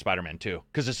want to see Spider-Man 2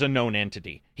 because it's a known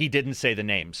entity. He didn't say the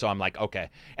name, so I'm like,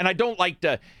 okay. And I don't like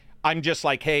to. I'm just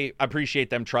like, hey, I appreciate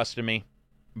them trusting me.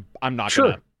 I'm not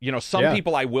gonna. Some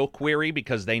people I will query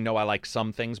because they know I like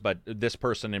some things, but this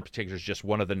person in particular is just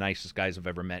one of the nicest guys I've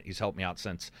ever met. He's helped me out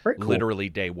since literally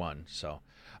day one. So,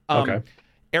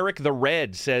 Eric the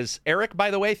Red says, Eric, by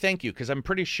the way, thank you, because I'm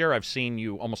pretty sure I've seen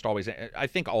you almost always. I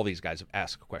think all these guys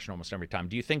ask a question almost every time.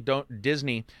 Do you think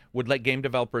Disney would let game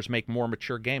developers make more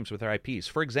mature games with their IPs?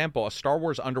 For example, a Star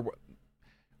Wars Underworld.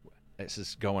 This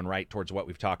is going right towards what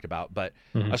we've talked about, but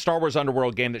a Star Wars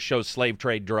Underworld game that shows slave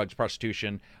trade, drugs,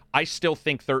 prostitution. I still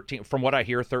think 13, from what I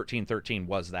hear, 1313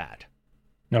 was that.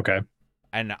 Okay.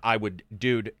 And I would,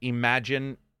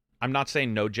 imagine, I'm not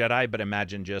saying no Jedi, but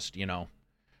imagine just,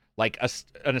 like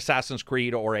an Assassin's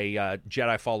Creed or a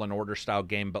Jedi Fallen Order style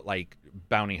game, but like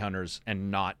bounty hunters and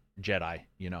not Jedi,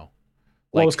 Well,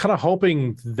 I was kind of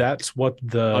hoping that's what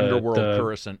the Underworld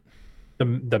Coruscant.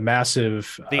 The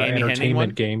massive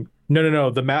entertainment game. No.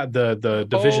 The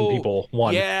Division people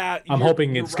one. Yeah, I'm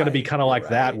hoping it's going to be kind of like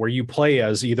that, where you play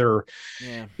as either,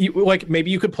 like maybe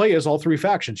you could play as all three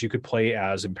factions. You could play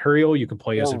as Imperial, you can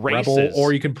play as Rebel,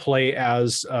 or you can play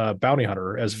as Bounty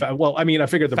Hunter. I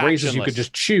figured the races you could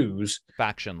just choose.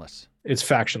 Factionless. It's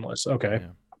factionless. Okay.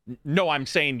 Yeah. No, I'm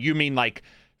saying you mean like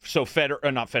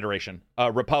not Federation,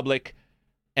 Republic.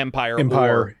 Empire and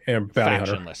Bounty factionless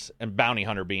Hunter. And Bounty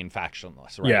Hunter being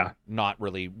factionless, right? Yeah, not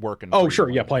really working. Oh, sure,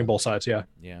 yeah, playing both sides, yeah,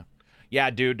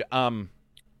 dude. That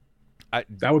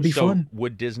would be fun.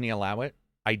 Would Disney allow it?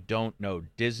 I don't know.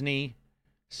 Disney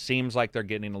seems like they're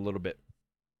getting a little bit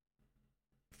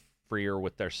freer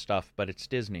with their stuff, but it's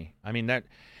Disney. I mean, that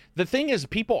the thing is,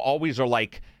 people always are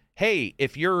like, "Hey,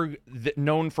 if you're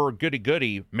known for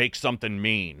goody, make something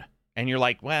mean." And you're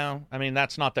like, well, I mean,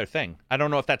 that's not their thing. I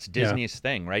don't know if that's Disney's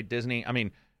thing, right? Disney, I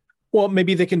mean... Well,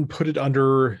 maybe they can put it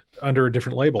under a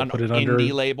different label. Put it under...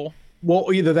 indie label?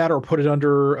 Well, either that or put it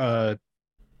under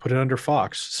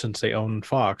Fox, since they own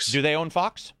Fox. Do they own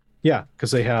Fox? Yeah,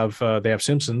 because they have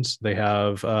Simpsons. They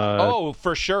have... oh,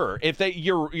 for sure. If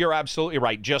you're absolutely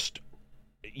right. Just,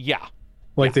 yeah.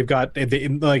 Like they've got...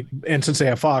 and since they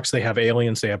have Fox, they have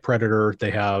Aliens, they have Predator,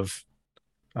 they have...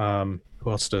 who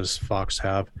else does Fox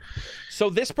have? So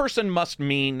this person must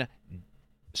mean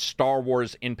Star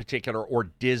Wars in particular or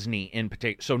Disney in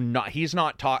particular. So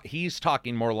he's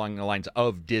talking more along the lines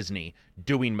of Disney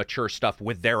doing mature stuff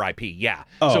with their IP. Yeah.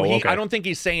 So I don't think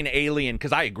he's saying Alien,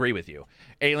 because I agree with you.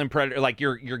 Alien, Predator, like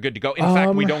you're good to go. In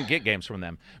fact, we don't get games from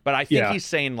them. But I think he's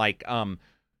saying like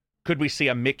could we see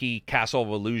a Mickey Castle of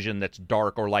Illusion that's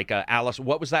dark, or like a Alice?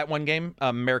 What was that one game?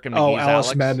 American McGee's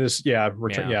Alice Madness. Yeah,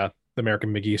 the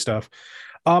American McGee stuff.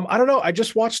 I don't know. I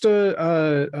just watched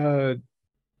a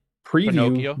preview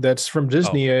Pinocchio? That's from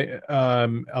Disney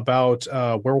about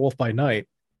Werewolf by Night,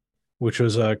 which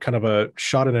was a kind of a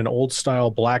shot in an old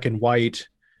style black and white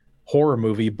horror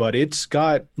movie, but it's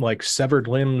got like severed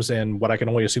limbs and what I can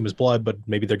only assume is blood, but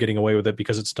maybe they're getting away with it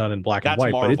because it's done in black and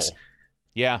white. Marvel. But it's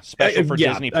special for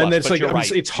Disney Plus. And it's but like you're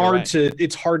right. It's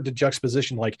hard to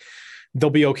juxtaposition, like they'll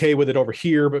be okay with it over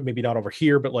here, but maybe not over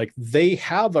here. But like they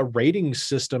have a rating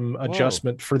system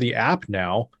adjustment for the app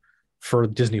now for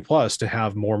Disney Plus to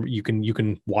have more. You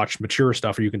can watch mature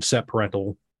stuff, or you can set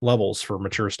parental levels for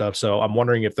mature stuff. So I'm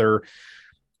wondering if they're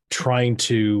trying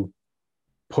to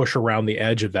push around the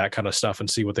edge of that kind of stuff and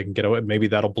see what they can get away. Maybe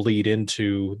that'll bleed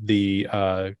into the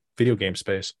video game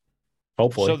space.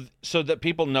 Hopefully. So that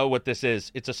people know what this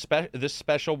is. It's this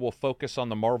special will focus on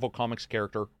the Marvel Comics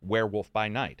character Werewolf by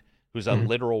Night, who's a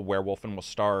literal werewolf and will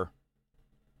star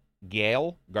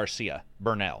Gael Garcia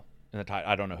Bernal in the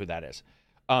title. I don't know who that is.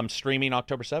 Streaming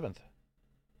October 7th.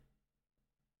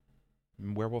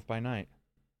 Werewolf by Night.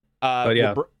 But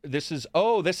yeah. This is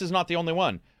not the only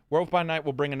one. Werewolf by Night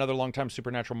will bring another longtime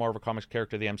supernatural Marvel Comics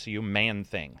character to the MCU,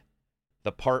 Man-Thing.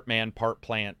 The part man, part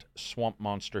plant swamp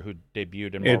monster who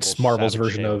debuted in Marvel's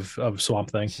version of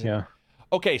Swamp Thing. Yeah.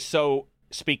 Okay, so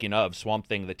speaking of Swamp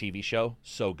Thing, the TV show,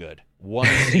 so good. One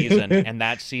season, and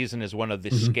that season is one of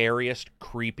the scariest,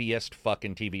 creepiest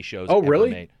fucking TV shows ever really?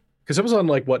 made. Because it was on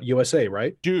like what, USA,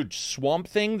 right? Dude, Swamp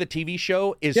Thing, the TV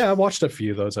show is. Yeah, I watched a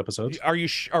few of those episodes. Are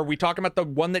we talking about the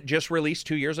one that just released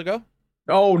 2 years ago?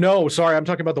 Oh no, sorry, I'm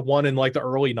talking about the one in like the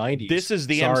early 90s. This is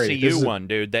the MCU one,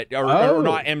 dude. That or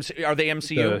not MC? Are they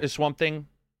MCU? Is Swamp Thing?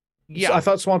 Yeah, I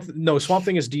thought Swamp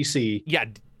Thing is DC. Yeah,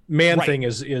 Thing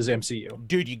is MCU.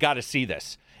 Dude, you got to see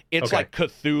this. It's like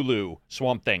Cthulhu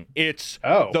Swamp Thing. It's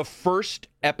the first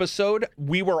episode.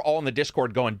 We were all in the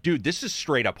Discord going, dude, this is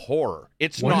straight up horror.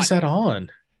 What is that on?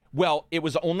 Well, it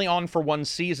was only on for one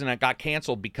season. It got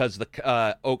canceled because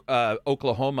the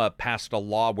Oklahoma passed a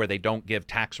law where they don't give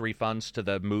tax refunds to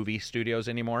the movie studios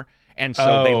anymore. And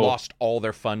so they lost all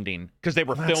their funding because they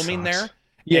were filming there.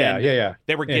 Yeah.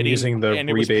 They were using the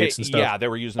rebates and stuff. Yeah, they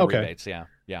were using the rebates. Yeah.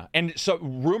 And so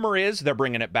rumor is they're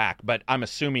bringing it back, but I'm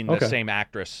assuming the same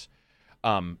actress.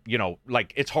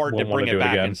 Like it's hard to bring it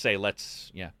back and say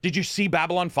let's. Yeah. Did you see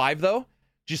Babylon 5 though?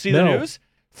 Did you see the news?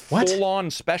 What?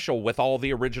 Full-on special with all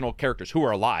the original characters who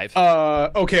are alive.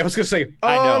 Okay, I was gonna say.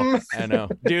 I know,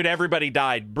 dude. Everybody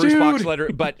died. Bruce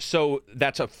Boxleitner. But so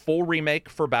that's a full remake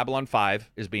for Babylon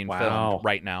 5 is being filmed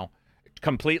right now.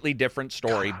 Completely different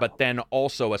story, but then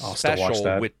also a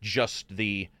special with just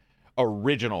the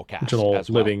original cast,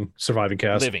 surviving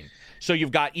cast. So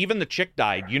you've got even the chick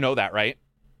died. You know that, right?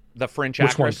 The French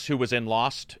actress who was in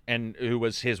Lost and who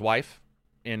was his wife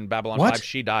in Babylon 5.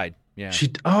 She died. Yeah.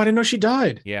 I didn't know she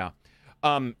died. Yeah.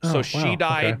 She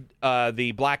died. Okay.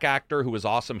 The black actor who was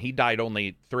awesome, he died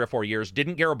only 3 or 4 years.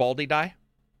 Didn't Garibaldi die?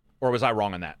 Or was I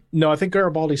wrong on that? No, I think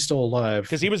Garibaldi's still alive.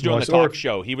 Because he was doing the talk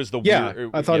show. He was the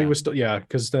I thought he was still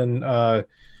because then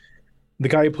the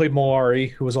guy who played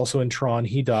Moari, who was also in Tron,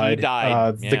 he died.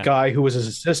 The guy who was his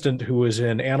assistant, who was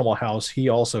in Animal House, he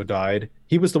also died.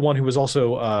 He was the one who was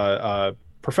also a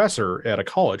professor at a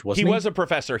college, wasn't he? He was a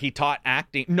professor. He taught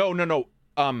acting. No.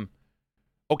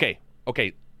 Okay.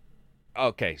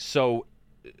 So,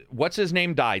 what's his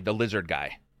name? Died the lizard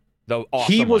guy. The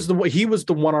awesome he was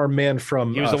the one-armed man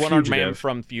from. He was the one-armed man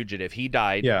from Fugitive. He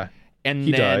died. Yeah. And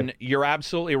he then died. You're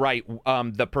absolutely right.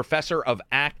 The professor of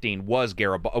acting was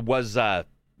Mollari.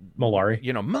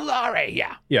 Mollari.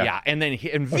 Yeah. And then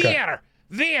Veer.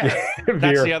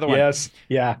 That's the other one. Yes.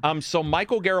 Yeah. So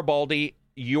Michael Garibaldi,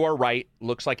 you are right.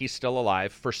 Looks like he's still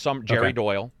alive. For some Jerry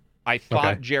Doyle. I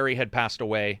thought Jerry had passed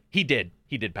away. He did.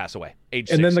 He did pass away. Age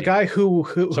 60. And then the guy who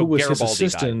was Garibaldi his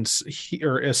assistant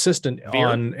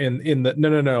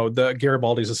the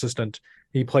Garibaldi's assistant.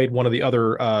 He played one of the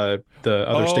other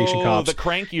station cops. The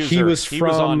crank user. He was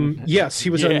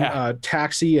on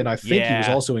Taxi, and I think he was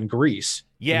also in Grease.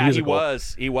 Yeah, he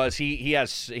was. He had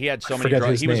so many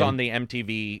drugs. He was on the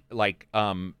MTV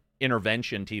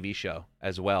intervention TV show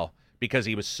as well because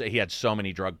he had so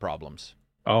many drug problems.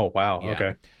 Oh wow. Yeah.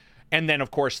 Okay. And then,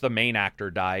 of course, the main actor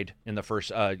died in the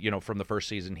first, from the first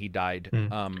season. He died.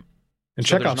 And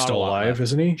Chekhov's still alive,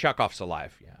 isn't he? Chekhov's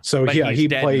alive, yeah. So he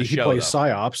plays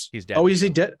PsyOps. He's dead. Oh, is he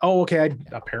dead? Oh, okay.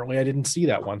 Apparently, I didn't see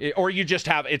that one. Or you just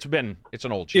have it's an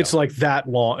old show. It's like that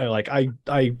long. Like I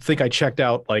think I checked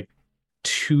out like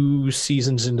 2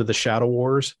 seasons into the Shadow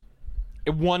Wars.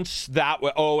 Once that,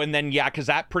 and then because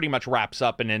that pretty much wraps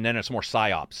up, and then it's more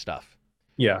PsyOps stuff.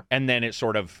 Yeah. And then it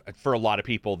sort of, for a lot of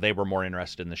people, they were more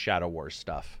interested in the Shadow Wars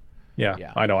stuff.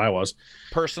 Yeah. I know I was.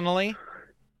 Personally,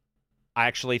 I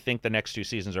actually think the next 2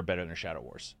 seasons are better than Shadow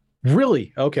Wars.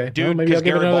 Really? Okay. Dude, because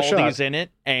Garibaldi's in it,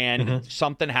 and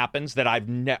something happens that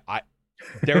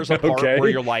there's a part where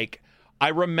you're like, I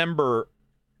remember,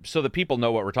 so the people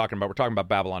know what we're talking about. We're talking about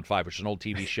Babylon 5, which is an old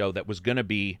TV show that was going to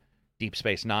be Deep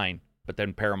Space Nine, but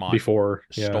then Paramount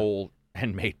stole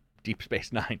and made Deep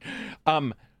Space Nine.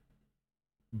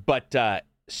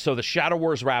 So the Shadow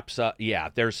Wars wraps up. Yeah,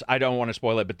 I don't want to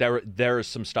spoil it, but there is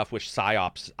some stuff with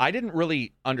PsyOps. I didn't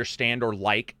really understand or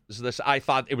like this. I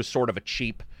thought it was sort of a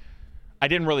cheap. I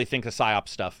didn't really think the PsyOps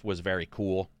stuff was very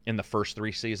cool in the first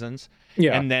 3 seasons.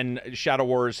 Yeah. And then Shadow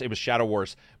Wars, it was Shadow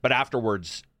Wars. But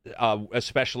afterwards,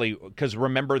 especially because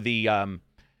remember the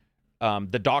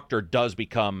Doctor does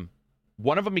become,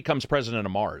 one of them becomes president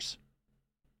of Mars.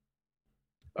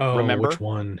 Oh, remember which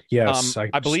one? Yes, I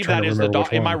believe that is the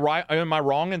Doctor. Am I right? Am I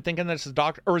wrong in thinking that's the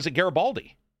Doctor, or is it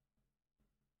Garibaldi?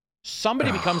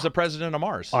 Somebody becomes the president of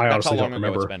Mars. That's how long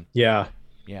ago it's been. Yeah.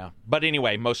 But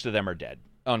anyway, most of them are dead,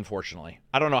 unfortunately.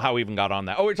 I don't know how we even got on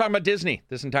that. Oh, we're talking about Disney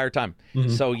this entire time.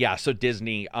 Mm-hmm. So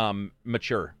Disney,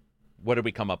 mature. What did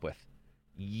we come up with?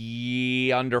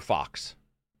 Under Fox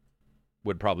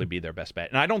would probably be their best bet,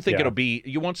 and I don't think it'll be.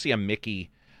 You won't see a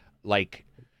Mickey like.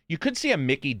 You could see a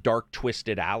Mickey Dark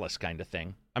Twisted Alice kind of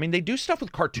thing. I mean, they do stuff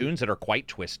with cartoons that are quite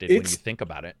twisted when you think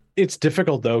about it. It's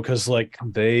difficult though, because like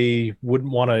they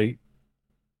wouldn't want to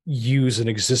use an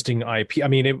existing IP. I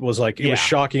mean, it was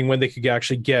shocking when they could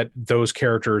actually get those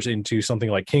characters into something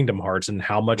like Kingdom Hearts, and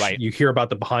how much you hear about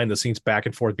the behind the scenes back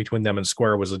and forth between them and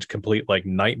Square was a complete like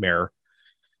nightmare.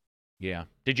 Yeah.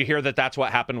 Did you hear that that's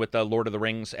what happened with the Lord of the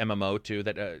Rings MMO too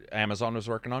that Amazon was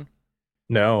working on?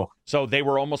 No. So they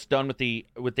were almost done with the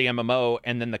MMO,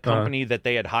 and then the company that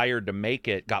they had hired to make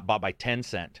it got bought by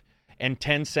Tencent. And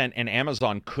Tencent and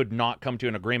Amazon could not come to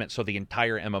an agreement, so the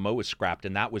entire MMO was scrapped,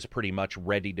 and that was pretty much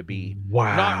ready to be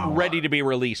not ready to be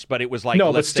released, but it was like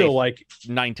no, but still like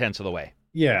 9/10 of the way.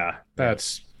 Yeah,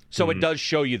 that's so it does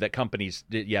show you that companies,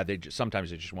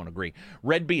 sometimes they just won't agree.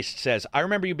 Red Beast says, I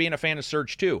remember you being a fan of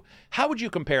Surge 2. How would you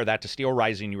compare that to Steel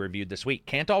Rising you reviewed this week?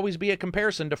 Can't always be a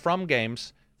comparison to From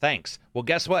Games. Thanks. Well,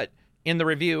 guess what? In the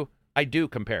review, I do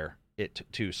compare it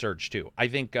to Surge 2. I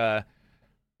think they're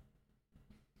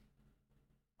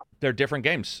different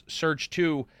games. Surge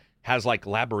 2 has like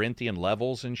labyrinthian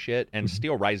levels and shit, and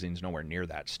Steel Rising's nowhere near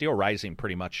that. Steel Rising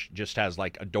pretty much just has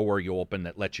like a door you open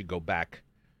that lets you go back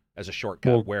as a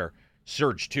shortcut, where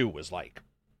Surge 2 was like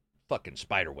fucking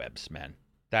spider webs, man.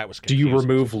 That was confusing. Do you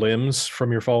remove limbs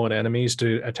from your fallen enemies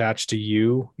to attach to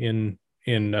you in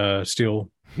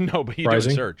Steel No, but you Rising?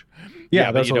 Do in Surge.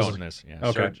 Yeah, that's but you don't in this. Yeah,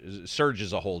 okay. Surge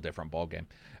is a whole different ballgame.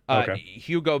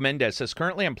 Hugo Mendez says,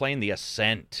 currently I'm playing The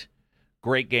Ascent.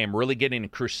 Great game. Really getting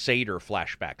Crusader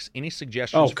flashbacks. Any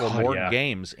suggestions for more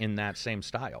games in that same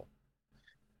style?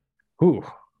 Ooh.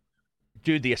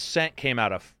 Dude, The Ascent came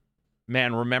out of...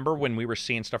 Man, remember when we were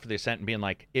seeing stuff for The Ascent and being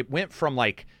like... It went from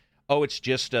like, oh, it's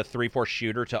just a 3-4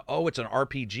 shooter to, oh, it's an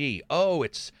RPG. Oh,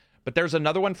 it's... But there's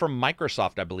another one from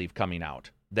Microsoft, I believe, coming out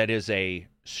that is a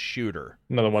shooter.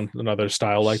 Another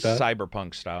style like that?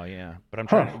 Cyberpunk style, yeah. But I'm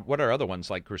trying to... What are other ones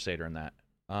like Crusader in that?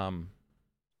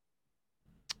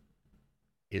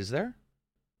 Is there?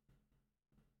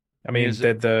 I mean,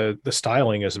 the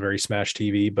styling is very Smash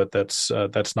TV, but that's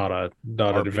not an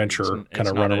adventure kind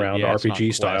of run around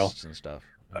RPG style. And stuff.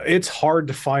 It's hard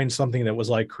to find something that was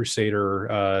like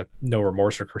Crusader No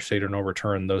Remorse or Crusader No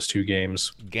Return. Those two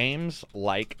games. Games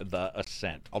like The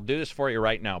Ascent. I'll do this for you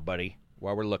right now, buddy.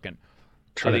 While we're looking.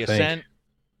 The Ascent.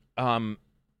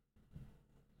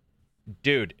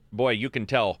 Dude, boy, you can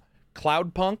tell.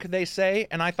 Cloudpunk, they say,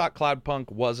 and I thought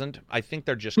Cloudpunk wasn't. I think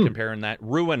they're just comparing that.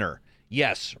 Ruiner.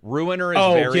 Yes, Ruiner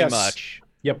is very much.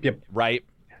 Yep. Right?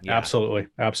 Yeah. Absolutely.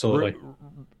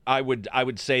 I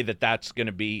would say that that's going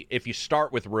to be, if you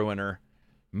start with Ruiner,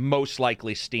 most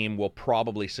likely Steam will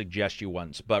probably suggest you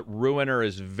once, but Ruiner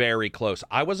is very close.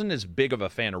 I wasn't as big of a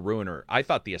fan of Ruiner. I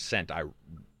thought The Ascent, I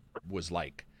was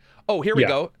like, oh, here we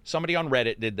go. Somebody on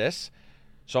Reddit did this,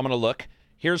 so I'm going to look.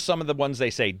 Here's some of the ones they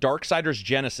say. Darksiders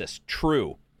Genesis.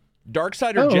 True.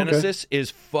 Darksiders Genesis is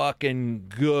fucking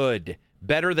good.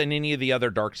 Better than any of the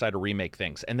other Darksider remake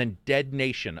things. And then Dead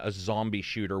Nation, a zombie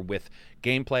shooter with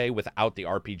gameplay without the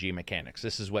RPG mechanics.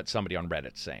 This is what somebody on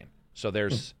Reddit's saying. So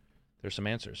there's some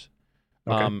answers.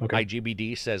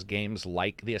 IGBD says games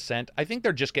like The Ascent. I think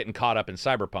they're just getting caught up in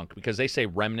Cyberpunk because they say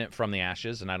Remnant from the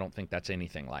Ashes, and I don't think that's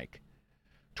anything like.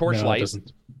 Torchlight.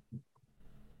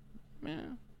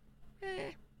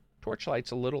 Torchlight's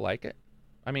a little like it.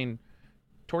 I mean,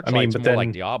 Torchlight's more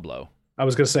like Diablo. I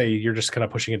was going to say, you're just kind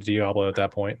of pushing it to Diablo at that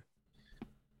point.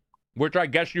 Which I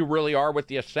guess you really are with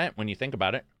The Ascent when you think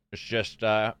about it. It's just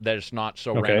that it's not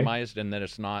so randomized and that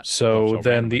it's not... So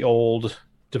then the old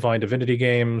Divine Divinity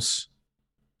games...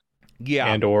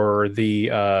 Yeah. And or the...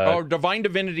 Divine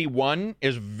Divinity 1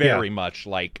 is very much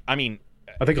like... I mean...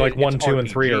 I think like 1, 2, and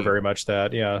 3 are very much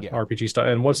that. Yeah, RPG style.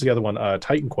 And what's the other one?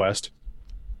 Titan Quest.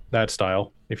 That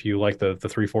style, if you like the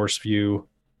 3-force view.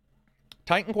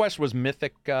 Titan Quest was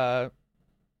Mythic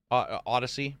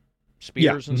Odyssey,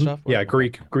 spears and stuff. Yeah,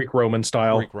 Greek-Roman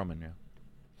style. Greek-Roman,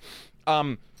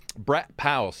 yeah. Brett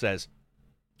Powell says,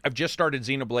 I've just started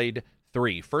Xenoblade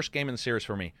 3, first game in the series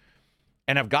for me,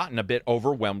 and I've gotten a bit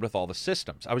overwhelmed with all the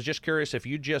systems. I was just curious if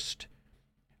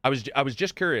I was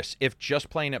just curious if just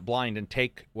playing it blind and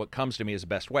take what comes to me is the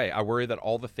best way. I worry that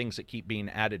all the things that keep being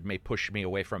added may push me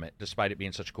away from it, despite it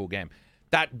being such a cool game.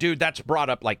 That's brought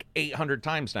up like 800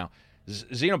 times now.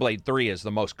 Xenoblade 3 is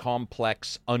the most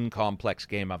complex, uncomplex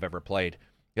game I've ever played.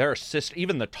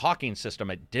 Even the talking system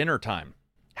at dinner time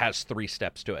has 3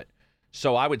 steps to it.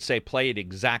 So I would say play it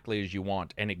exactly as you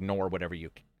want and ignore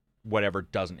whatever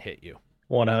doesn't hit you.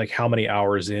 Well, and like how many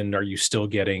hours in are you still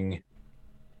getting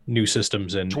new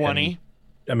systems in 20?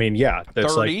 I mean, yeah,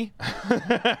 that's 30.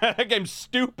 That game's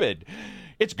stupid.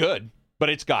 It's good, but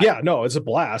it's got Yeah, no, it's a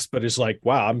blast, but it's like,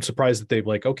 wow, I'm surprised that they've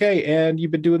like, okay, and you've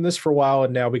been doing this for a while,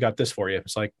 and now we got this for you.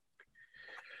 It's like,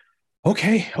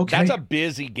 okay. That's a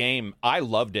busy game. I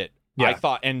loved it. Yeah. I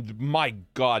thought, and my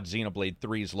God, Xenoblade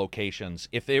 3's locations,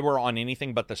 if they were on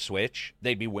anything but the Switch,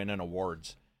 they'd be winning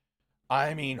awards.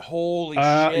 I mean, holy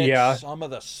shit, yeah. some of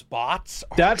the spots.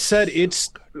 That said, it's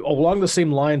along the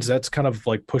same lines. That's kind of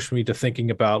like pushed me to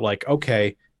thinking about like,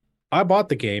 okay, I bought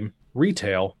the game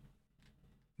retail.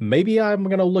 Maybe I'm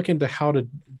gonna look into how to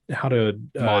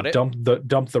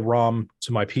dump the ROM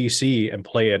to my PC and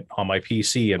play it on my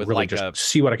PC and with really like just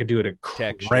see what I can do to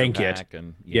crank it.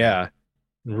 And, yeah,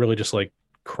 and really just like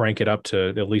crank it up to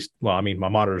at least. Well, I mean, my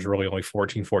monitor is really only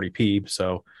 1440p,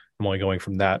 so I'm only going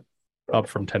from that up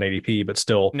from 1080p, but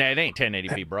still. Nah, it ain't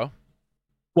 1080p, bro.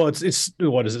 Well, it's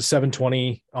what is it,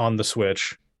 720 on the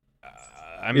Switch?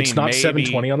 I mean, it's not maybe,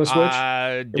 720 on the Switch.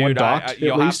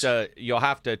 Dude, you'll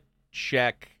have to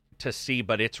check to see,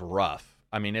 but it's rough.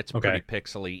 I mean, it's pretty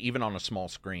pixely, even on a small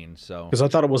screen. So because I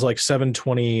thought it was like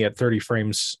 720 at 30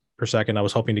 frames per second, I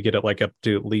was hoping to get it like up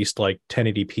to at least like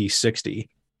 1080p 60.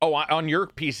 Oh, on your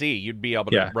PC, you'd be able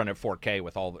to run at 4K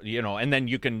with all, and then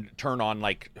you can turn on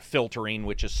like filtering,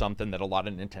 which is something that a lot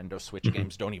of Nintendo Switch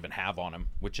games don't even have on them,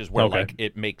 which is where like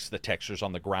it makes the textures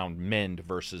on the ground mend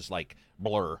versus like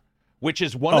blur, which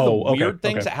is one of the weird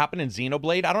things that happen in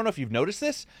Xenoblade. I don't know if you've noticed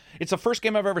this. It's the first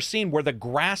game I've ever seen where the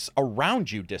grass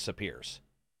around you disappears.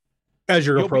 As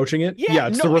you're approaching it? Yeah,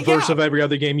 it's the reverse of every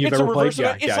other game you've ever played.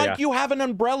 It's like you have an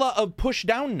umbrella of push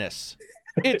downness.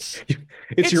 It's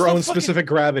your own specific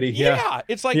gravity. Yeah,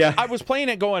 it's like I was playing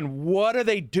it going, what do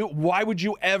they do? Why would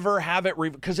you ever have it?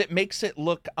 Because it makes it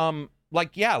look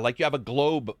like you have a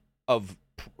globe of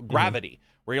gravity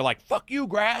where you're like, fuck you,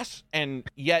 grass, and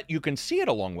yet you can see it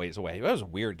a long ways away. It was a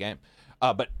weird game,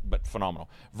 but phenomenal.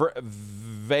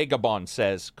 Vagabond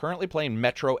says, currently playing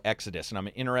Metro Exodus, and I'm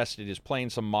interested is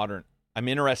playing some modern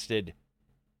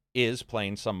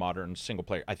single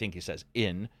player. I think he says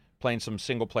playing some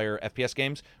single-player FPS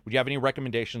games. Would you have any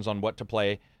recommendations on what to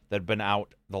play that have been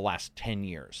out the last 10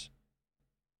 years?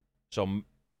 So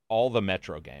all the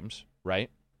Metro games,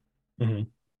 right?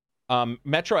 Mm-hmm.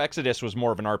 Metro Exodus was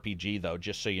more of an RPG, though,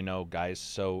 just so you know, guys.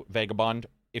 So Vagabond,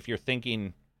 if you're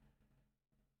thinking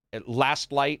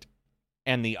Last Light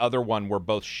and the other one were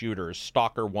both shooters.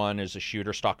 Stalker 1 is a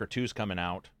shooter. Stalker 2 is coming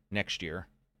out next year.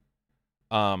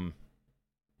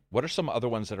 What are some other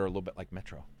ones that are a little bit like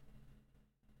Metro?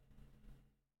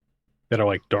 That are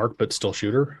like dark but still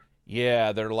shooter?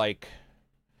 Yeah, they're like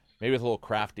maybe with a little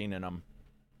crafting in them.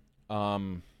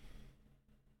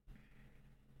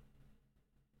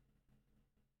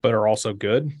 But are also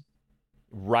good?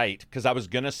 Right, because I was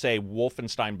going to say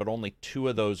Wolfenstein, but only 2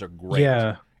 of those are great.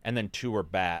 Yeah. And then 2 are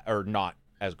bad, or not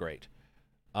as great.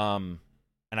 And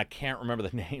I can't remember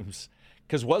the names.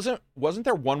 Because wasn't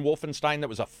there one Wolfenstein that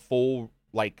was a full,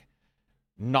 like,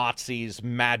 Nazis,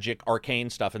 magic, arcane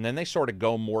stuff, and then they sort of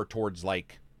go more towards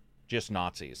like just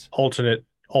Nazis. Alternate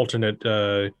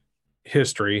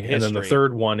history, and then the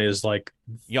third one is like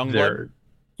Youngblood.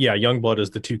 Yeah, Youngblood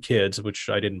is the 2 kids, which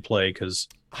I didn't play because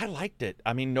I liked it.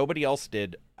 I mean, nobody else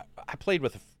did. I played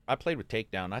with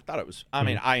Takedown. I thought it was. I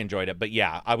mean, I enjoyed it, but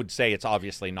yeah, I would say it's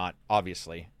obviously not.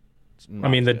 Obviously, it's not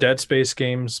I mean, the good. Dead Space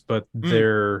games, but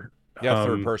they're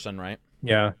third person, right?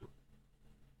 Yeah.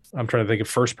 I'm trying to think of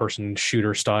first-person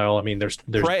shooter style. I mean, there's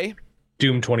Prey.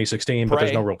 Doom 2016, but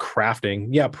there's no real crafting.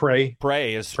 Yeah, Prey.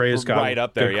 Prey's got right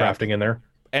up there. Good crafting in there.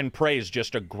 And Prey is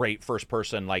just a great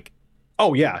first-person, like.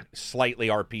 Oh yeah, slightly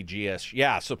RPG-ish.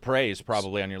 Yeah, so Prey is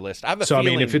probably on your list. I have a feeling. I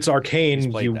mean, if it's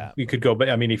arcane, you could go. But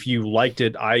I mean, if you liked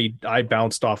it, I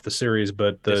bounced off the series,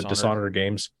 but the Dishonored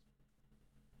games.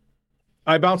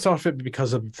 I bounced off it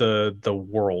because of the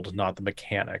world, not the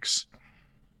mechanics.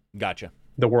 Gotcha.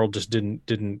 The world just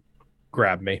didn't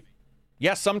grab me.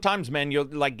 Yeah, sometimes, man, you'll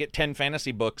like get 10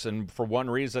 fantasy books, and for one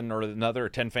reason or another,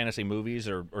 10 fantasy movies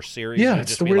or series, yeah, you'll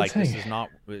just be like, thing.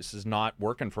 This is not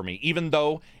working for me. Even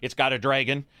though it's got a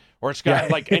dragon or it's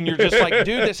got like, and you're just like,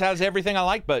 dude, this has everything I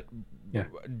like, but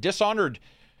Dishonored,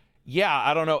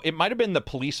 I don't know. It might have been the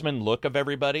policeman look of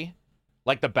everybody.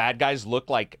 Like the bad guys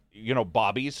look like,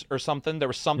 bobbies or something. There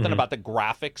was something about the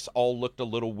graphics all looked a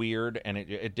little weird, and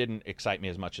it didn't excite me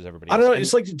as much as everybody else. I don't know.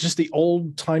 It's like just the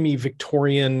old-timey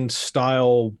Victorian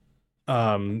style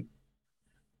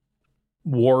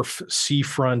wharf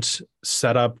seafront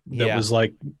setup that was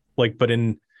like, but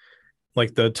in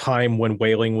like the time when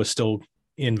whaling was still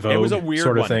in vogue. It was a weird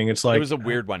sort of thing. It's like it was a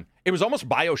weird one. It was almost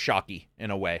BioShocky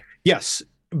in a way. Yes,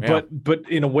 but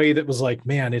in a way that was like,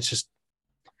 man, it's just.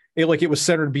 It was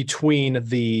centered between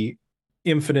the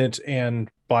Infinite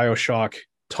and BioShock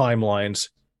timelines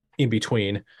in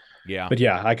between. Yeah. But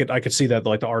yeah, I could see that,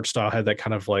 like the art style had that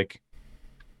kind of like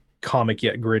comic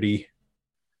yet gritty.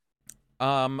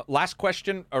 Last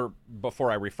question, or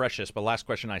before I refresh this, but last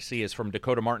question I see is from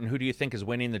Dakota Martin. Who do you think is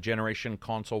winning the generation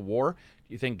console war?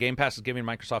 Do you think Game Pass is giving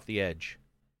Microsoft the edge?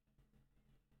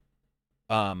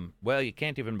 Well, you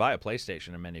can't even buy a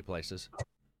PlayStation in many places.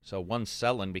 So one's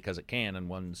selling because it can, and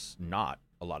one's not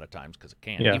a lot of times because it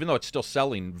can't. Yeah. Even though it's still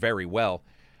selling very well.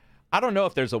 I don't know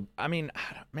if there's a... I mean,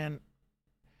 man,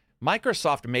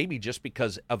 Microsoft, maybe just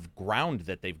because of ground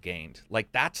that they've gained.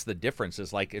 Like, that's the difference.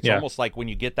 Is like, it's almost like when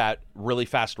you get that really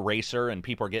fast racer and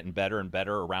people are getting better and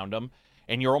better around them,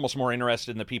 and you're almost more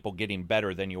interested in the people getting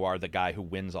better than you are the guy who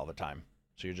wins all the time.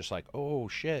 So you're just like, oh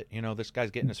shit, this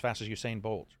guy's getting as fast as Usain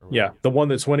Bolt. Yeah, the one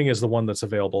that's winning is the one that's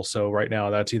available. So right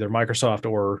now, that's either Microsoft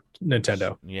or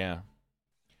Nintendo. Yeah.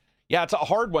 Yeah, it's a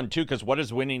hard one too, because what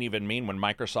does winning even mean when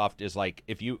Microsoft is like,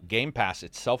 if you Game Pass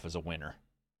itself is a winner,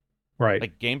 right?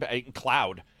 Like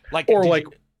Cloud, like, or like,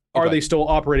 are they still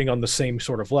operating on the same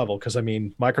sort of level? Because I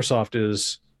mean, Microsoft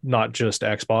is not just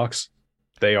Xbox;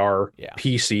 they are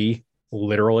PC,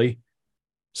 literally.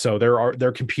 So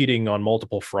they're competing on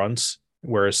multiple fronts,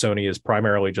 whereas Sony is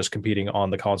primarily just competing on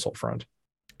the console front.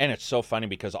 And it's so funny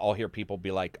because I'll hear people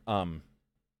be like,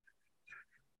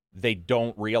 they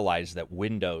don't realize that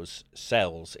Windows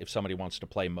sells if somebody wants to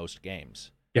play most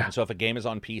games. Yeah. And so if a game is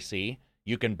on PC,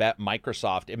 you can bet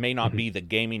Microsoft, it may not be the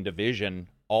gaming division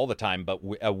all the time, but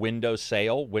a Windows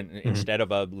sale instead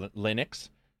of a Linux,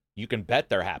 you can bet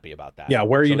they're happy about that. Yeah,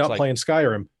 where are you not playing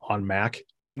Skyrim? On Mac?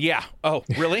 Yeah. Oh,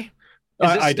 really?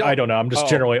 I don't know. I'm just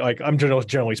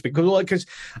generally speaking, because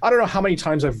I don't know how many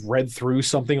times I've read through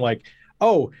something like,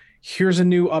 oh, here's a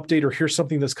new update or here's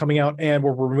something that's coming out and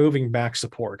we're removing Mac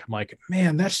support. I'm like,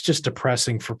 man, that's just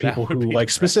depressing for people who like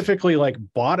specifically like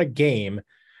bought a game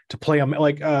to play on,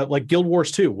 like Guild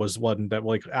Wars 2 was one that,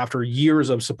 like, after years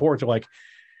of support, they're like,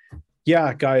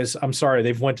 yeah, guys, I'm sorry,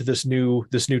 they've went to this new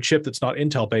chip that's not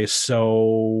Intel based,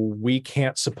 so we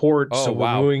can't support.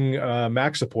 We're doing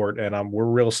Mac support, and we're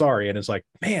real sorry. And it's like,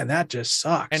 man, that just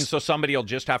sucks. And so somebody will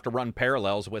just have to run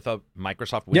Parallels with a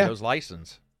Microsoft Windows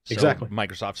license. So exactly.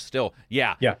 Microsoft still,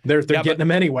 they're getting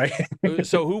them anyway.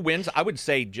 So who wins? I would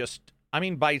say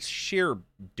by sheer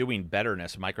doing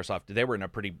betterness, Microsoft,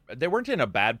 they weren't in a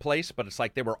bad place, but it's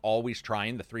like they were always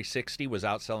trying. The 360 was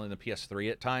outselling the PS3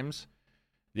 at times.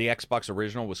 The Xbox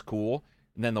original was cool,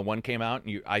 and then the one came out,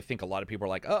 and I think a lot of people are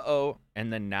like, uh-oh,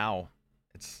 and then now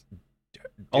it's...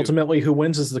 Ultimately, who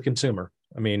wins is the consumer.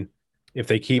 I mean, if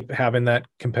they keep having that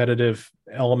competitive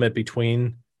element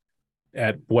between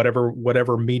at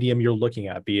whatever medium you're looking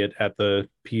at, be it at the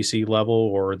PC level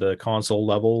or the console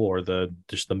level or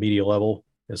just the media level,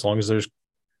 as long as there's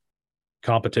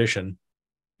competition,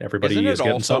 everybody is getting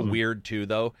something. Isn't it also weird, too,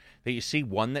 though, that you see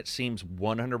one that seems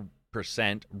 100%,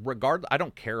 I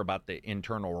don't care about the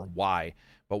internal or why,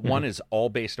 but one is all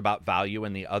based about value,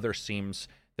 and the other seems...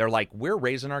 They're like, we're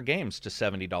raising our games to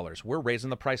 $70. We're raising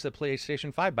the price of the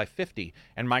PlayStation 5 by $50.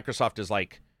 And Microsoft is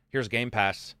like, here's Game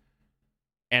Pass,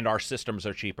 and our systems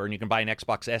are cheaper, and you can buy an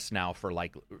Xbox S now for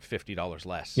like $50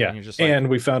 less. Yeah, and, you're just like, and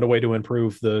we found a way to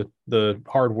improve the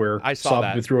hardware. I saw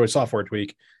that through a software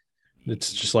tweak.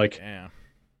 It's just like, yeah.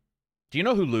 Do you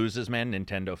know who loses, man?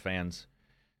 Nintendo fans.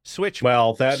 Switch.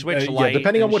 Well, that Switch Lite,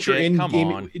 depending on what you're in.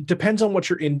 On. It depends on what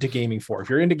you're into gaming for. If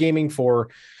you're into gaming for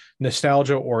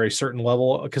nostalgia or a certain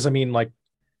level, because I mean, like,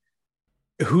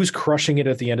 who's crushing it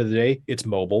at the end of the day? It's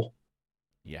mobile.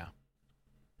 Yeah.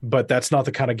 But that's not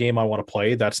the kind of game I want to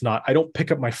play. I don't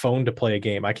pick up my phone to play a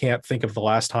game. I can't think of the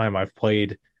last time I've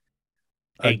played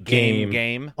a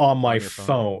game on my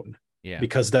phone. Yeah.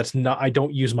 Because I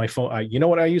don't use my phone. You know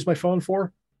what I use my phone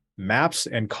for? Maps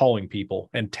and calling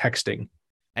people and texting.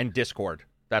 And Discord.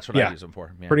 That's what I use them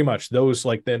for. Yeah. Pretty much. Those,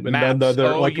 like, the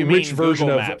like you rich mean version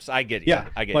Google of Maps. I get it. Yeah.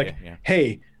 I get like, it. Yeah.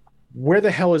 Hey, where the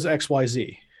hell is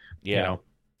XYZ? Yeah. You know?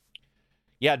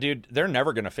 Yeah, dude, they're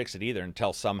never going to fix it either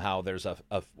until somehow there's a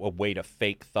way to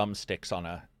fake thumbsticks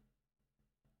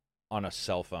on a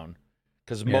cell phone.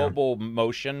 Because mobile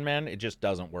motion, man, it just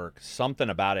doesn't work. Something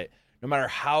about it, no matter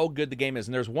how good the game is.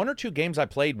 And there's one or two games I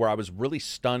played where I was really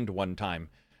stunned one time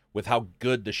with how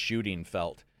good the shooting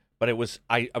felt. But I was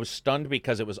stunned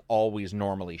because it was always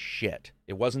normally shit.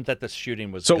 It wasn't that the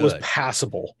shooting was good. It was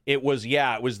passable. It was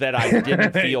that I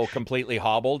didn't feel completely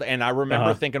hobbled. And I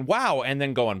remember thinking, wow, and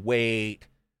then going, wait,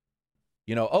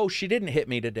 oh, she didn't hit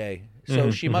me today, so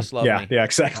she must love me. Yeah,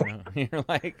 exactly. You're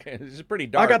like, it's pretty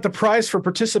dark. I got the prize for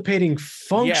participating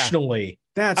functionally.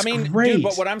 Yeah. That's great. Dude,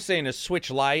 but what I'm saying is Switch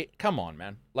Lite, come on,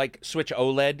 man. Like Switch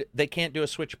OLED, they can't do a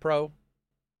Switch Pro.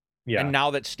 Yeah. And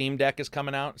now that Steam Deck is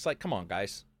coming out, it's like, come on,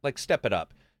 guys. Like, step it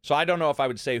up. So I don't know if I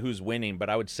would say who's winning, but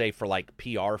I would say for like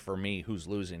PR for me, who's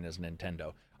losing is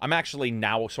Nintendo. I'm actually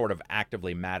now sort of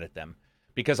actively mad at them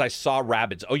because I saw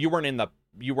Rabbids. Oh, you weren't in.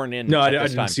 No, I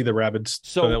didn't see the Rabbids.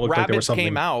 So Rabbids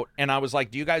came out, and I was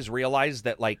like, do you guys realize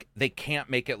that like they can't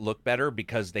make it look better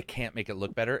because they can't make it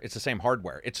look better? It's the same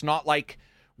hardware. It's not like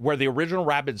where the original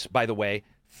Rabbids, by the way,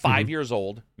 5 years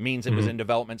old, means it was in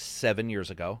development 7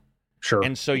 years ago. Sure.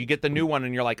 And so you get the new one,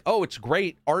 and you're like, oh, it's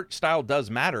great. Art style does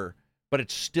matter, but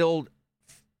it's still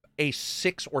a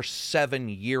 6 or 7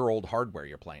 year old hardware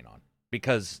you're playing on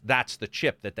because that's the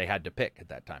chip that they had to pick at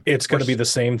that time. It's going to be the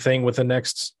same thing with the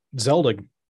next Zelda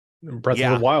Breath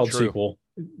of the Wild sequel.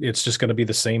 It's just going to be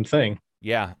the same thing.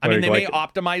 Yeah. I mean, they may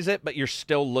optimize it, but you're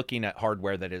still looking at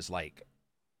hardware that is like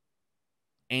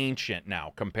ancient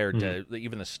now compared to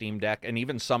even the Steam Deck and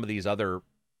even some of these other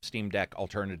Steam Deck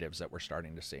alternatives that we're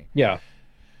starting to see. Yeah.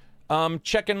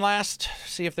 Checking last,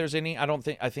 see if there's any.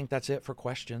 I think that's it for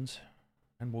questions,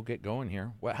 and we'll get going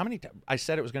here. Well, how many? I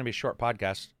said it was going to be a short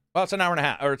podcast. Well, it's an hour and a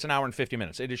half, or it's an hour and 50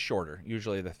 minutes. It is shorter.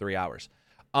 Usually the 3 hours.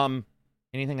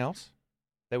 Anything else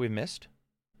that we've missed?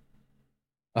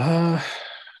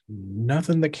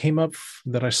 Nothing that came up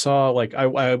that I saw. Like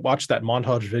I watched that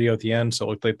montage video at the end, so it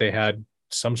looked like they had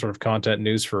some sort of content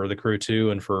news for the Crew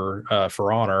 2 and for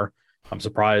Honor. I'm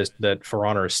surprised that For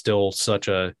Honor is still such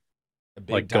a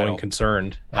like title. Going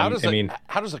concern. How does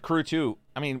the Crew 2?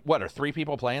 I mean, what are 3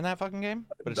 people playing that fucking game?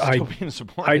 But it's still being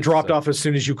supported. I dropped off as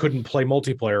soon as you couldn't play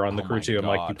multiplayer on the Crew 2. I'm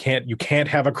like, you can't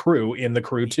have a crew in the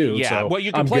Crew 2. Yeah, so well,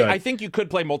 you can play. Good. I think you could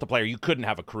play multiplayer. You couldn't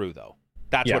have a crew though.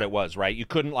 That's what it was, right? You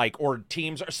couldn't or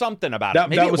teams or something about it.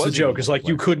 Maybe that was the joke. Is like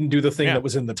you couldn't do the thing that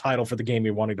was in the title for the game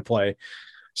you wanted to play.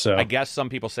 So I guess some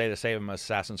people say the same as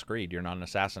Assassin's Creed. You're not an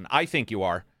assassin. I think you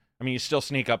are. I mean, you still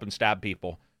sneak up and stab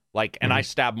people. And I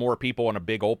stab more people in a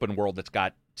big open world that's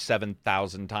got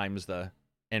 7,000 times the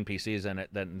NPCs in it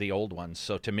than the old ones.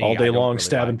 So to me, all day long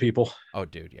stabbing people. Oh,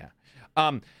 dude,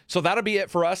 yeah. So that'll be it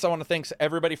for us. I want to thank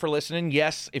everybody for listening.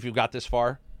 Yes, if you got this far,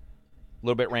 a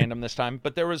little bit random this time,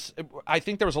 but I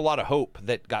think there was a lot of hope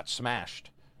that got smashed,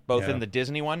 both in the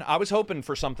Disney one. I was hoping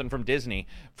for something from Disney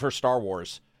for Star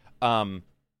Wars,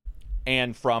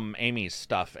 and from Amy's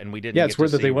stuff, and we didn't. Yeah, it's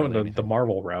weird that they went the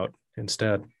Marvel route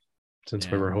instead.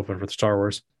 Since we were hoping for the Star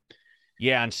Wars.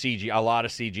 Yeah, and CGI, a lot of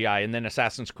CGI. And then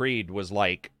Assassin's Creed was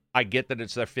like, I get that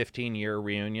it's their 15-year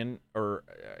reunion or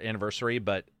anniversary,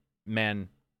 but man,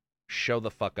 show the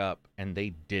fuck up. And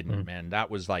they didn't, man. That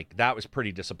was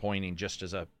pretty disappointing just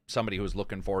as somebody who was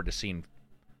looking forward to seeing.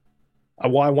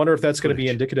 Well, I wonder if that's going to be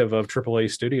indicative of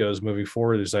AAA studios moving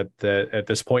forward, is that at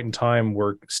this point in time,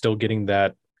 we're still getting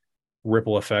that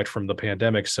ripple effect from the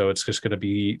pandemic, so it's just going to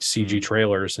be CG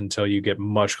trailers until you get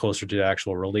much closer to the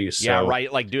actual release. Yeah,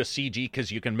 right. Like do a CG because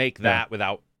you can make that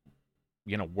without,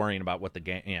 worrying about what the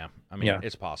game. Yeah, I mean,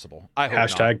 it's possible. I hope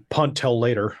hashtag not. Punt till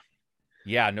later.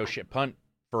 Yeah, no shit. Punt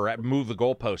for move the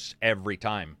goalposts every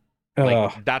time.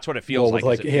 Like that's what it feels like.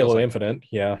 Like Halo Infinite.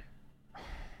 Yeah.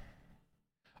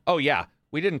 Oh yeah,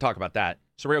 we didn't talk about that.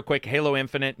 So real quick, Halo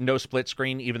Infinite, no split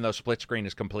screen, even though split screen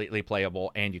is completely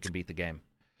playable and you can beat the game.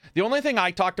 The only thing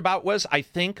I talked about was I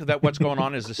think that what's going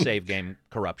on is the save game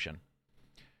corruption.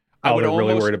 They're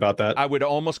really worried about that. I would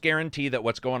almost guarantee that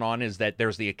what's going on is that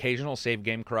there's the occasional save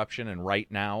game corruption, and right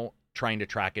now trying to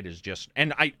track it is just.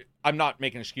 And I'm not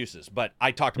making excuses, but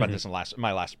I talked about this in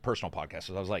my last personal podcast.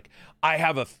 So I was like,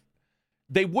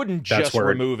 they wouldn't just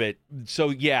remove it.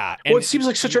 So yeah. Well, it seems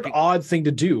like such an odd thing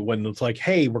to do when it's like,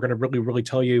 hey, we're going to really, really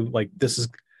tell you like this is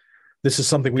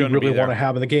something we really want to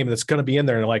have in the game that's going to be in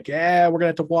there. And like, we're going to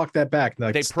have to walk that back.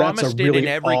 Like, they promised it in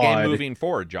every game moving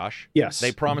forward, Josh. Yes.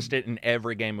 They promised it in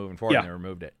every game moving forward, and they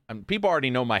removed it. People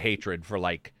already know my hatred for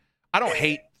I don't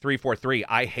hate 343.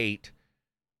 I hate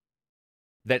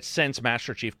that since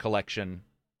Master Chief Collection,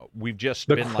 we've just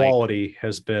the quality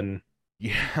has been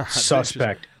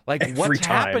suspect. Just, what's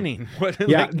happening?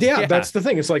 That's the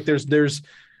thing. It's like there's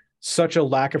such a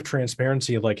lack of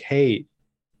transparency of like, hey,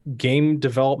 game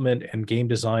development and game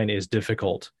design is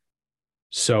difficult.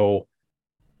 So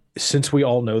since we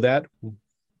all know that,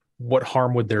 what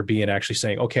harm would there be in actually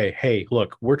saying, okay, hey,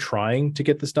 look, we're trying to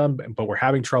get this done, but we're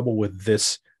having trouble with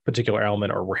this particular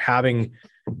element, or we're having,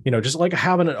 just like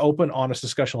having an open, honest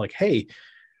discussion, like, hey,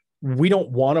 we don't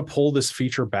want to pull this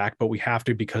feature back, but we have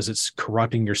to because it's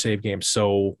corrupting your save game.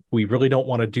 So we really don't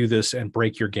want to do this and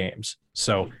break your games.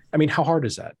 So, I mean, how hard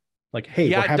is that? Like, hey,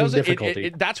 we're having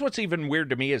difficulty. That's what's even weird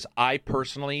to me is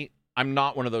I'm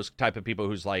not one of those type of people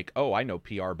who's like, oh, I know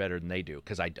PR better than they do,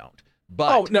 because I don't.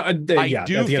 But I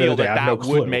do feel that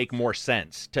would make more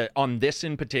sense on this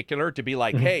in particular to be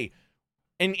like, hey,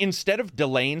 and instead of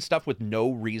delaying stuff with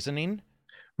no reasoning,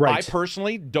 Right. I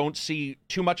personally don't see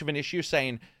too much of an issue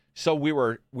saying, so we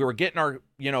were getting our,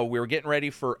 we were getting ready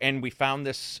for, and we found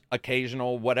this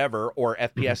occasional whatever, or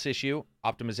FPS issue,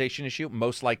 optimization issue,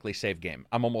 most likely save game.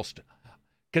 I'm almost,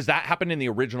 because that happened in the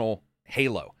original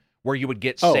Halo, where you would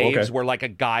get saves where like a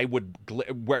guy would,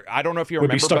 where I don't know if you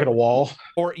remember. Would be stuck at a wall.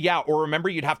 Or remember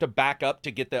you'd have to back up to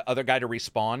get the other guy to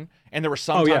respawn. And there were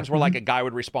some times where like a guy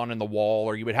would respawn in the wall,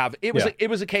 or you would have, it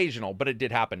was occasional, but it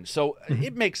did happen. So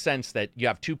it makes sense that you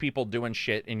have two people doing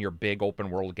shit in your big open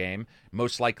world game,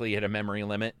 most likely hit a memory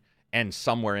limit. And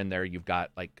somewhere in there, you've got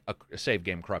like a save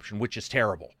game corruption, which is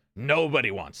terrible.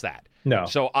 Nobody wants that. No.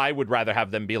 So I would rather have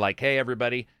them be like, hey,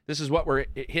 everybody, this is what we're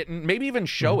hitting. Maybe even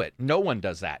show it. No one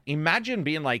does that. Imagine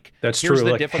being like, that's here's true.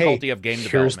 the like, difficulty of game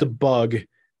development. Here's the bug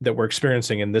that we're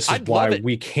experiencing, and this is why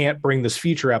we can't bring this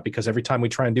feature out, because every time we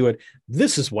try and do it,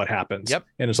 this is what happens. Yep.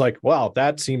 And it's like, wow,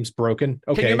 that seems broken.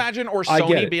 Okay. Can you imagine, or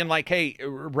Sony being like, hey,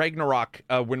 Ragnarok,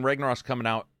 when Ragnarok's coming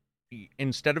out,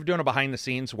 instead of doing a behind the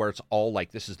scenes where it's all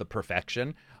like, this is the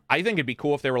perfection, I think it'd be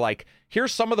cool if they were like,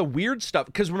 here's some of the weird stuff.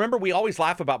 Because remember, we always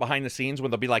laugh about behind the scenes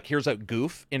when they'll be like, here's a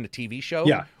goof in a TV show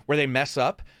where they mess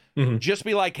up. Just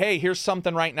be like, hey, here's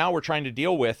something right now we're trying to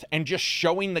deal with, and just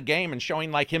showing the game and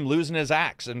showing like him losing his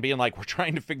axe and being like, we're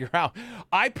trying to figure out.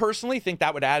 I personally think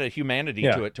that would add a humanity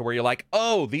to it, to where you're like,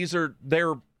 oh, they're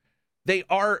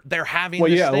having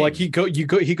this thing. Like he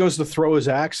goes to throw his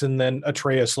axe, and then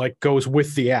Atreus like goes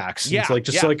with the axe. It's like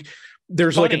like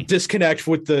there's like a disconnect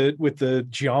with the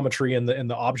geometry and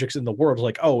the objects in the world.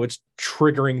 Like, oh, it's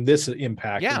triggering this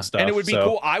impact and stuff. And it would be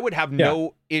cool. I would have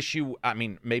no issue. I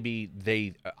mean, maybe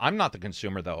I'm not the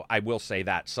consumer though. I will say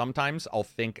that sometimes I'll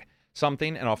think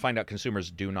something and I'll find out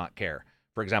consumers do not care.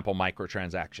 For example,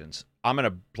 microtransactions. I'm going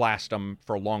to blast them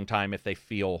for a long time if they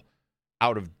feel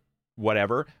out of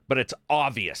whatever, but it's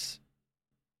obvious.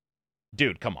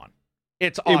 Dude, come on.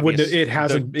 It's obvious.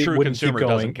 The true consumer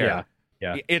doesn't care.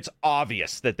 Yeah. It's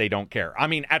obvious that they don't care. I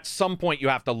mean, at some point you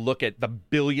have to look at the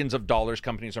billions of dollars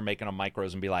companies are making on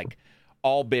micros and be like,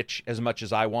 I'll bitch as much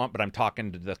as I want, but I'm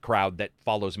talking to the crowd that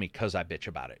follows me because I bitch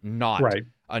about it, not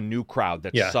a new crowd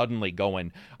that's suddenly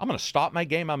going, I'm going to stop my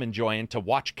game I'm enjoying to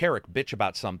watch Carrick bitch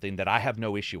about something that I have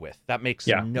no issue with. That makes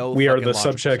no We are the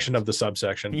subsection of the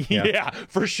subsection. Yeah,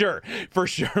 for sure. For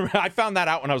sure. I found that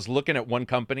out when I was looking at one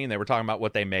company and they were talking about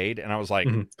what they made, and I was like,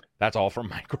 that's all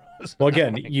from micros. Well,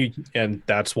 again, and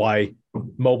that's why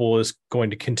mobile is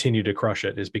going to continue to crush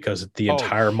it, is because the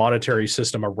entire monetary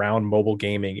system around mobile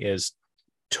gaming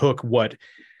took what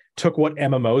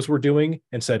MMOs were doing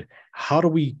and said, how do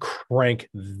we crank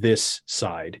this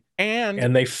side?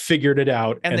 And they figured it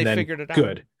out. And they figured it out.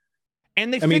 Good.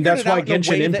 And that's why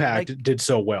Genshin Impact did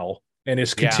so well and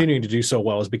is continuing to do so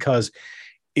well, is because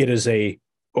it is a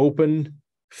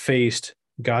open-faced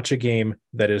gacha game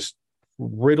that is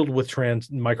riddled with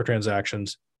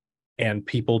microtransactions, and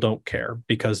people don't care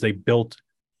because they built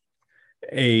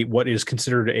what is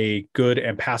considered a good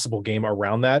and passable game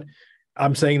around that.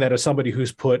 I'm saying that as somebody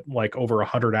who's put like over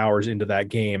 100 hours into that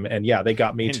game, and they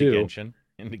got me too. Genshin.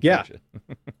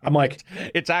 I'm like,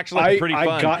 it's actually pretty fun.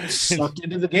 I got sucked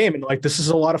into the game, and like, this is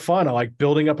a lot of fun. I like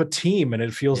building up a team, and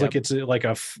it feels like it's like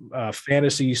a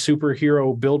fantasy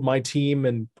superhero, build my team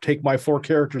and take my 4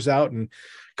 characters out and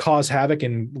cause havoc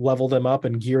and level them up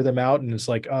and gear them out. And it's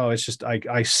like, oh, it's just,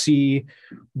 I see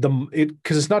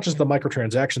because it's not just the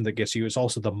microtransaction that gets you, it's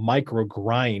also the micro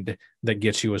grind that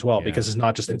gets you as well, because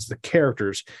it's the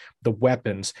characters, the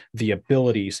weapons, the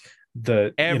abilities,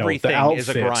 the everything the outfits,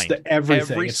 is a grind.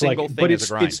 Everything. Every it's single like, thing but is a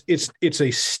grind. It's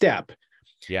a step.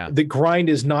 Yeah. The grind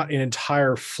is not an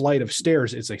entire flight of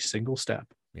stairs. It's a single step.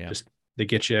 Yeah. Just they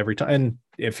get you every time. And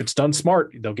if it's done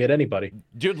smart, they'll get anybody.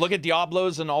 Dude, look at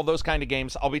Diablos and all those kind of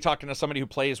games. I'll be talking to somebody who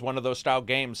plays one of those style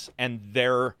games, and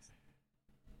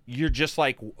you're just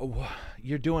like,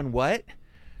 you're doing what?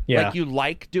 Yeah.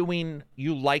 Like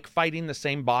you like fighting the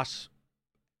same boss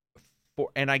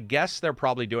and I guess they're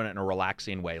probably doing it in a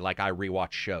relaxing way, like I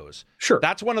rewatch shows. Sure.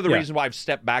 That's one of the reasons why I've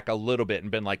stepped back a little bit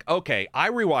and been like, okay, I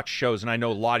rewatch shows, and I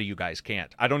know a lot of you guys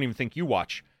can't. I don't even think you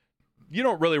watch. You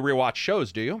don't really rewatch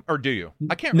shows, do you? Or do you?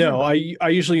 I can't remember. No, I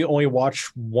usually only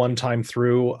watch one time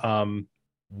through.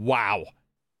 Wow.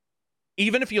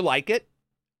 Even if you like it?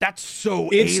 That's so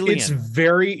alien. It's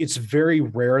very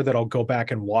rare that I'll go back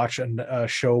and watch a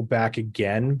show back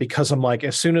again, because I'm like,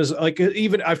 as soon as, like,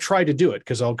 even I've tried to do it,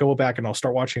 because I'll go back and I'll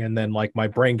start watching, and then like my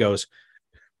brain goes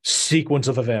sequence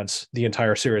of events, the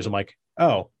entire series. I'm like,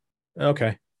 oh,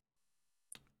 okay.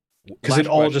 Because it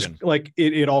all just like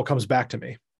it all comes back to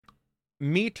me.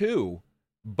 Me too,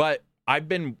 but I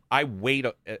wait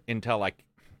until like,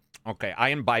 okay, I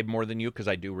imbibe more than you because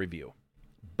I do review,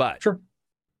 but sure.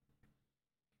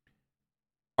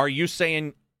 Are you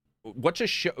saying what's a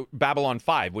show Babylon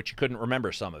 5, which you couldn't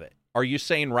remember some of it? Are you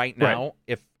saying right now,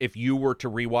 if you were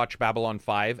to rewatch Babylon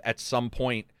 5 at some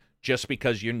point, just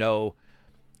because you know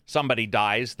somebody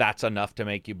dies, that's enough to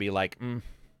make you be like,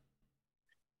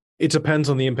 It depends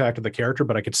on the impact of the character,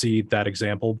 but I could see that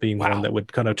example being one that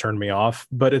would kind of turn me off.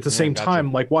 But at the same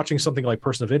time, like watching something like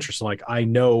Person of Interest, like I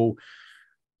know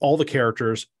all the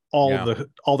characters,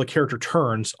 all the character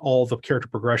turns, all the character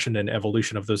progression and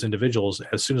evolution of those individuals.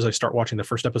 As soon as I start watching the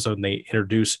first episode and they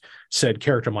introduce said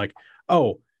character, I'm like,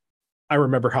 oh, I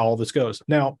remember how all this goes.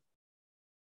 Now,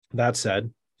 that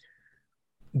said,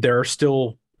 there are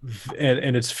still,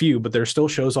 and it's few, but there's still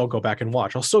shows I'll go back and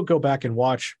watch. I'll still go back and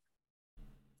watch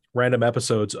random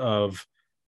episodes of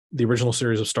the original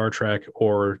series of Star Trek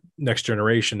or Next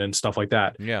Generation and stuff like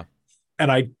that. Yeah. And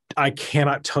I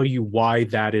cannot tell you why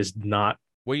that is not.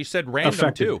 Well, you said random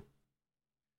affected. Too.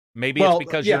 Maybe it's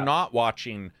because you're not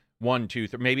watching 1, 2,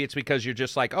 3. Maybe it's because you're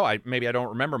just like, oh, maybe I don't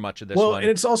remember much of this one.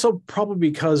 And it's also probably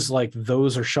because like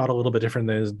those are shot a little bit different.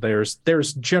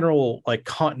 There's general like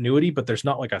continuity, but there's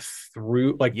not like a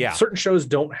through, like certain shows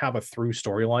don't have a through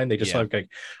storyline. They just like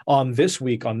on this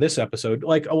week, on this episode,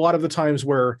 like a lot of the times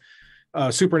where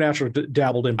Supernatural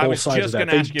dabbled in both sides of that.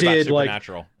 They did like,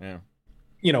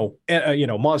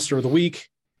 Monster of the Week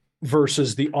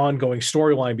versus the ongoing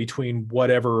storyline between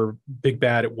whatever big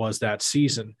bad it was that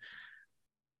season.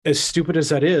 As stupid as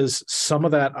that is, some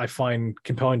of that I find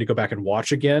compelling to go back and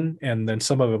watch again. And then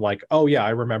some of it like, oh yeah,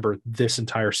 I remember this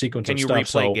entire sequence of stuff. Can you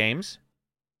replay games?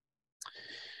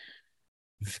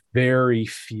 Very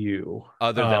few.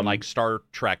 Other than like Star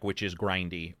Trek, which is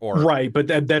grindy, or right, but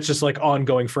that's just like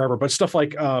ongoing forever. But stuff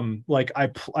like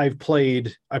I've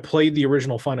played the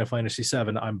original Final Fantasy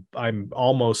VII. I'm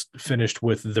almost finished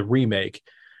with the remake.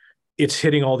 It's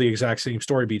hitting all the exact same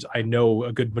story beats. I know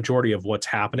a good majority of what's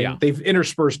happening. Yeah. They've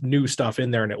interspersed new stuff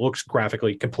in there, and it looks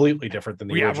graphically completely different than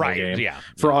the original game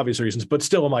for obvious reasons. But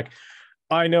still, I'm like,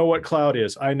 I know what Cloud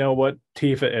is. I know what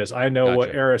Tifa is. I know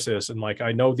what Eris is. And like,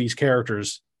 I know these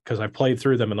characters because I've played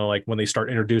through them. And then like when they start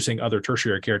introducing other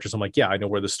tertiary characters, I'm like, yeah, I know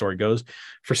where the story goes.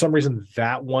 For some reason,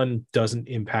 that one doesn't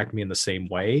impact me in the same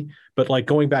way. But like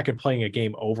going back and playing a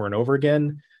game over and over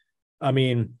again, I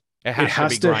mean, it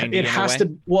has to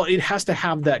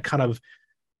have that kind of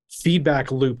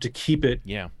feedback loop to keep it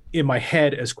in my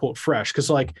head as quote fresh. Cause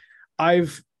like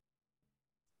I've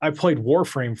played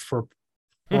Warframe for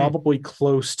probably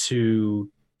close to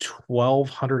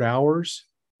 1,200 hours.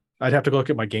 I'd have to look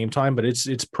at my game time, but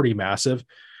it's pretty massive.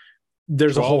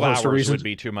 There's a whole host of reasons. Would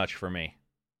be too much for me.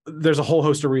 There's a whole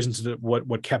host of reasons to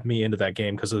what kept me into that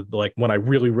game. Cause of like when I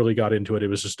really, really got into it, it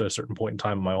was just a certain point in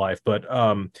time in my life. But,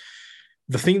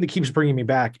 the thing that keeps bringing me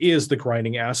back is the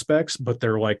grinding aspects, but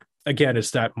they're like, again,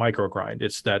 it's that micro grind.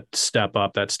 It's that step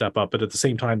up. But at the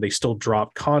same time, they still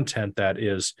drop content that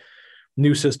is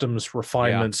new systems,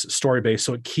 refinements, story-based.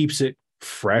 So it keeps it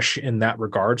fresh in that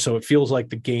regard. So it feels like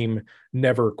the game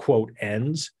never quote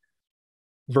ends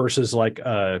versus like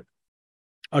a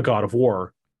God of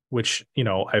War, which,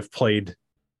 I've played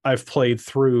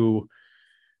through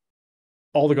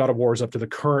all the God of Wars up to the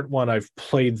current one. I've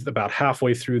played about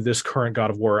halfway through this current God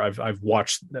of War. I've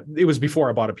watched, it was before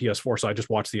I bought a PS4, so I just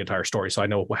watched the entire story. So I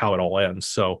know how it all ends.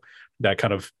 So that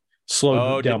kind of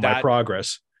slowed down my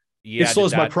progress. Yeah, it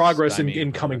slows my progress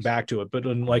in coming back to it. But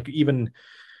and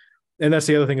that's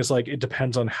the other thing is like, it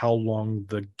depends on how long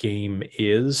the game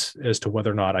is as to whether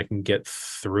or not I can get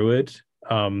through it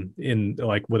in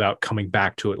like without coming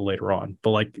back to it later on.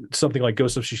 But like something like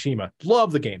Ghost of Tsushima,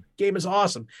 love the game is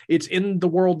awesome. It's in the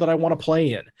world that I want to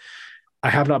play in.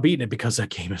 I have not beaten it because that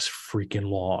game is freaking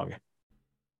long,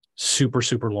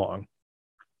 super long.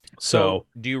 So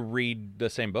do you read the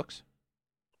same books?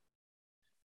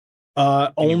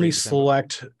 Only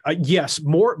select yes,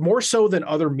 more so than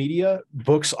other media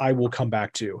books I will come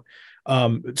back to.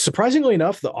 Surprisingly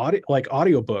enough, the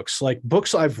audio books, like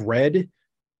books I've read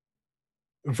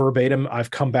verbatim, I've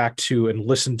come back to and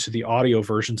listened to the audio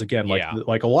versions again.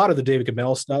 Like a lot of the David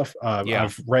Gemmell stuff,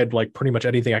 I've read like pretty much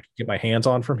anything I could get my hands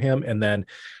on from him, and then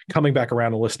coming back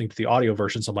around and listening to the audio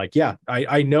versions, I'm like,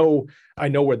 I know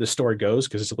where the story goes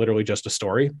because it's literally just a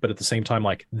story, but at the same time,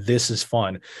 like this is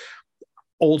fun.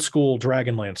 Old school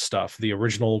Dragonlance stuff, the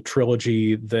original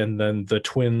trilogy, then the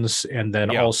Twins, and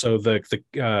then also the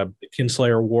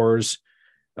Kinslayer Wars.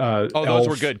 Those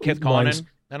were good. Kith Conan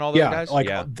and all those guys.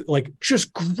 Like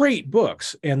just great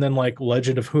books. And then like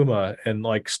Legend of Huma and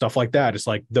like stuff like that. It's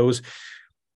like those,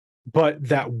 but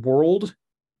that world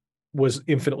was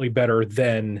infinitely better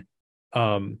than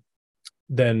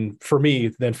than for me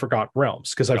than Forgotten Realms,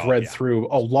 because I've read through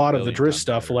a lot of the Driss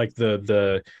stuff, better. Like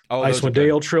the Icewind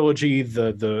Dale trilogy,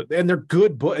 and they're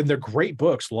good and they're great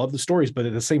books. Love the stories, but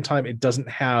at the same time, it doesn't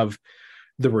have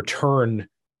the return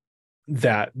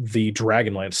that the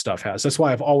Dragonlance stuff has. That's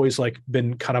why I've always like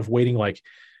been kind of waiting, like,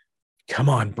 come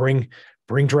on, bring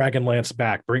Dragonlance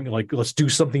back. Let's do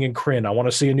something in Krynn. I want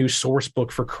to see a new source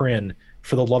book for Krynn.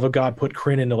 For the love of God, put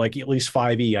Krynn into like at least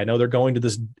 5e. I know they're going to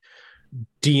this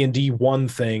D&D 1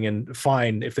 thing, and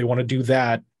fine, if they want to do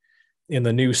that in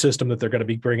the new system that they're going to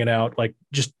be bringing out, like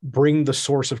just bring the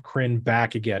source of Krynn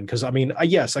back again. Because I mean,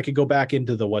 yes, I could go back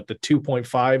into the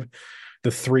 2.5,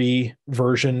 the 3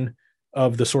 version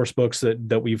of the source books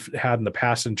that we've had in the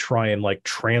past and try and like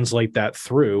translate that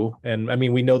through. And I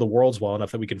mean, we know the worlds well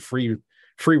enough that we can free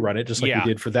run it, just like we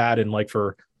did for that, and like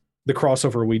for the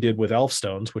crossover we did with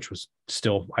Elfstones, which was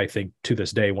still, I think, to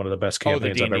this day, one of the best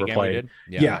campaigns I've ever played.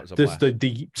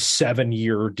 The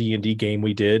 7-year D&D game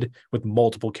we did with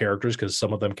multiple characters, because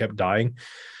some of them kept dying.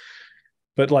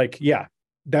 But like,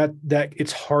 that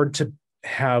it's hard to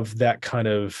have that kind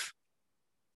of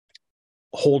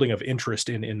holding of interest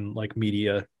in like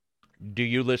media. Do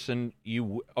you listen?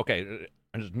 Okay,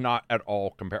 it's not at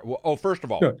all comparable. Well, first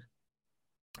of all,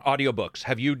 audiobooks.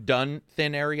 Have you done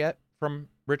Thin Air yet from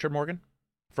Richard Morgan,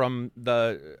 from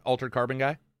the Altered Carbon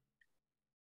guy?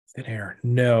 Thin Air.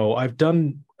 No, I've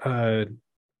done.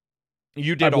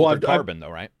 You did Altered Carbon, though,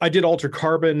 right? I did Altered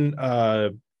Carbon. Did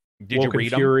Woken you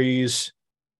read Furies? Them?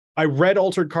 I read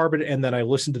Altered Carbon and then I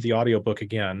listened to the audiobook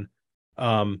again.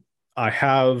 I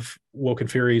have Woken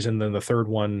Furies, and then the third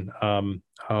one.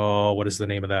 What is the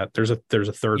name of that? There's a third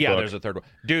book. Yeah, there's a third one.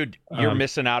 Dude, you're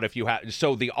missing out if you have.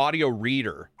 So the audio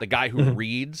reader, the guy who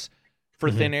reads for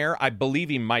Thin Air, I believe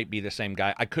he might be the same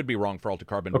guy. I could be wrong for Altered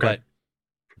Carbon, but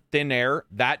Thin Air,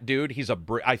 that dude,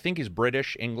 I think he's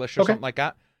British, English, or something like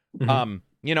that. And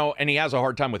he has a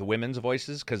hard time with women's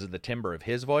voices because of the timbre of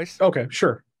his voice. Okay,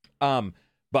 sure.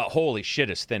 But holy shit,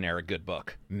 is Thin Air a good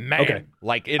book, man?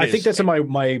 Like I think that's in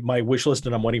my wish list,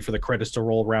 and I'm waiting for the credits to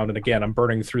roll around. And again, I'm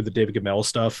burning through the David Gemmell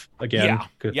stuff again.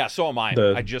 Yeah, so am I.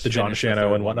 I just the John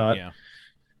Shano and whatnot. Yeah.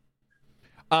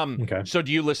 So do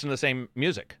you listen to the same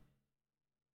music?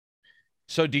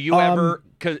 So do you ever?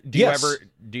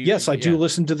 Yes, I do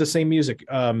listen to the same music.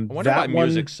 I wonder why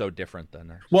music's so different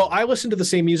then. Well, I listen to the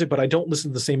same music, but I don't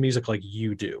listen to the same music like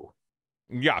you do.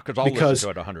 Yeah, because I'll listen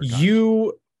to it 100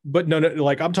 times. But no,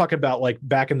 like I'm talking about like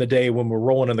back in the day when we're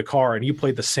rolling in the car and you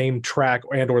played the same track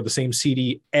or the same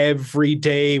CD every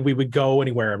day we would go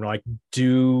anywhere. I'm like,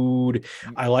 dude,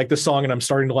 I like the song and I'm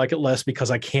starting to like it less because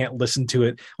I can't listen to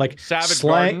it. Like Savage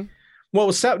Garden. Well, it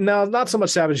was not so much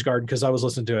Savage Garden because I was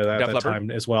listening to it at that time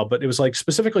as well, but it was like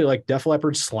specifically like Def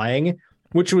Leppard Slang,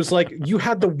 which was like you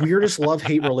had the weirdest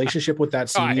love-hate relationship with that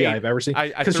CD I've ever seen.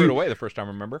 I threw it away the first time,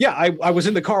 remember? Yeah, I was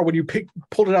in the car when you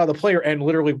pulled it out of the player and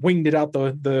literally winged it out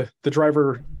the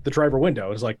driver window.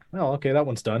 It was like, oh, okay, that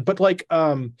one's done. But like,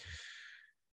 and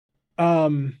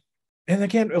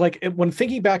again, like when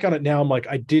thinking back on it now, I'm like,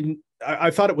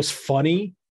 I thought it was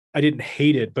funny. I didn't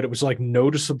hate it, but it was like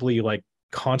noticeably like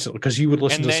constantly, because you would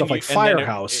listen to stuff like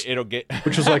Firehouse,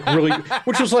 which was like really,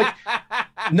 which was like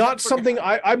not something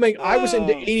I mean, I was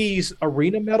into 80s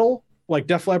arena metal, like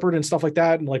Def Leppard and stuff like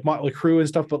that, and like Motley Crue and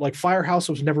stuff, but like Firehouse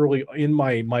was never really in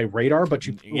my radar. But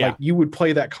you would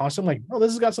play that constantly, like, oh,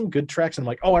 this has got some good tracks, and I'm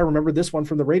like, oh, I remember this one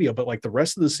from the radio, but like the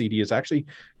rest of the CD is actually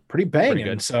pretty banging.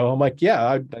 Pretty so I'm like,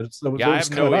 I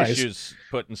have no issues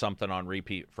putting something on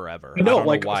repeat forever. I don't know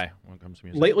why when it comes to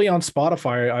music. Lately on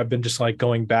Spotify, I've been just like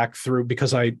going back through,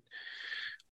 because I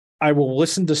will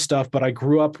listen to stuff, but I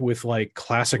grew up with like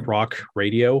classic rock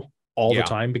radio all the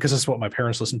time because that's what my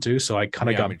parents listened to. So I kind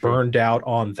of got burned out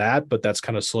on that, but that's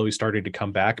kind of slowly starting to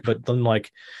come back. But then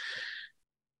like,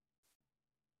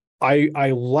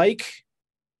 I like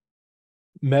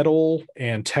metal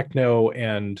and techno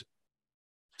and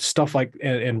stuff like,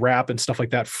 and rap and stuff like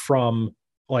that from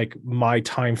like my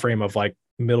time frame of like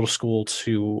middle school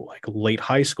to like late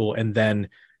high school. And then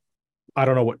I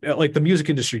don't know what, like the music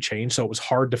industry changed. So it was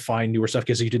hard to find newer stuff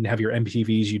because you didn't have your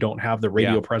MTVs. You don't have the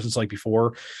radio presence like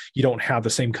before. You don't have the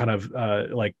same kind of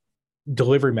like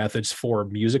delivery methods for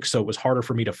music. So it was harder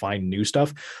for me to find new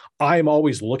stuff. I'm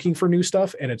always looking for new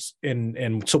stuff. And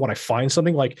so when I find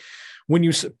something, like when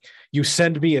you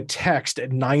send me a text at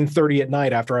 9:30 at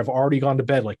night after I've already gone to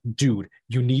bed, like, dude,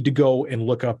 you need to go and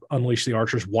look up Unleash the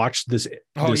Archers. Watch this.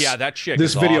 That shit.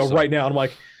 This video awesome. Right now. I'm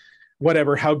like,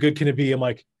 whatever. How good can it be? I'm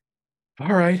like, all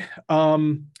right.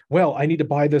 Well, I need to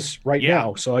buy this right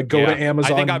now. So I go to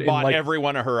Amazon. I think I bought every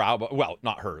one of her albums. Well,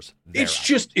 not hers.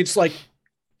 It's like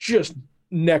just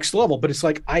next level, but it's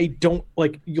like I don't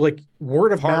like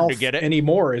word of Hard mouth to get it.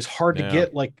 anymore is hard to Yeah.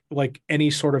 get like any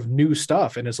sort of new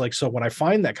stuff. And it's like, so when I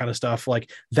find that kind of stuff like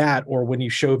that, or when you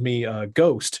showed me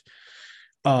Ghost,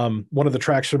 one of the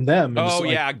tracks from them, and Oh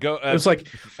like, yeah, it was like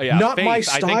yeah, not Faith, my I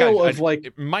think style of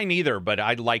like, mine either, but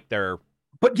I like their.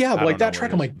 but yeah, I like don't know that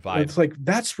track, where I'm it like, is, vibe. it's like,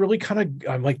 that's really kind of,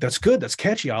 I'm like, that's good, that's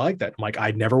catchy, I like that. I'm like,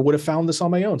 I never would have found this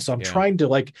on my own. So I'm Yeah. trying to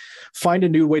like find a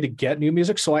new way to get new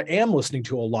music. So I am listening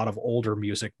to a lot of older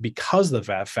music because of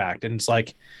that fact. And it's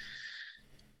like,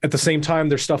 at the same time,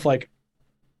 there's stuff like,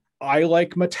 I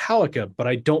like Metallica, but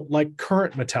I don't like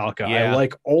current Metallica. Yeah. I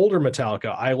like older Metallica.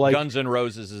 I like Guns N'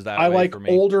 Roses is that I way like for me.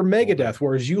 older Megadeth,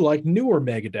 whereas you like newer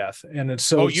Megadeth. And it's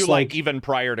so Oh, it's you like even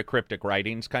prior to Cryptic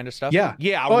Writings kind of stuff? Yeah.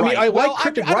 Yeah, well, right. I mean, I Well, like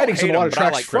Cryptic I don't Writings hate and a lot them, of but I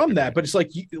tracks like from Cryptic that, but it's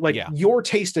like Yeah. your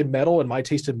taste in metal and my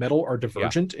taste in metal are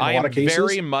divergent in a lot of cases. I am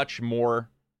very much more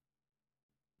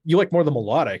You like more the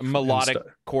melodic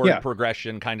chord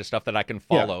progression kind of stuff that I can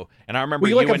follow. And I remember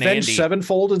you you like and Avenged Andy.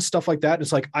 Sevenfold and stuff like that.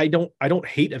 It's like I don't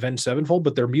hate Avenged Sevenfold,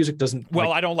 but their music doesn't. Well,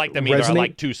 like, I don't like them either. resonate. I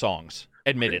like two songs,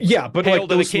 admittedly. Yeah, but Hail like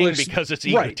to those the King lyrics- because it's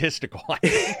right. egotistical.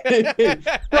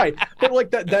 Right, but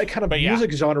like that kind of But yeah.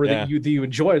 music genre Yeah. that you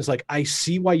enjoy, it's like I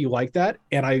see why you like that,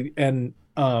 and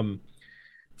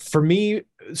for me,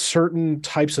 certain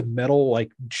types of metal,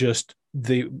 like just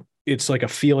it's like a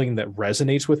feeling that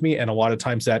resonates with me, and a lot of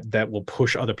times that will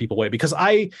push other people away because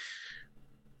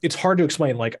it's hard to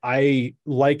explain. Like I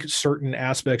like certain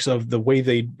aspects of the way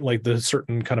they like the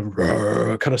certain kind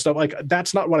of stuff. Like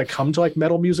that's not what I come to like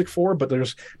metal music for, but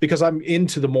because I'm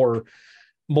into the more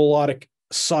melodic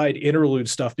side interlude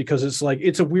stuff, because it's like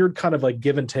it's a weird kind of like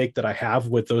give and take that I have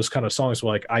with those kind of songs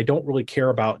where like I don't really care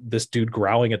about this dude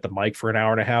growling at the mic for an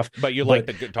hour and a half, But you like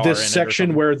the guitar. this in it or section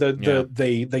something. where Yeah.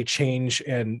 they change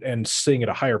and sing at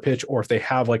a higher pitch, or if they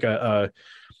have like a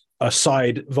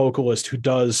side vocalist who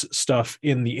does stuff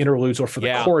in the interludes or for the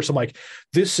Yeah. chorus, I'm like,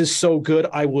 this is so good,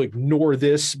 I will ignore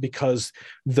this because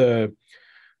the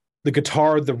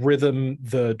guitar, the rhythm,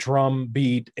 the drum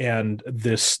beat, and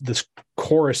this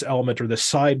chorus element or the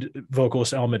side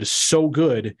vocalist element is so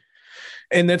good.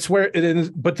 And that's where it is.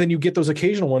 But then you get those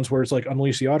occasional ones where it's like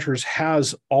Unleash the Archers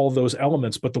has all those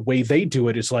elements, but the way they do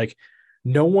it is like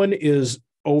no one is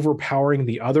overpowering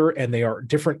the other, and they are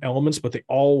different elements, but they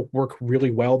all work really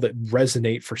well that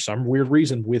resonate for some weird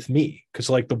reason with me. Because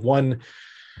like the one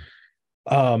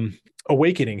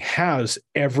Awakening has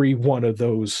every one of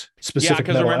those Yeah, specific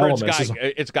because metal remember elements.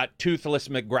 it's got Toothless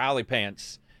McGrowly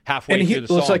Pants halfway And through the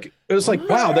song. it was like,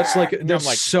 wow, that's like And I'm that's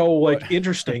like, so like what?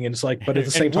 interesting. And it's like, but at the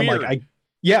And same time, weird. like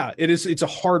it's a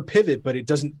hard pivot, but it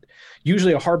doesn't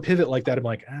usually a hard pivot like that. I'm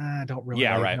like, I don't really.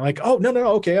 Yeah, like it. right. I'm like, oh no,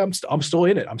 okay, I'm still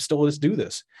in it. Let's do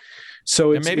this.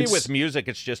 So And maybe with music,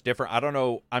 it's just different. I don't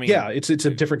know. I mean, yeah, it's a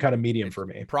different kind of medium for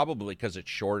me. Probably because it's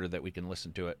shorter that we can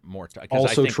listen to it more. Because I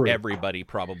Also think true. everybody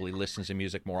probably listens to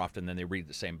music more often than they read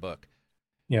the same book.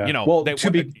 Yeah. You know, well, they-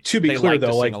 to be they clear like to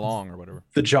though, sing like along or whatever.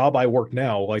 the job I work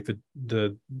now, like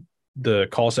the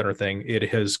call center thing,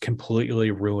 it has completely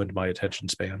ruined my attention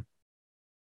span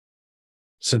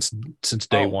since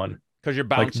day one. Because you're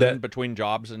bouncing between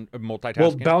jobs and multitasking.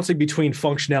 Well, bouncing between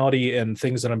functionality and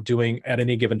things that I'm doing at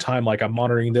any given time, like I'm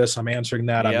monitoring this, I'm answering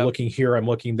that, Yep. I'm looking here, I'm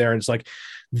looking there. And it's like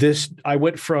this, I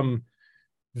went from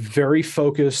very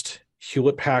focused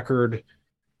Hewlett Packard,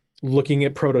 looking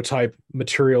at prototype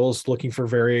materials, looking for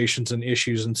variations and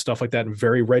issues and stuff like that, and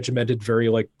very regimented, very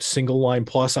like single line.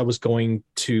 Plus I was going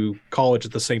to college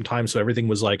at the same time. So everything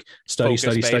was like study,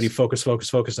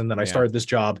 Focus-based. focus. And then I Yeah. started this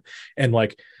job, and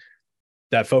like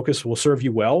that focus will serve you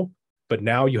well, but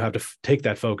now you have to take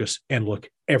that focus and look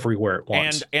everywhere at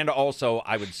once. And also,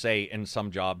 I would say in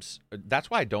some jobs, that's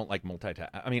why I don't like multitask.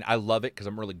 I mean, I love it because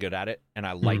I'm really good at it, and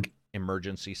I like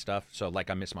emergency stuff. So like,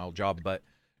 I miss my old job, but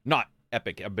not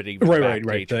Epic, but even right.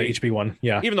 back to The HP. HP one.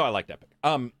 Yeah. Even though I liked Epic.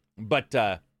 But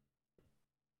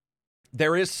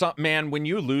there is some, man, when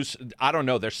you lose, I don't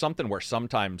know, there's something where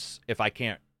sometimes if I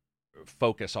can't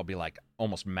focus, I'll be like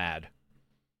almost mad.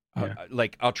 Yeah.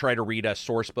 Like I'll try to read a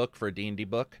source book for a D&D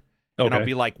book, and I'll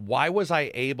be like, why was I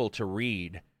able to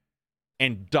read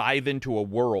and dive into a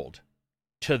world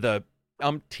to the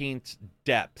umpteenth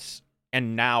depths,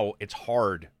 and now it's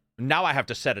hard. Now I have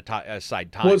to set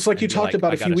aside time. Well, it's like and you be talked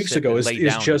about I a few gotta weeks sit ago and is lay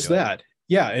down and just do it. that.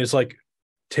 Yeah. It's like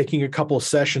taking a couple of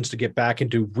sessions to get back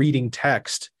into reading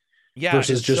text Yeah,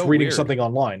 versus it's just so reading weird. something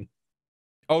online.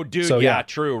 Oh, dude, So, yeah, yeah.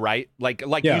 true, right? Like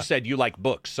Yeah. you said, you like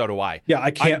books. So do I. Yeah.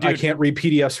 I dude- can't read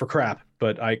PDFs for crap,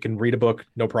 but I can read a book.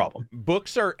 No problem.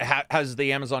 Books are has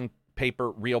the Amazon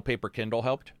real paper Kindle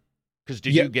helped? Because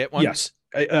did you get one? Yes.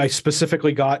 I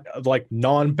specifically got like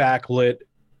non-backlit,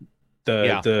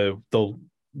 the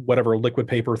whatever liquid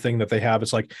paper thing that they have.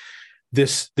 It's like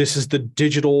this is the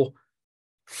digital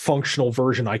functional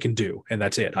version I can do, and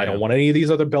that's it. I don't want any of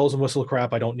these other bells and whistle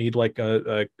crap. I don't need like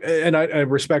and I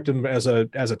respect them as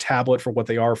a tablet for what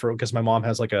they are, for because my mom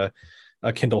has like a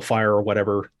Kindle Fire or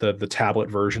whatever, the tablet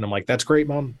version. I'm like, that's great,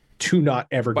 Mom. Do not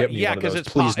ever get me one of those.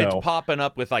 Please no. It's popping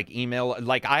up with like email.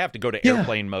 Like I have to go to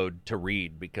airplane mode to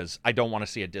read because I don't want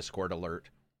to see a Discord alert.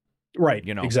 Right.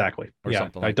 Exactly. Or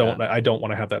something like I don't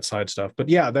want to have that side stuff. But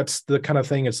yeah, that's the kind of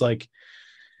thing. It's like,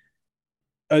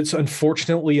 it's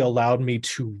unfortunately allowed me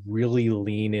to really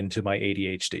lean into my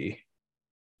ADHD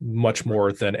much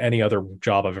more than any other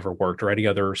job I've ever worked or any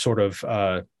other sort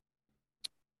of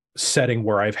setting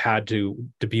where I've had to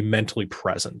be mentally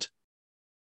present.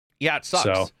 Yeah, it sucks.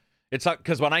 So, it's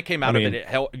because when I came out of it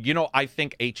helped. I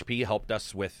think HP helped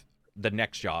us with the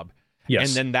next job. Yes.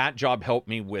 And then that job helped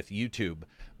me with YouTube.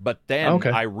 But then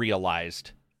I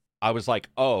realized, I was like,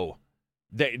 oh,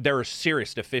 there are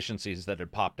serious deficiencies that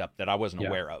had popped up that I wasn't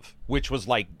aware of, which was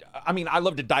like, I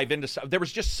love to dive into stuff. There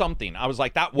was just something. I was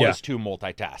like, that was too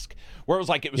multitask. Where it was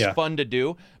like, it was fun to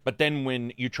do. But then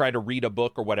when you try to read a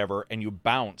book or whatever and you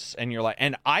bounce and you're like,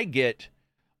 and I get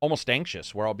almost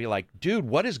anxious where I'll be like, dude,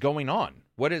 what is going on?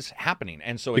 What is happening?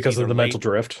 And so it's because of the mental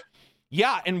drift.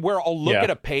 Yeah. And where I'll look at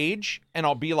a page and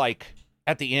I'll be like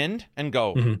at the end and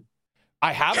go,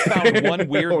 I have found one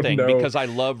weird thing because I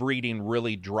love reading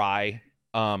really dry.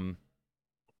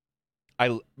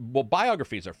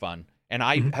 Biographies are fun and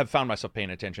I have found myself paying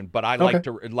attention, but I like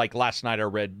to, like last night I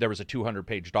read, there was a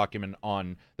 200-page document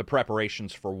on the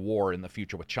preparations for war in the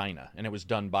future with China. And it was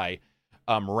done by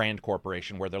Rand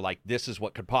Corporation, where they're like, this is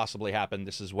what could possibly happen.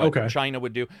 This is what China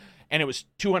would do. And it was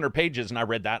 200 pages. And I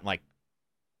read that in like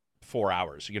 4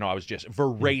 hours. I was just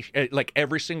like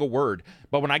every single word.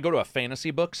 But when I go to a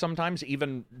fantasy book, sometimes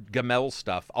even Gamel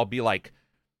stuff, I'll be like,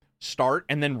 start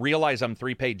and then realize I'm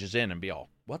 3 pages in and be all,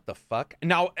 what the fuck?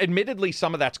 Now, admittedly,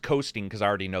 some of that's coasting because I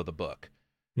already know the book.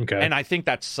 Okay. And I think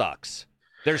that sucks.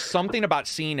 There's something about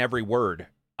seeing every word.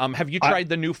 Have you tried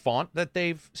the new font that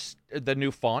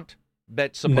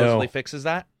that supposedly fixes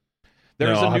that?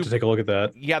 I'll have to take a look at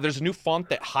that. Yeah, there's a new font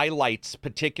that highlights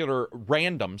particular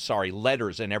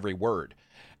letters in every word.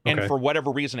 And for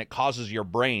whatever reason, it causes your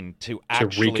brain to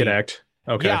actually reconnect.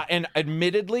 Okay. Yeah, and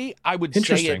admittedly, I would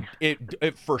say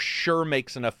it for sure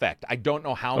makes an effect. I don't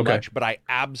know how much, but I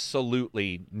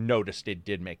absolutely noticed it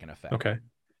did make an effect. Okay.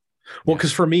 Well,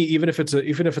 because for me, even if it's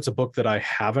a book that I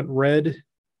haven't read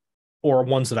or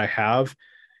ones that I have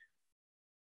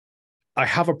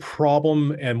a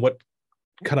problem, and what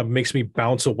kind of makes me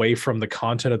bounce away from the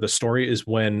content of the story is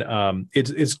when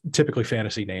it's typically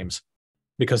fantasy names,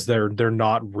 because they're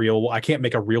not real. I can't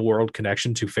make a real world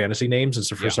connection to fantasy names, and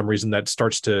so for some reason that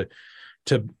starts to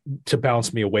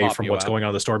bounce me away from what's going on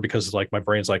in the story, because like my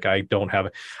brain's like, I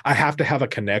have to have a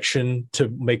connection to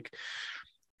make.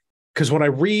 Because when I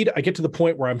read, I get to the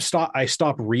point where I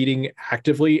stop reading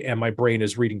actively and my brain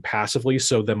is reading passively.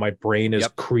 So then my brain is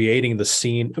creating the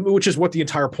scene, which is what the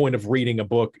entire point of reading a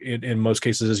book in most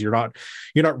cases is. You're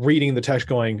not reading the text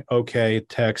going, okay,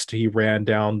 text, he ran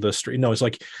down the street. No, it's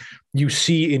like you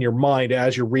see in your mind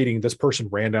as you're reading, this person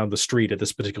ran down the street at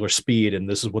this particular speed, and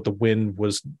this is what the wind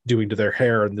was doing to their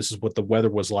hair, and this is what the weather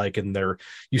was like, and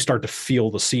you start to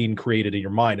feel the scene created in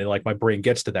your mind, and like my brain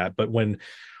gets to that. But when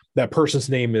that person's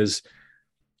name is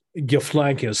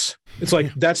Gilflankis, it's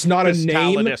like, that's not a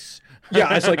name.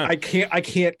 Yeah, it's like I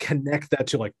can't connect that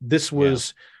to like, this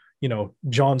was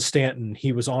John Stanton,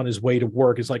 he was on his way to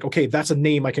work. It's like, okay, that's a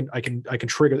name I can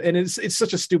trigger. And it's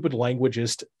such a stupid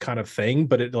languageist kind of thing,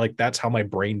 but it like, that's how my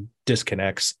brain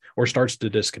disconnects or starts to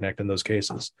disconnect in those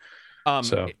cases.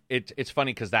 So it's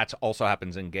funny because that also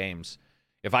happens in games.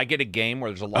 If I get a game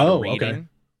where there's a lot of reading,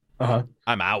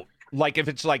 I'm out. Like if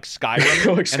it's like Skyrim,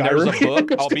 and there's a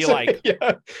book, I'll be like,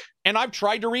 and I've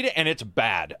tried to read it and it's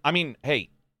bad. I mean, hey,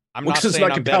 I'm not saying it's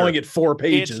not compelling at 4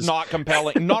 pages. It's not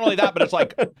compelling. Not only that, but it's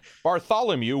like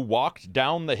Bartholomew walked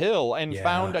down the hill and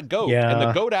found a goat, and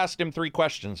the goat asked him 3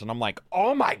 questions, and I'm like,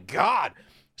 oh my God.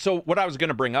 So what I was going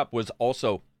to bring up was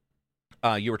also,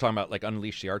 you were talking about like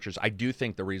Unleash the Archers. I do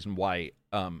think the reason why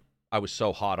I was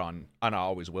so hot on, and I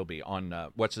always will be, on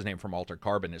what's his name from Altered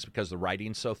Carbon is because the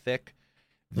writing's so thick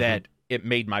that it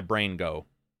made my brain go,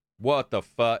 what the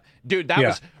fuck? Dude, that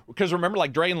was, because remember,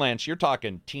 like Dragonlance, you're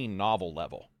talking teen novel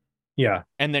level. Yeah.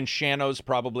 And then Shannon's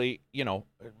probably,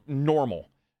 normal.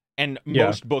 And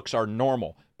most books are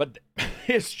normal. But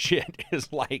his shit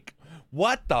is like,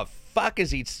 what the fuck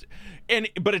is he?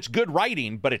 But it's good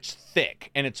writing, but it's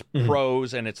thick. And it's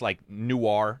prose, and it's like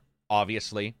noir,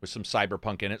 obviously, with some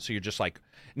cyberpunk in it. So you're just like,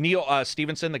 Neil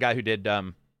Stevenson, the guy who did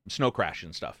Snow Crash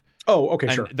and stuff. Oh, okay,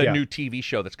 and sure. the Yeah. new TV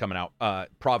show that's coming out,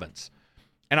 Province.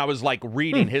 And I was like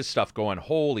reading his stuff going,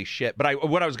 holy shit. But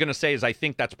what I was going to say is I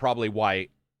think that's probably why,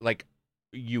 like,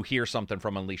 you hear something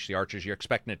from Unleash the Archers, you're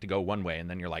expecting it to go one way, and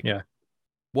then you're like, Yeah.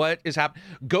 what is happening?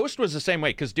 Ghost was the same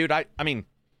way, because, dude, I mean,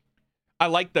 I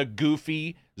like the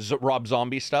goofy Rob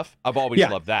Zombie stuff. I've always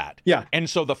loved that. Yeah. And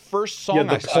so the first song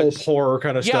the pulp horror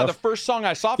kind of stuff. Yeah, the first song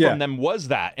I saw from them was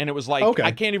that. And it was like,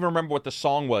 I can't even remember what the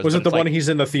song was. Was it the one he's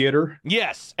in the theater?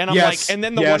 Yes. And I'm like, and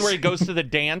then the one where he goes to the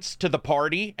dance, to the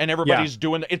party, and everybody's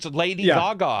doing, it's Lady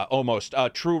Gaga almost,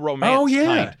 True Romance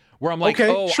kind, where I'm like,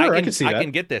 sure, I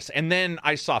can get this. And then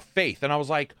I saw Faith, and I was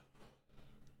like,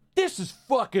 this is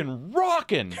fucking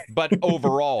rocking. But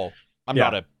overall, I'm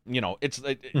not a, it's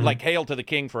like Hail to the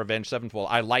King for Avenged Sevenfold.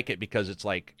 I like it because it's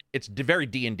like, it's very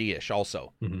D&D-ish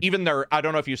also. Even there, I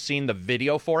don't know if you've seen the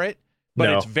video for it, but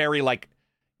it's very like,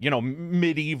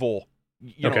 medieval,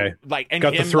 know, like, and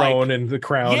got the throne and the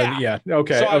crown.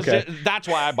 So that's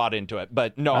why I bought into it.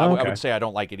 But no, I would say I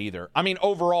don't like it either. I mean,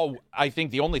 overall, I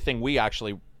think the only thing we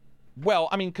actually,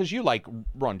 because you like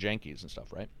Ron Jenkins and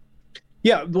stuff, right?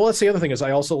 Yeah, well, that's the other thing is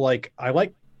I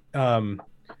like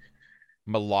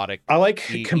melodic. I like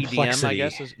complexity. EDM, I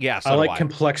guess. Yeah, I like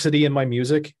complexity in my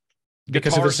music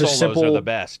because guitar if it's a simple, are the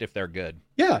best if they're good.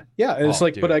 Yeah, and it's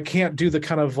like, dude. But I can't do the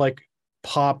kind of like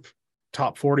pop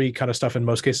top 40 kind of stuff in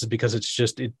most cases because it's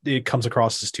just it comes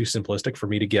across as too simplistic for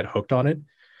me to get hooked on it.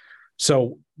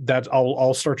 So that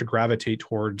I'll start to gravitate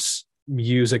towards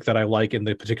music that I like in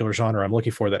the particular genre I'm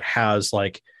looking for that has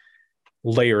like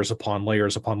layers upon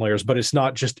layers upon layers, but it's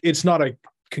not a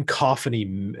cacophony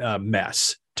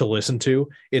mess to listen to.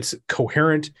 It's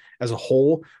coherent as a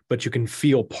whole, but you can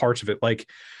feel parts of it. Like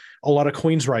a lot of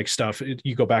Queensryche stuff,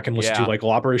 you go back and listen to like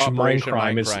Operation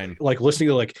Mindcrime. It's like listening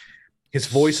to like his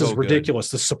voice is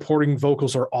ridiculous. Good. The supporting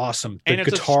vocals are awesome. The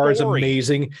guitar is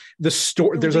amazing. The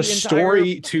story, there's a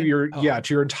story to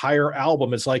your entire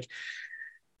album. It's like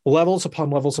levels upon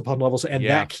levels upon levels, and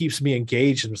that keeps me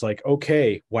engaged. And it's like,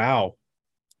 okay, wow.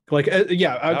 Like,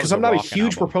 because I'm not a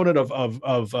huge proponent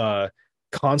of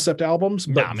concept albums,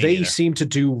 but they seem to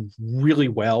do really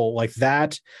well. Like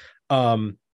that,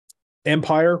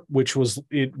 Empire, which was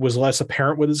less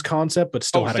apparent with its concept, but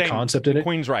still had a concept in it.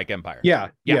 Queensryche Empire. Yeah,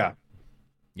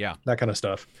 that kind of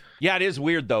stuff. Yeah, it is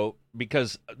weird though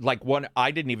because like one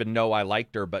I didn't even know I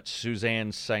liked her, but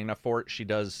Suzanne Sagnafort, she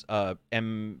does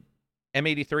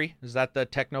M83. Is that the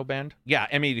techno band? Yeah,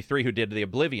 M83 who did the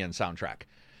Oblivion soundtrack.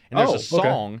 And there's a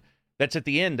song that's at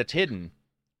the end that's hidden,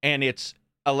 and it's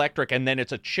electric, and then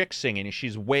it's a chick singing, and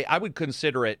she's I would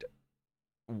consider it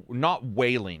not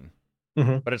wailing,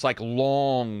 but it's like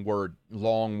long word.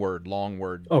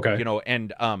 Okay.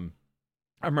 And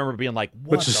I remember being like,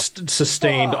 what? Which is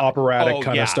sustained operatic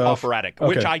kind of stuff. Operatic,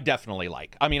 which I definitely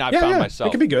like. I mean, I found myself,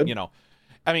 it can be good.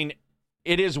 I mean,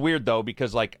 it is weird though,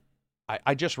 because like,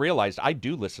 I just realized I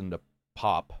do listen to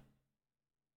pop.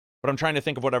 But I'm trying to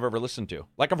think of what I've ever listened to.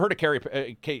 Like, I've heard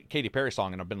a Katy Perry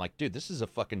song, and I've been like, dude, this is a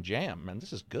fucking jam, man.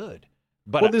 This is good.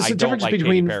 But there's I don't like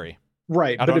Katy Perry.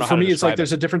 Right. But for me, it's like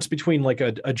there's a difference between like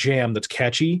a jam that's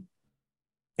catchy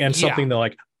and something that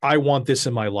like, I want this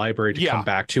in my library to come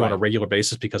back to on a regular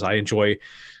basis because I enjoy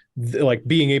like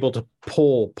being able to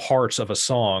pull parts of a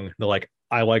song. They're like,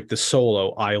 I like the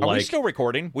solo. Are we still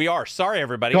recording? We are. Sorry,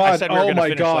 everybody. God, I said we were going to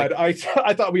finish. Oh my God!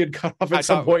 I thought we had cut off at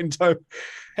some point in time.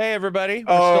 Hey, everybody.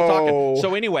 We're still talking.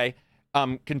 So anyway,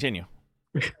 continue.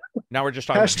 Now we're just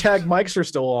talking. Hashtag mics are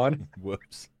still on.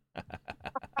 Whoops.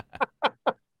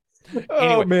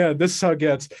 Oh man, this is how it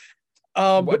gets.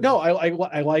 But no,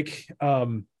 I like.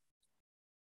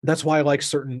 That's why I like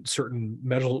certain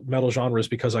metal genres,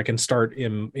 because I can start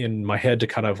in my head to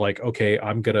kind of like, okay,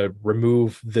 I'm gonna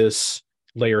remove this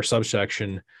layer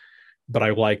subsection, but I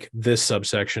like this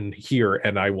subsection here,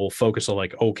 and I will focus on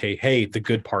like, okay, hey, the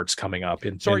good part's coming up.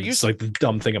 And so it's like the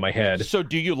dumb thing in my head. So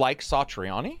do you like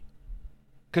Satriani?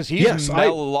 Because he's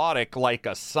melodic like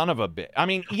a son of a bitch. I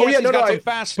mean, he's got some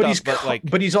fast stuff,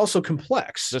 but he's also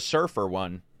complex. The Surfer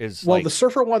one is the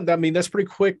Surfer one. I mean, that's pretty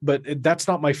quick, but that's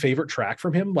not my favorite track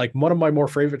from him. Like one of my more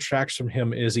favorite tracks from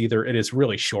him is it is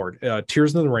really short.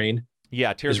 Tears in the Rain.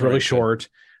 Yeah, Tears is really short.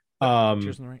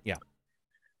 Tears in the Rain. Yeah.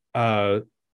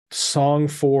 Song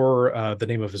for the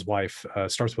name of his wife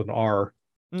starts with an R.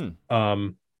 And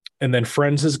then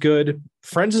Friends is good.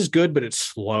 Friends is good, but it's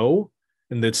slow.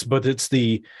 And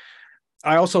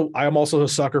I am also a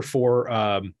sucker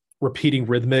for repeating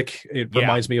rhythmic. It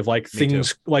reminds me of like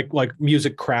things like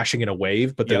music crashing in a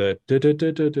wave, but and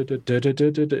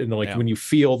like when you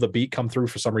feel the beat come through,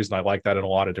 for some reason I like that in a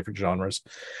lot of different genres.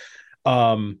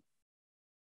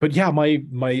 but yeah, my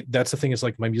that's the thing, is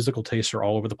like my musical tastes are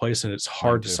all over the place, and it's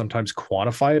hard to sometimes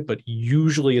quantify it, but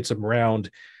usually it's around,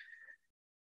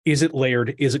 is it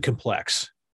layered, is it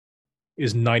complex,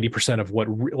 is 90% of what,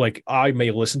 like, I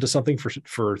may listen to something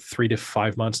for 3 to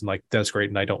 5 months and like that's great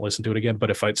and I don't listen to it again, but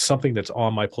if it's something that's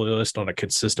on my playlist on a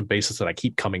consistent basis that I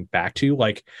keep coming back to,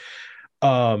 like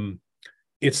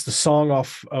it's the song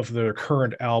off of their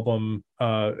current album,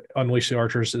 Unleash the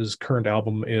Archers' current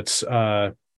album. It's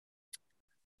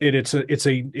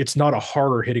it's not a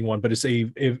harder hitting one, but it's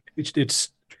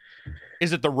is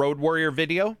it the Road Warrior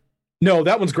video? No,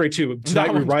 that one's great too.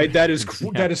 Tonight We Ride. That is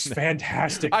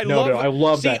fantastic. I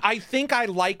love that. I think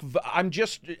I'm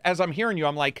just, as I'm hearing you,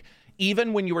 I'm like,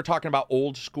 even when you were talking about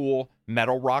old school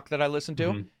metal rock that I listen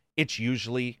to, it's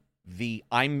usually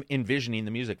I'm envisioning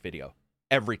the music video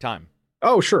every time.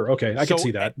 Oh, sure. Okay. I can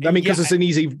see that. I mean, because it's an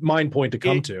easy mind point to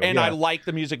come to. And I like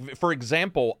the music. For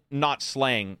example, not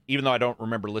Slang, even though I don't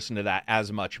remember listening to that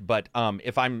as much. But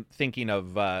if I'm thinking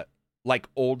of like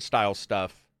old style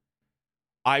stuff,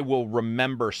 I will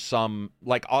remember some,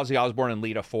 like Ozzy Osbourne and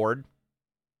Lita Ford.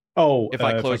 Oh, if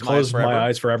I close my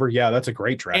eyes forever. Yeah, that's a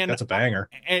great track. That's a banger.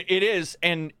 It is.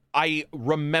 And I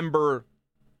remember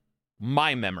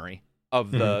my memory of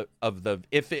the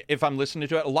if I'm listening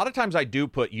to it. A lot of times I do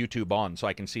put YouTube on so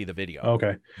I can see the video.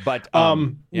 Okay. But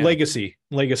Legacy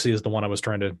is the one I was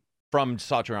trying to, from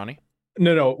Satriani.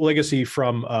 No, Legacy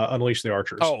from Unleash the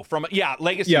Archers. Oh,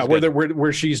 Legacy. Yeah,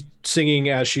 where she's singing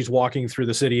as she's walking through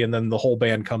the city, and then the whole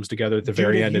band comes together at the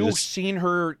very end. Have you seen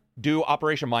her do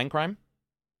Operation Mindcrime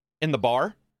in the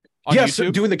bar? Yes,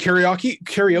 YouTube? Doing the karaoke.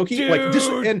 Dude. Like this,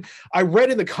 and I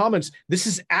read in the comments, this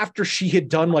is after she had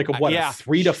done like a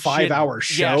 3 to 5 hour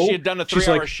show. Yeah, she had done a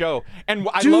 3-hour show, and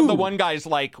I love the one guy's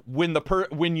like,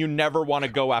 when you never want to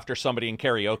go after somebody in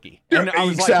karaoke. And I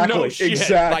was like, no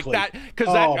shit, like that, because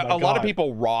a lot of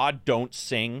people don't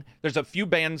sing. There's a few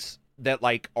bands that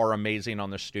like are amazing on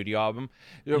their studio album.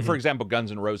 For example,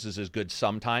 Guns N' Roses is good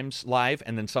sometimes live,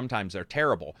 and then sometimes they're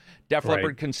terrible. Def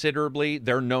Leppard, considerably,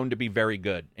 they're known to be very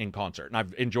good in concert, and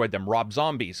I've enjoyed them. Rob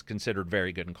Zombie's considered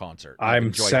very good in concert.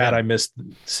 I'm sad I missed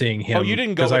seeing him. Oh, you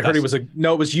didn't go? Because I heard he was it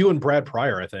was you and Brad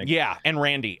Pryor, I think. Yeah, and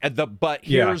Randy. But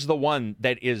here's the one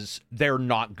that they're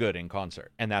not good in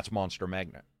concert, and that's Monster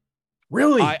Magnet.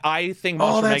 Really? I think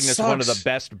Monster Magnet is one of the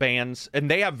best bands,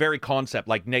 and they have very concept,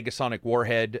 like Negasonic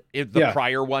Warhead, the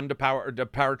prior one to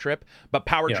Power Trip. But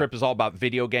Power Trip is all about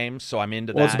video games, so I'm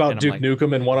into that. Well, it's about Duke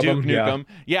Nukem in one of them. Duke Nukem.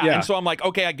 Yeah, and so I'm like,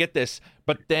 okay, I get this.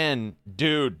 But then,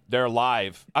 dude, they're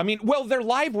live. I mean, well, their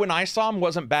live when I saw them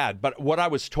wasn't bad, but what I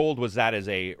was told was that is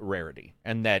a rarity,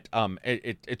 and that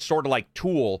it's sort of like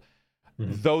Tool,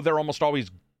 though they're almost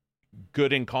always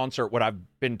good in concert. What I've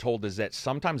been told is that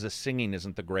sometimes the singing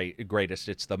isn't the greatest.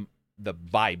 It's the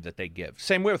vibe that they give.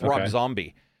 Same way with Rob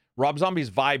Zombie. Rob Zombie's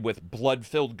vibe with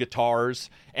blood-filled guitars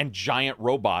and giant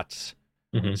robots.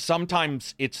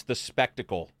 Sometimes it's the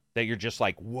spectacle that you're just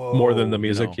like, whoa. More than the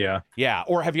music, Yeah.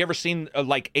 Or have you ever seen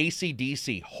like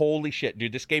AC/DC? Holy shit,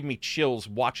 dude! This gave me chills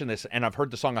watching this, and I've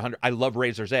heard the song 100. I love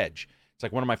Razor's Edge. It's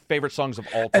like one of my favorite songs of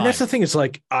all time. And that's the thing. It's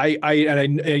like I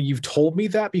you've told me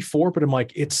that before, but I'm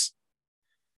like, it's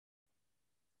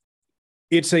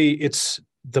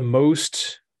the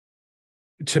most,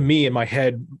 to me in my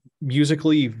head,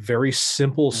 musically very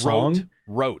simple song.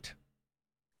 Wrote.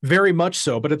 Very much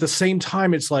so, but at the same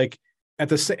time, it's like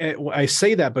I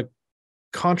say that, but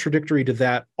contradictory to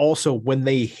that, also when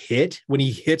he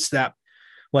hits that,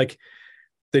 like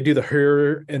they do the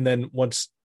her, and then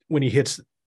when he hits,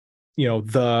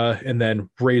 and then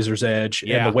Razor's Edge,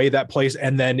 and the way that plays,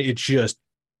 and then it's just.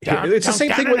 It's the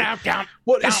same thing.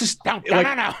 It's just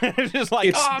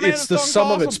like it's the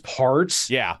sum of its parts.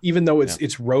 Yeah. Even though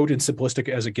it's rote and simplistic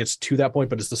as it gets to that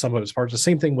point, but it's the sum of its parts. The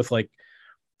same thing with like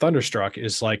Thunderstruck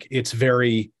is like it's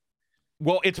very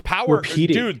it's power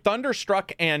repeating. Dude.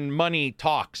 Thunderstruck and Money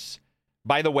Talks.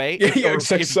 By the way, they're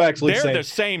the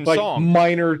same like song.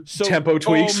 Minor tempo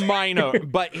tweaks. Oh, minor.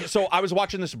 But so I was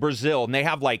watching this Brazil, and they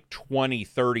have like 20,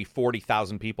 30,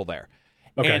 40,000 people there.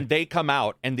 Okay. And they come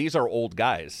out, and these are old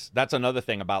guys. That's another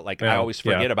thing about, like, I always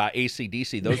forget about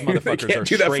AC/DC. Those motherfuckers are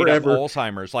straight up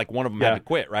Alzheimer's. Like, one of them had to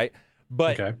quit, right?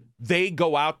 But they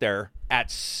go out there at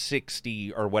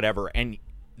 60 or whatever, and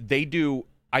they do,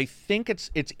 I think it's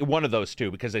one of those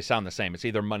two, because they sound the same. It's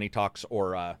either Money Talks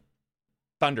or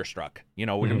Thunderstruck.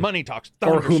 Money Talks,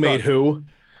 Thunderstruck. Or Who Made Who.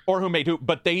 Or Who Made Who,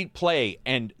 but they play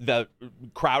and the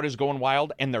crowd is going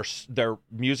wild and their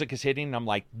music is hitting. And I'm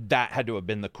like, that had to have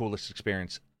been the coolest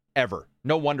experience ever.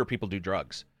 No wonder people do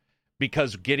drugs,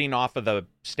 because getting off of the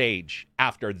stage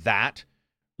after that,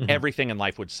 everything in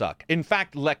life would suck. In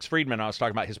fact, Lex Friedman, I was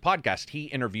talking about his podcast, he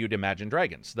interviewed Imagine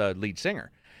Dragons, the lead singer.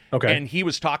 Okay. And he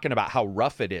was talking about how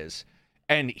rough it is.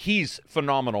 And he's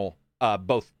phenomenal,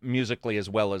 both musically as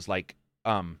well as like,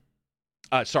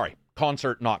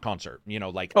 concert, not concert. You know,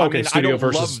 like, okay, I mean, studio I don't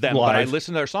versus love them, live. but I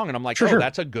listen to their song and I'm like, Sure.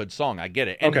 that's a good song. I get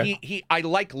it. And I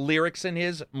like lyrics in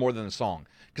his more than the song,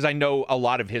 because I know a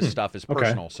lot of his stuff is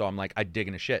personal. So I'm like, I dig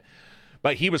into shit.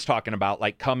 But he was talking about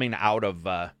like coming out of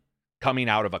a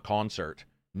concert.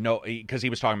 No, because he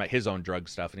was talking about his own drug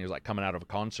stuff, and he was like coming out of a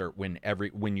concert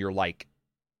when you're like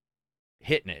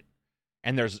hitting it,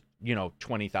 and there's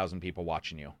 20,000 people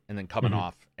watching you, and then coming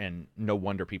off, and no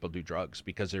wonder people do drugs,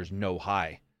 because there's no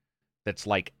high that's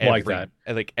like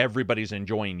everybody's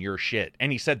enjoying your shit.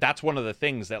 And he said that's one of the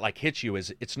things that like hits you,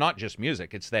 is it's not just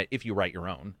music, it's that if you write your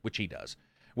own, which he does,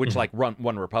 which like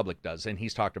One Republic does, and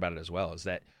he's talked about it as well, is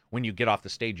that when you get off the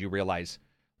stage, you realize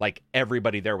like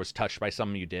everybody there was touched by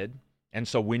something you did. And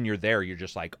so when you're there, you're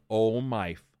just like, oh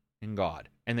my fucking God.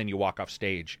 And then you walk off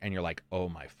stage and you're like, oh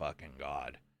my fucking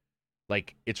God.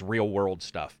 Like, it's real world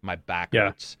stuff. My back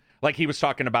hurts. Like, he was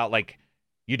talking about, like,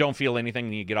 you don't feel anything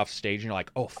and you get off stage and you're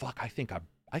like, oh fuck, I think I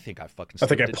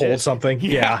pulled something.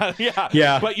 Yeah.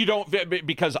 But you don't,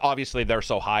 because obviously they're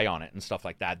so high on it and stuff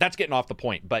like that. That's getting off the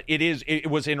point. But it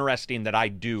was interesting that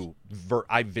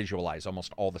I visualize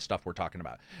almost all the stuff we're talking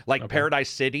about. Like Paradise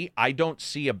City, I don't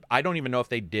even know if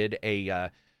they did a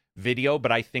video,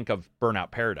 but I think of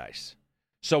Burnout Paradise.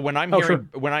 So when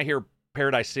when I hear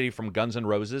Paradise City from Guns N'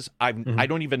 Roses, I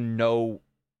don't even know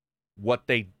what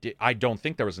they did. I don't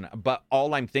think there was but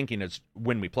all I'm thinking is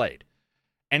when we played.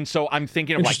 And so I'm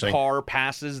thinking of like car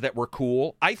passes that were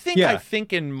cool. I think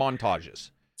in montages.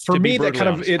 For me, that kind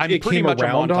of it came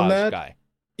around on that guy.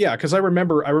 Yeah, because I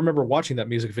remember watching that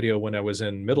music video when I was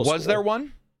in middle school. Was there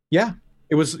one? Yeah,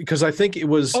 it was, because I think it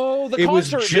was. Oh, the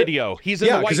concert video. He's in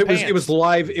the white pants. Because it was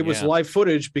live. It was live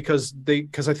footage because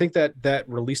I think that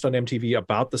released on MTV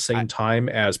about the same time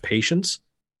as Patience.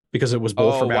 Because it was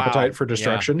both from Appetite for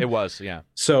Destruction. Yeah, it was, yeah.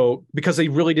 So because they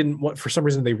really didn't want, for some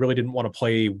reason, they really didn't want to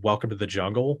play Welcome to the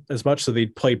Jungle as much. So they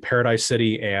played Paradise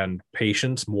City and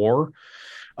Patience more.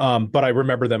 But I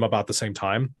remember them about the same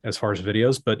time as far as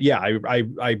videos. But yeah,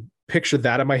 I pictured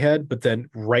that in my head. But then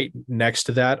right next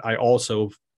to that, I also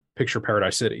picture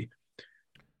Paradise City,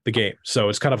 the game. So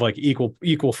it's kind of like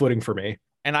equal footing for me.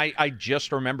 And I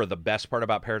just remember the best part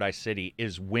about Paradise City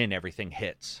is when everything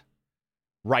hits.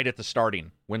 Right at the starting,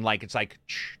 when like it's like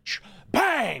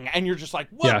bang, and you're just like,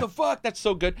 what the fuck? That's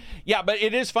so good. Yeah, but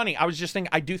it is funny. I was just thinking,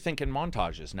 I do think in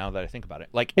montages now that I think about it.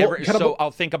 Like,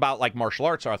 I'll think about like martial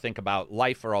arts, or I'll think about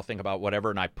life, or I'll think about whatever,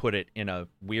 and I put it in a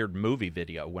weird movie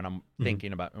video when I'm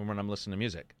thinking about, when I'm listening to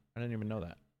music. I didn't even know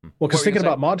that. Well, because thinking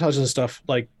about montages and stuff,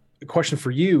 like, a question for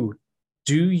you: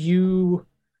 do you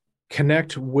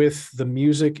connect with the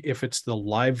music if it's the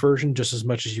live version just as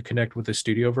much as you connect with the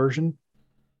studio version?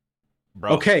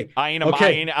 Bro, okay. I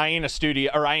ain't a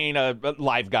studio, or I ain't a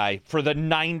live guy for the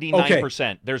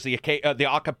 99%. There's the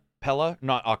acapella,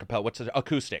 not acapella. What's it?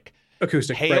 Acoustic.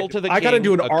 Hail to the King. I got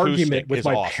into an argument with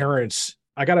my parents.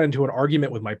 I got into an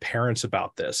argument with my parents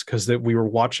about this because we were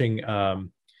watching. We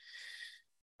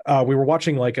were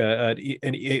watching like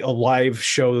a live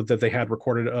show that they had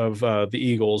recorded of the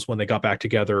Eagles when they got back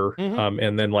together,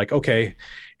 and then like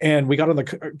and we got on the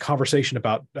conversation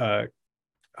about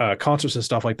concerts and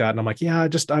stuff like that, and I'm like, I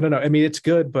don't know. I mean, it's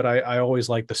good, but I always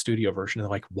like the studio version. And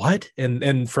they're like, what?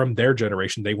 And from their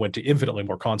generation, they went to infinitely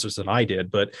more concerts than I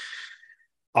did, but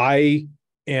I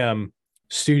am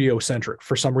studio centric.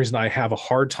 For some reason, I have a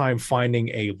hard time finding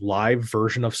a live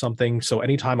version of something. So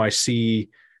anytime I see,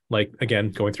 like,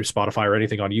 again, going through Spotify or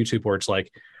anything on YouTube where it's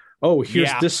like, oh, here's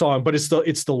this song, but it's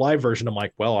the live version. I'm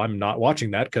like, well, I'm not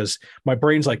watching that, because my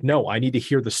brain's like, no, I need to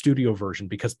hear the studio version,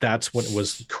 because that's when it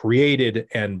was created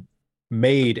and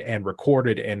made and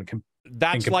recorded and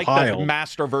that's like the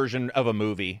master version of a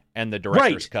movie and the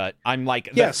director's cut. I'm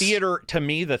like, the theater, to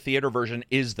me, the theater version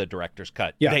is the director's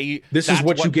cut. Yeah, this is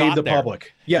what you gave the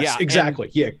public. Yes,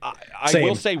 exactly. Yeah, I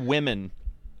will say women,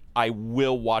 I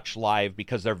will watch live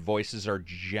because their voices are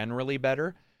generally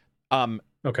better.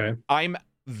 Okay. I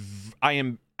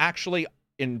am actually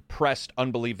impressed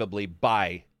unbelievably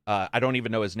by I don't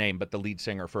even know his name, but the lead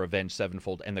singer for Avenged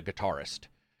Sevenfold and the guitarist.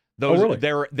 Those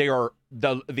they are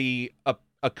the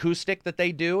acoustic that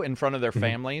they do in front of their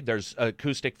family. There's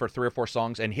acoustic for 3 or 4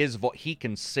 songs, and he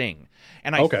can sing.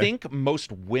 And I think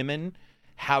most women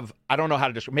have, I don't know how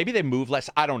to describe, maybe they move less,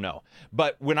 I don't know.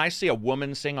 But when I see a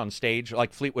woman sing on stage,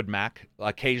 like Fleetwood Mac,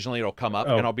 occasionally it'll come up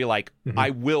and I'll be like,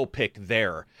 I will pick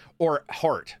there. Or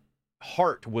Heart.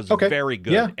 Heart was Okay. very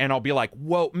good. Yeah. And I'll be like,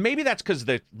 whoa, maybe that's because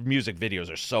the music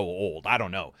videos are so old. I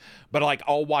don't know. But like,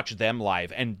 I'll watch them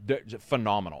live and they're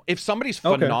phenomenal. If somebody's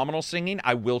phenomenal singing,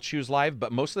 I will choose live,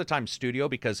 but most of the time studio,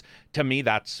 because to me,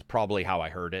 that's probably how I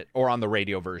heard it, or on the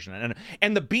radio version.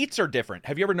 And the beats are different.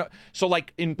 Have you ever so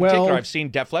like in particular, I've seen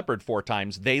Def Leppard 4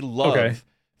 times. They love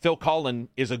Phil Collen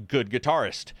is a good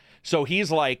guitarist. So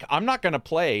he's like, I'm not going to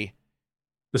play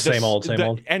the same old.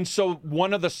 And so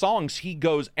one of the songs he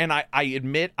goes, and I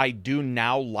admit I do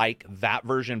now like that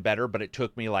version better, but it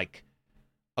took me like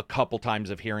a couple times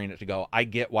of hearing it to go, I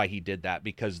get why he did that,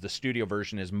 because the studio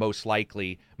version is most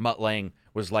likely Mutt Lange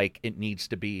was like, it needs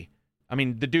to be. I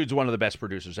mean, the dude's one of the best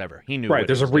producers ever. He knew right.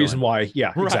 There's a reason why.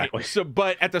 Yeah, right. Exactly. So,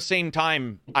 but at the same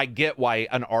time, I get why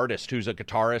an artist who's a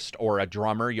guitarist or a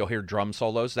drummer, you'll hear drum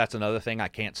solos. That's another thing I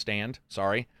can't stand.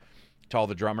 Sorry. To all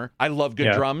the drummer. I love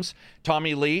good drums.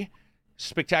 Tommy Lee,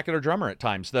 spectacular drummer at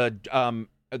times. The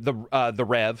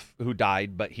Rev, who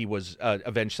died, but he was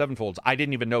Avenged Sevenfold's. I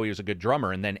didn't even know he was a good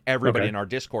drummer, and then everybody in our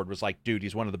Discord was like, dude,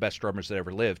 he's one of the best drummers that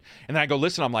ever lived. And then I go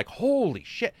listen, I'm like, holy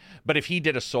shit. But if he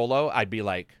did a solo, I'd be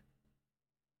like,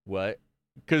 what?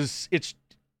 Because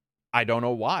I don't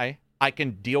know why. I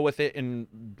can deal with it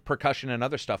in percussion and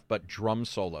other stuff, but drum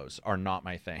solos are not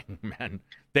my thing, man.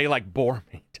 They like bore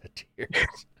me to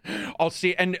tears. I'll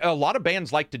see, and a lot of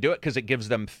bands like to do it because it gives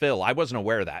them fill. I wasn't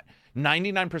aware of that.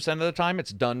 99% of the time,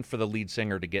 it's done for the lead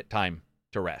singer to get time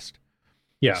to rest.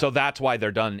 Yeah. So that's why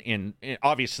they're done in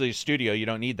obviously studio. You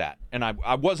don't need that. And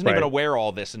I wasn't even aware of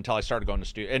all this until I started going to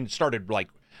studio and started like,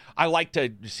 I like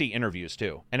to see interviews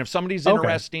too. And if somebody's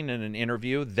interesting in an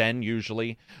interview, then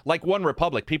usually, like One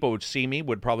Republic, people would see me,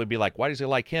 would probably be like, why does he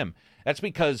like him? That's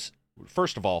because,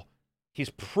 first of all, he's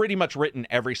pretty much written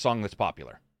every song that's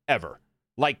popular, ever.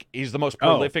 Like, he's the most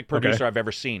prolific producer I've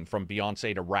ever seen, from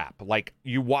Beyonce to rap. Like,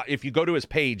 if you go to his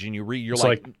page and you read, you're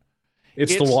like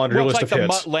it's the laundry list of hits. It's like the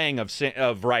Mutt Lange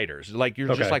of writers. Like,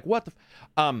 you're just like, what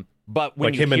the... But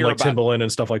when like him and like Timbaland and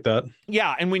stuff like that.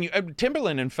 Yeah, and when you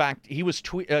Timbaland, in fact, he was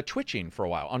twitching for a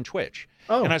while on Twitch,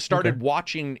 and I started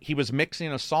watching. He was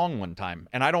mixing a song one time,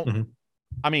 and I don't.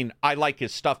 I mean, I like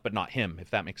his stuff, but not him. If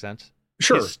that makes sense.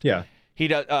 Sure. He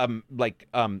does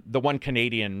the one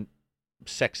Canadian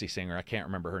sexy singer. I can't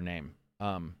remember her name.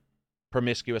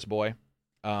 Promiscuous Boy.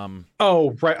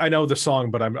 Right, I know the song,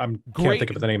 but I'm can't think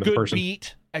of the name of the person.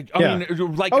 Beat. I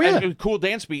mean, like a cool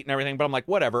dance beat and everything, but I'm like,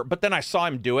 whatever. But then I saw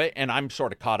him do it, and I'm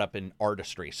sort of caught up in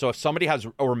artistry. So if somebody has,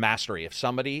 or mastery, if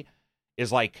somebody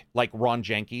is like Ron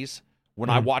Jenkins, when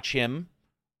I watch him,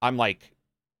 I'm like,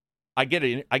 I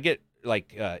get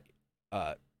like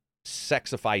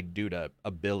sexified due to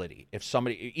ability. If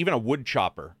somebody, even a wood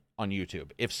chopper on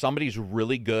YouTube, if somebody's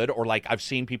really good, or like I've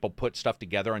seen people put stuff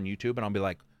together on YouTube, and I'll be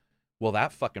like, well,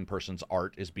 that fucking person's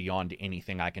art is beyond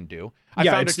anything I can do. I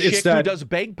found a chick who does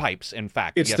bagpipes, in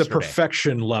fact, yesterday. The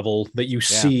perfection level that you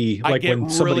see, like when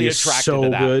somebody is so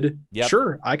good. Yep.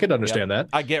 Sure, I could understand that.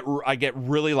 I get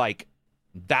really like,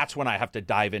 that's when I have to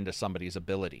dive into somebody's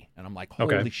ability. And I'm like,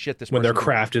 holy shit, this when their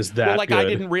craft is that good. I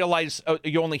didn't realize,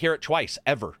 you only hear it twice,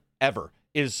 ever,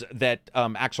 is that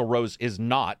Axl Rose is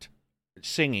not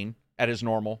singing at his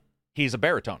normal. He's a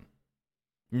baritone.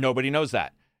 Nobody knows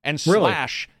that. And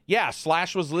Slash,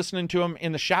 Slash was listening to him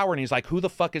in the shower, and he's like, who the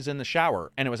fuck is in the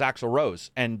shower? And it was Axl Rose.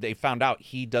 And they found out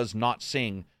he does not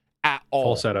sing at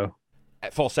all.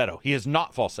 Falsetto. He is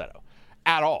not falsetto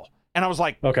at all. And I was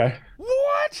like, okay.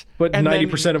 What? But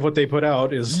 90% of what they put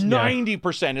out is...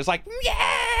 90% is like,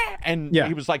 yeah! And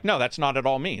he was like, no, that's not at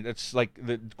all me. That's like,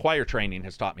 the choir training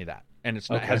has taught me that. And it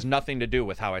has nothing to do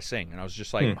with how I sing. And I was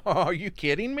just like, oh, are you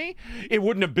kidding me? It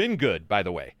wouldn't have been good, by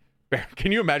the way.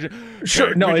 Can you imagine?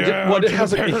 Sure. No, it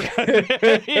hasn't.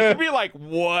 You'd be like,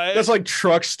 what? That's like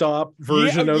truck stop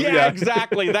version of. Yeah,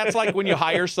 exactly. That's like when you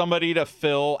hire somebody to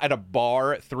fill at a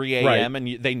bar at 3 a.m.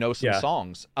 and they know some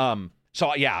songs.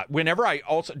 So yeah, whenever I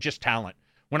also just talent,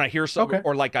 when I hear something,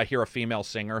 or like I hear a female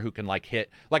singer who can like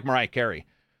hit, like Mariah Carey,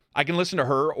 I can listen to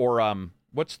her, or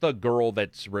what's the girl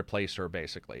that's replaced her,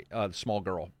 basically? The small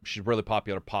girl. She's a really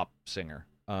popular pop singer.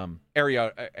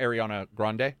 Ariana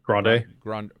Grande.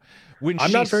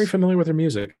 I'm not very familiar with her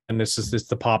music, and this is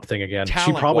the pop thing again.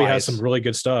 She probably has some really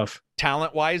good stuff.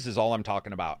 Talent-wise is all I'm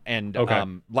talking about. And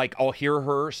like I'll hear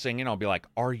her singing, I'll be like,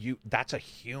 that's a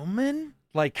human?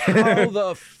 Like, how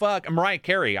the fuck? And Mariah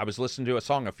Carey, I was listening to a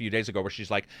song a few days ago where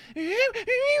she's like, and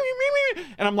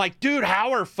I'm like, dude,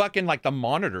 how are fucking like the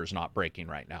monitors not breaking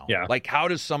right now? Yeah. Like, how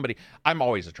does somebody, I'm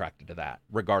always attracted to that,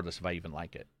 regardless if I even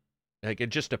like it. Like,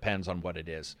 it just depends on what it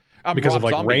is. Because Rob of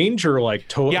like Zombie, range or like yeah,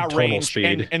 tonal range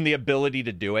speed? and the ability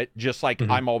to do it. Just like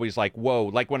I'm always like, whoa,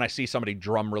 like when I see somebody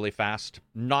drum really fast,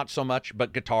 not so much,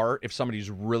 but guitar, if somebody's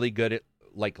really good at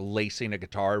like lacing a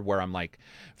guitar, where I'm like,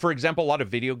 for example, a lot of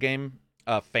video game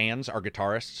fans are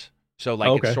guitarists. So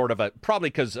like it's sort of a, probably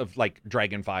because of like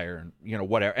Dragonfire and, you know,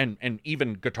 whatever, and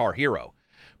even Guitar Hero.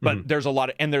 But there's a lot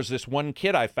of, and there's this one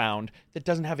kid I found that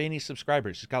doesn't have any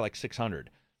subscribers. He's got like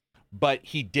 600. But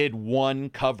he did one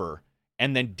cover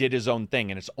and then did his own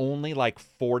thing. And it's only like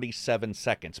 47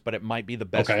 seconds, but it might be the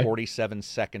best 47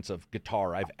 seconds of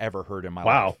guitar I've ever heard in my life.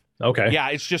 Wow. Okay. Yeah,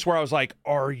 it's just where I was like,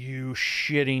 are you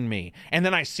shitting me? And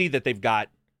then I see that they've got,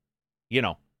 you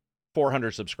know,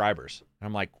 400 subscribers. And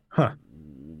I'm like, huh.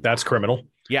 That's criminal.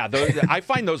 Yeah, I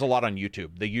find those a lot on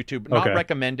YouTube. The YouTube, not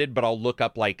recommended, but I'll look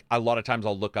up like, a lot of times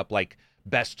I'll look up like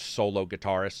best solo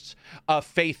guitarists.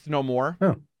 Faith No More.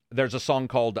 Oh. There's a song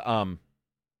called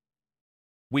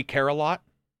We Care a Lot.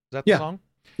 Is that the song?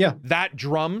 Yeah. That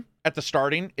drum at the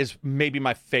starting is maybe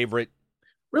my favorite.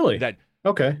 Really? That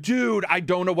okay. Dude, I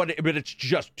don't know what it, but it's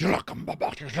just, and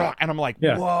I'm like,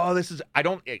 whoa, this is, I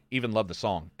don't even love the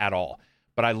song at all,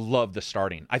 but I love the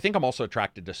starting. I think I'm also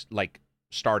attracted to like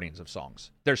startings of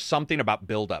songs. There's something about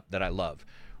build-up that I love,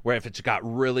 where if it's got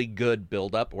really good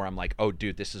build-up, where I'm like, oh,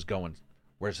 dude, this is going,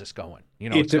 where's this going? You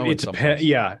know, it's going someplace.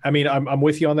 Yeah, I mean, I'm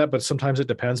with you on that, but sometimes it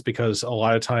depends, because a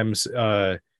lot of times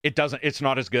it's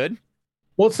not as good.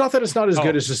 Well, it's not that it's not as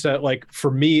good. It's just that, like, for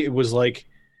me, it was like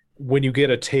when you get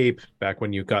a tape, back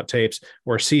when you got tapes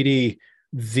or a CD,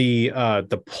 the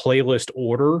playlist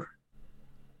order,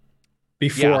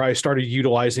 before I started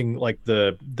utilizing like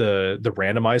the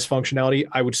randomized functionality,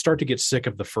 I would start to get sick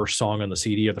of the first song on the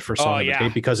CD or the first song on the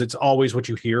tape, because it's always what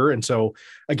you hear. And so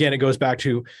again, it goes back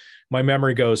to my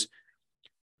memory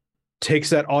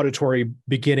takes that auditory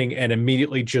beginning and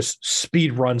immediately just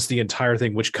speed runs the entire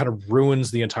thing, which kind of ruins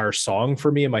the entire song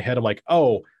for me in my head. I'm like,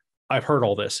 oh, I've heard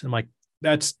all this. I'm like,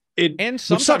 that's it. And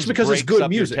sometimes sucks because it's good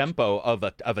music. Tempo of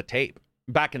a tape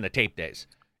back in the tape days.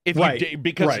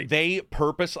 Because they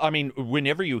purpose. I mean,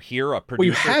 whenever you hear a producer,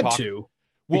 you had to.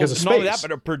 Well, not only that,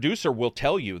 but a producer will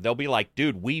tell you. They'll be like,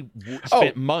 "Dude, we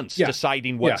spent months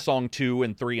deciding what song 2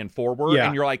 and 3 and 4 were,"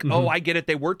 and you're like, "Oh, I get it.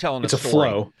 They were telling a story."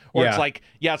 Flow, or it's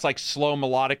like slow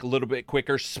melodic, a little bit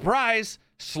quicker. Surprise,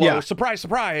 slow,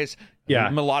 surprise. Yeah,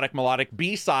 melodic.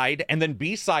 B-side, and then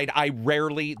B-side. I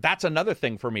rarely. That's another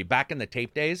thing for me. Back in the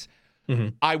tape days,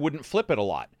 I wouldn't flip it a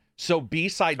lot. So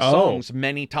B-side songs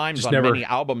many times on many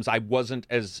albums I wasn't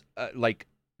as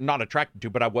not attracted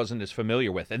to, but I wasn't as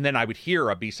familiar with. And then I would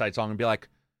hear a B-side song and be like,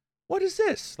 what is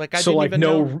this? Like, I didn't even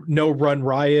know. No Run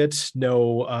Riot,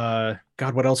 no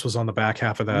God, what else was on the back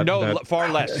half of that? No, far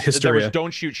less. Hysteria. There was Don't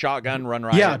Shoot Shotgun, Run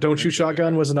Riot. Yeah, Don't Shoot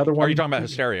Shotgun was another one. Are you talking about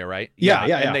Hysteria, right? Yeah.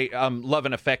 And they Love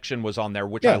and Affection was on there,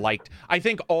 which I liked. I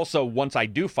think also once I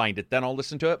do find it, then I'll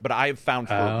listen to it. But I have found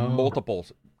for multiple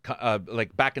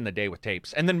like back in the day with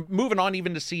tapes, and then moving on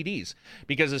even to CDs,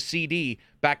 because a CD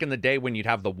back in the day when you'd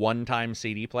have the one-time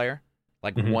CD player,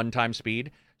 like one-time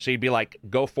speed, so you'd be like,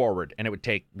 go forward, and it would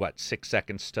take 6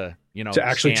 seconds to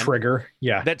actually trigger.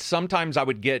 Yeah, that sometimes I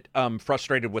would get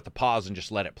frustrated with the pause and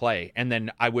just let it play, and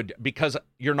then I would, because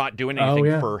you're not doing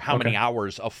anything for how many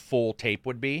hours a full tape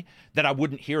would be, that I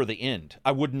wouldn't hear the end.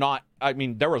 I would not. I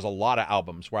mean, there was a lot of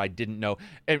albums where I didn't know.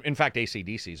 In fact,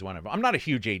 AC/DC is one of them. I'm not a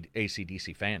huge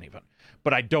AC/DC fan even,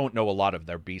 but I don't know a lot of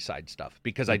their B-side stuff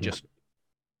because I just,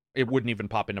 it wouldn't even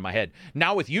pop into my head.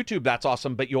 Now with YouTube, that's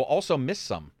awesome, but you'll also miss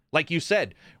some. Like you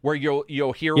said, where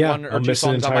you'll hear one or two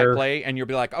songs I might play, and you'll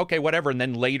be like, okay, whatever, and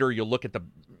then later you'll look at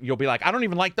you'll be like, I don't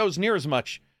even like those near as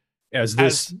much as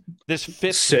this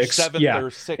fifth, sixth, or seventh,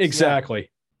 or sixth. Exactly.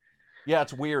 Yeah,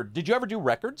 it's weird. Did you ever do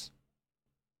records?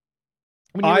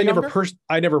 I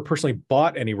never personally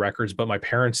bought any records, but my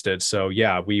parents did. So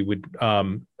yeah, we would.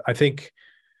 I think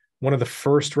one of the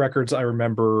first records I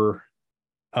remember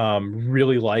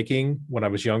really liking when I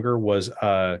was younger was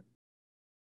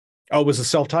it was a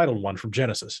self-titled one from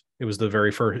Genesis. It was the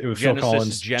very first. It was Phil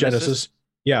Collins Genesis.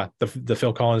 Yeah, the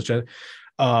Phil Collins.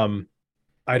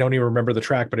 I don't even remember the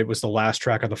track, but it was the last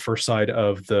track on the first side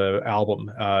of the album.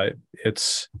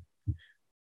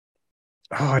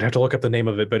 I'd have to look up the name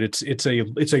of it, but it's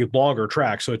a longer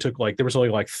track. So it took there was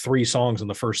only 3 songs on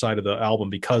the first side of the album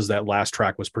because that last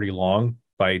track was pretty long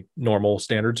by normal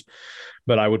standards.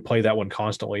 But I would play that one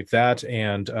constantly. That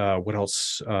and what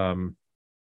else?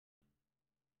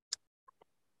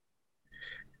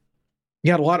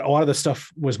 Yeah, a lot of the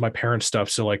stuff was my parents' stuff.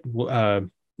 So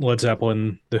Led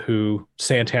Zeppelin, The Who,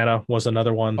 Santana was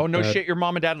another one. Oh no shit! Your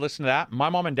mom and dad listened to that? My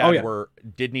mom and dad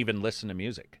didn't even listen to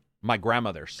music. My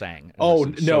grandmother sang.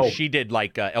 No, so she did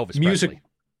Elvis music. Presley.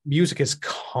 music is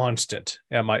constant.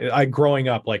 I growing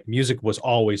up, like music was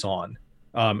always on,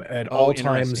 at all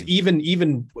times.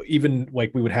 Even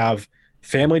like we would have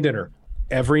family dinner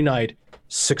every night,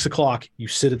 6 o'clock. You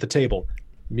sit at the table,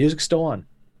 music's still on.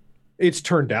 It's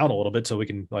turned down a little bit so we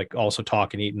can like also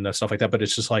talk and eat and stuff like that. But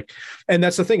it's just like, and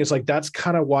that's the thing. It's like, that's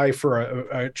kind of why for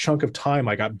a chunk of time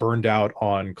I got burned out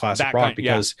on classic rock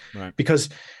because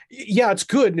it's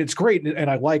good and it's great.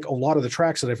 And I like a lot of the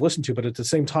tracks that I've listened to, but at the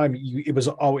same time, it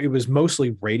was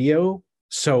mostly radio.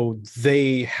 So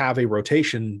they have a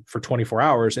rotation for 24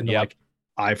 hours. And like,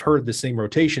 I've heard the same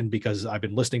rotation because I've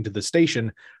been listening to the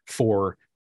station for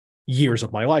years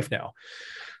of my life now.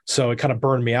 So it kind of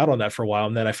burned me out on that for a while.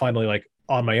 And then I finally, like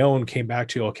on my own, came back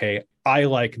to, okay, I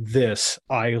like this.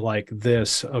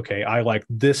 Okay, I like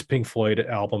this Pink Floyd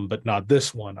album, but not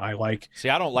this one. I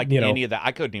don't like any of that.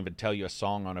 I couldn't even tell you a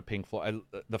song on a Pink Floyd.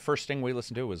 The first thing we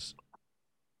listened to was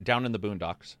Down in the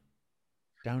Boondocks.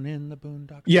 Down in the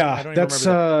Boondocks. Yeah, that's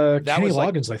Kenny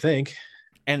Loggins, I think.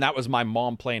 And that was my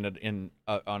mom playing it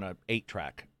on a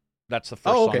 8-track. That's the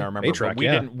first song I remember. A-track,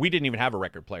 we didn't even have a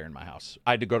record player in my house.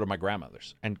 I had to go to my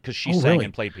grandmother's, and because she sang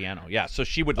and played piano. Yeah, so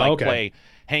she would play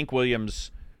Hank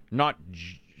Williams, not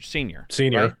senior.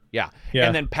 Right? Yeah,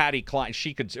 and then Patty Klein.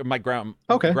 She could. My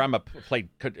grandma played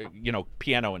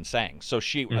piano and sang. So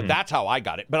that's how I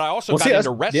got it. But I also got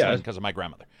into wrestling because of my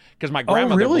grandmother. Because my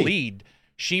grandmother believed.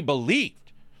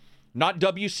 Not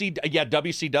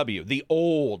WCW, the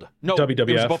old. No, WWF.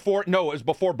 It was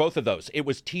before both of those. It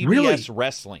was TBS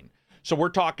Wrestling. So we're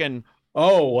talking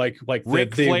like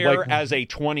Ric Flair as a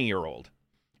 20-year-old.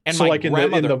 And so my like in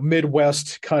the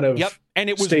Midwest kind of and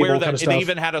it was where they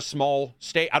even had a small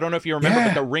state. I don't know if you remember,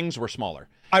 but the rings were smaller.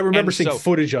 I remember seeing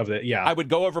footage of it. Yeah, I would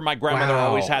go over. My grandmother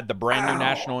always had the brand new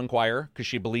National Enquirer because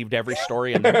she believed every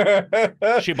story in there.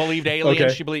 She believed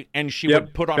aliens. She believed, and she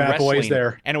would put on wrestling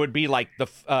there, and it would be like the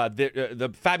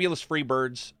Fabulous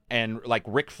Freebirds and like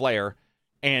Ric Flair,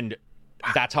 and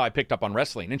that's how I picked up on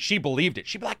wrestling. And she believed it.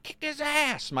 She'd be like, "Kick his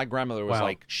ass." My grandmother was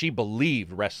like, she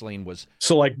believed wrestling was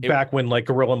back when like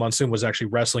Gorilla Monsoon was actually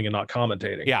wrestling and not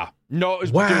commentating. Yeah, no, it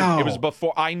was it was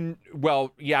before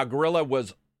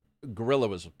Gorilla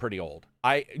was pretty old.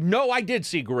 I did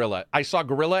see Gorilla. I saw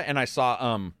Gorilla and I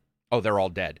saw they're all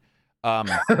dead.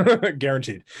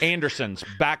 Guaranteed. Andersons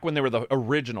back when they were the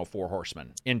original Four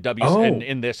Horsemen in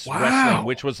in this wrestling,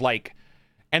 which was like,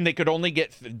 and they could only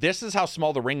get. This is how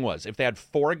small the ring was. If they had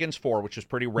 4 against 4, which was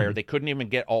pretty rare, they couldn't even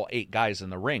get all 8 guys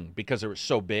in the ring because it was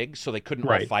so big. So they couldn't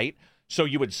all fight. So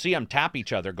you would see them tap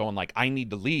each other, going like, "I need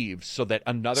to leave so that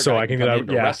another guy can come in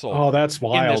to wrestle." Oh, that's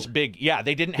wild. In this big,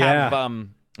 they didn't have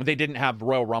They didn't have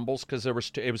Royal Rumbles because it was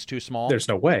too small. There's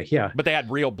no way, But they had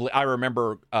I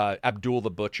remember Abdul the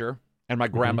Butcher, and my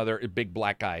grandmother, a big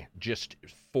black guy, just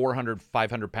 400,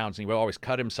 500 pounds, and he would always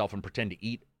cut himself and pretend to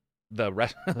eat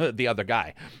the other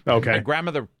guy. Okay. My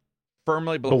grandmother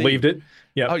firmly believed it.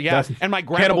 Yeah. Oh yeah. And my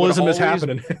grandpa cannibalism is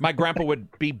happening. My grandpa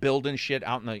would be building shit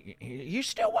out in the. You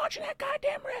still watching that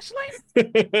goddamn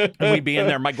wrestling? And we'd be in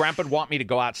there. My grandpa would want me to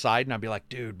go outside, and I'd be like,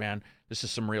 "Dude, man, this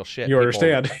is some real shit. You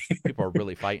understand? People are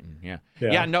really fighting."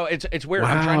 Yeah. No, it's weird.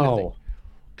 I'm trying to think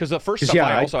because the first stuff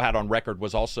I also had on record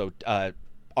was also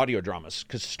audio dramas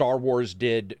because Star Wars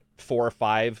did 4 or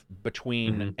 5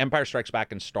 between Empire Strikes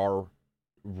Back and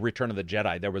Return of the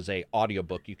Jedi. There was a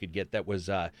audiobook you could get that was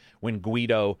when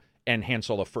Guido and Han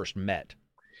Solo first met.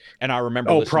 And I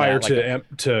remember prior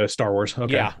to Star Wars.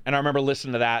 Okay. Yeah, and I remember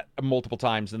listening to that multiple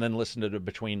times and then listening to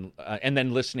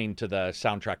listening to the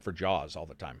soundtrack for Jaws all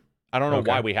the time. I don't know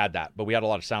why we had that, but we had a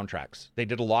lot of soundtracks. They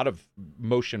did a lot of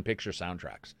motion picture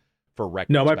soundtracks for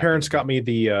records. No, my parents got me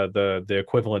the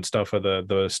equivalent stuff of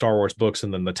the Star Wars books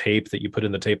and then the tape that you put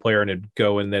in the tape player and it'd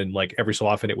go, and then like every so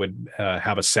often it would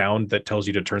have a sound that tells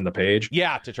you to turn the page.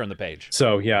 Yeah, to turn the page.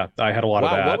 So yeah, I had a lot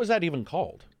of that. What was that even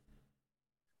called?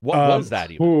 What was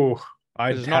that even?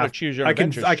 It's not a choose your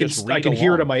adventure. I can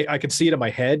hear it I can see it in my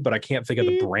head, but I can't think of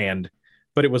the brand.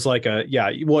 But it was like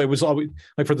it was always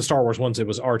like for the Star Wars ones, it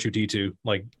was R2D2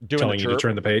 like telling you to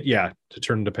turn the page. Yeah, to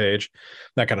turn the page,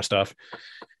 that kind of stuff.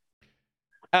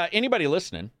 Anybody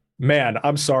listening? Man,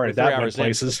 I'm sorry that went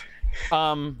places.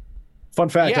 Fun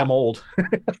fact: I'm old.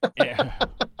 Yeah.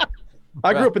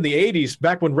 I grew up in the '80s,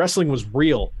 back when wrestling was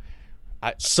real.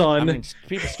 I mean,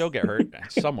 people still get hurt.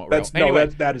 Somewhat.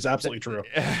 That is absolutely true.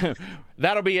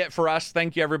 That'll be it for us.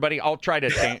 Thank you, everybody. I'll try to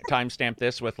timestamp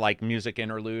this with like music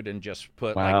interlude and just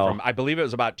put like from. I believe it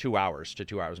was about 2 hours to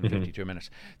 2 hours and 52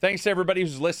 minutes. Thanks to everybody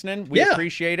who's listening. We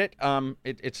appreciate it.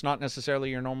 It's not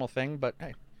necessarily your normal thing, but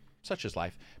hey, such is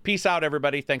life. Peace out,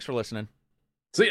 everybody. Thanks for listening.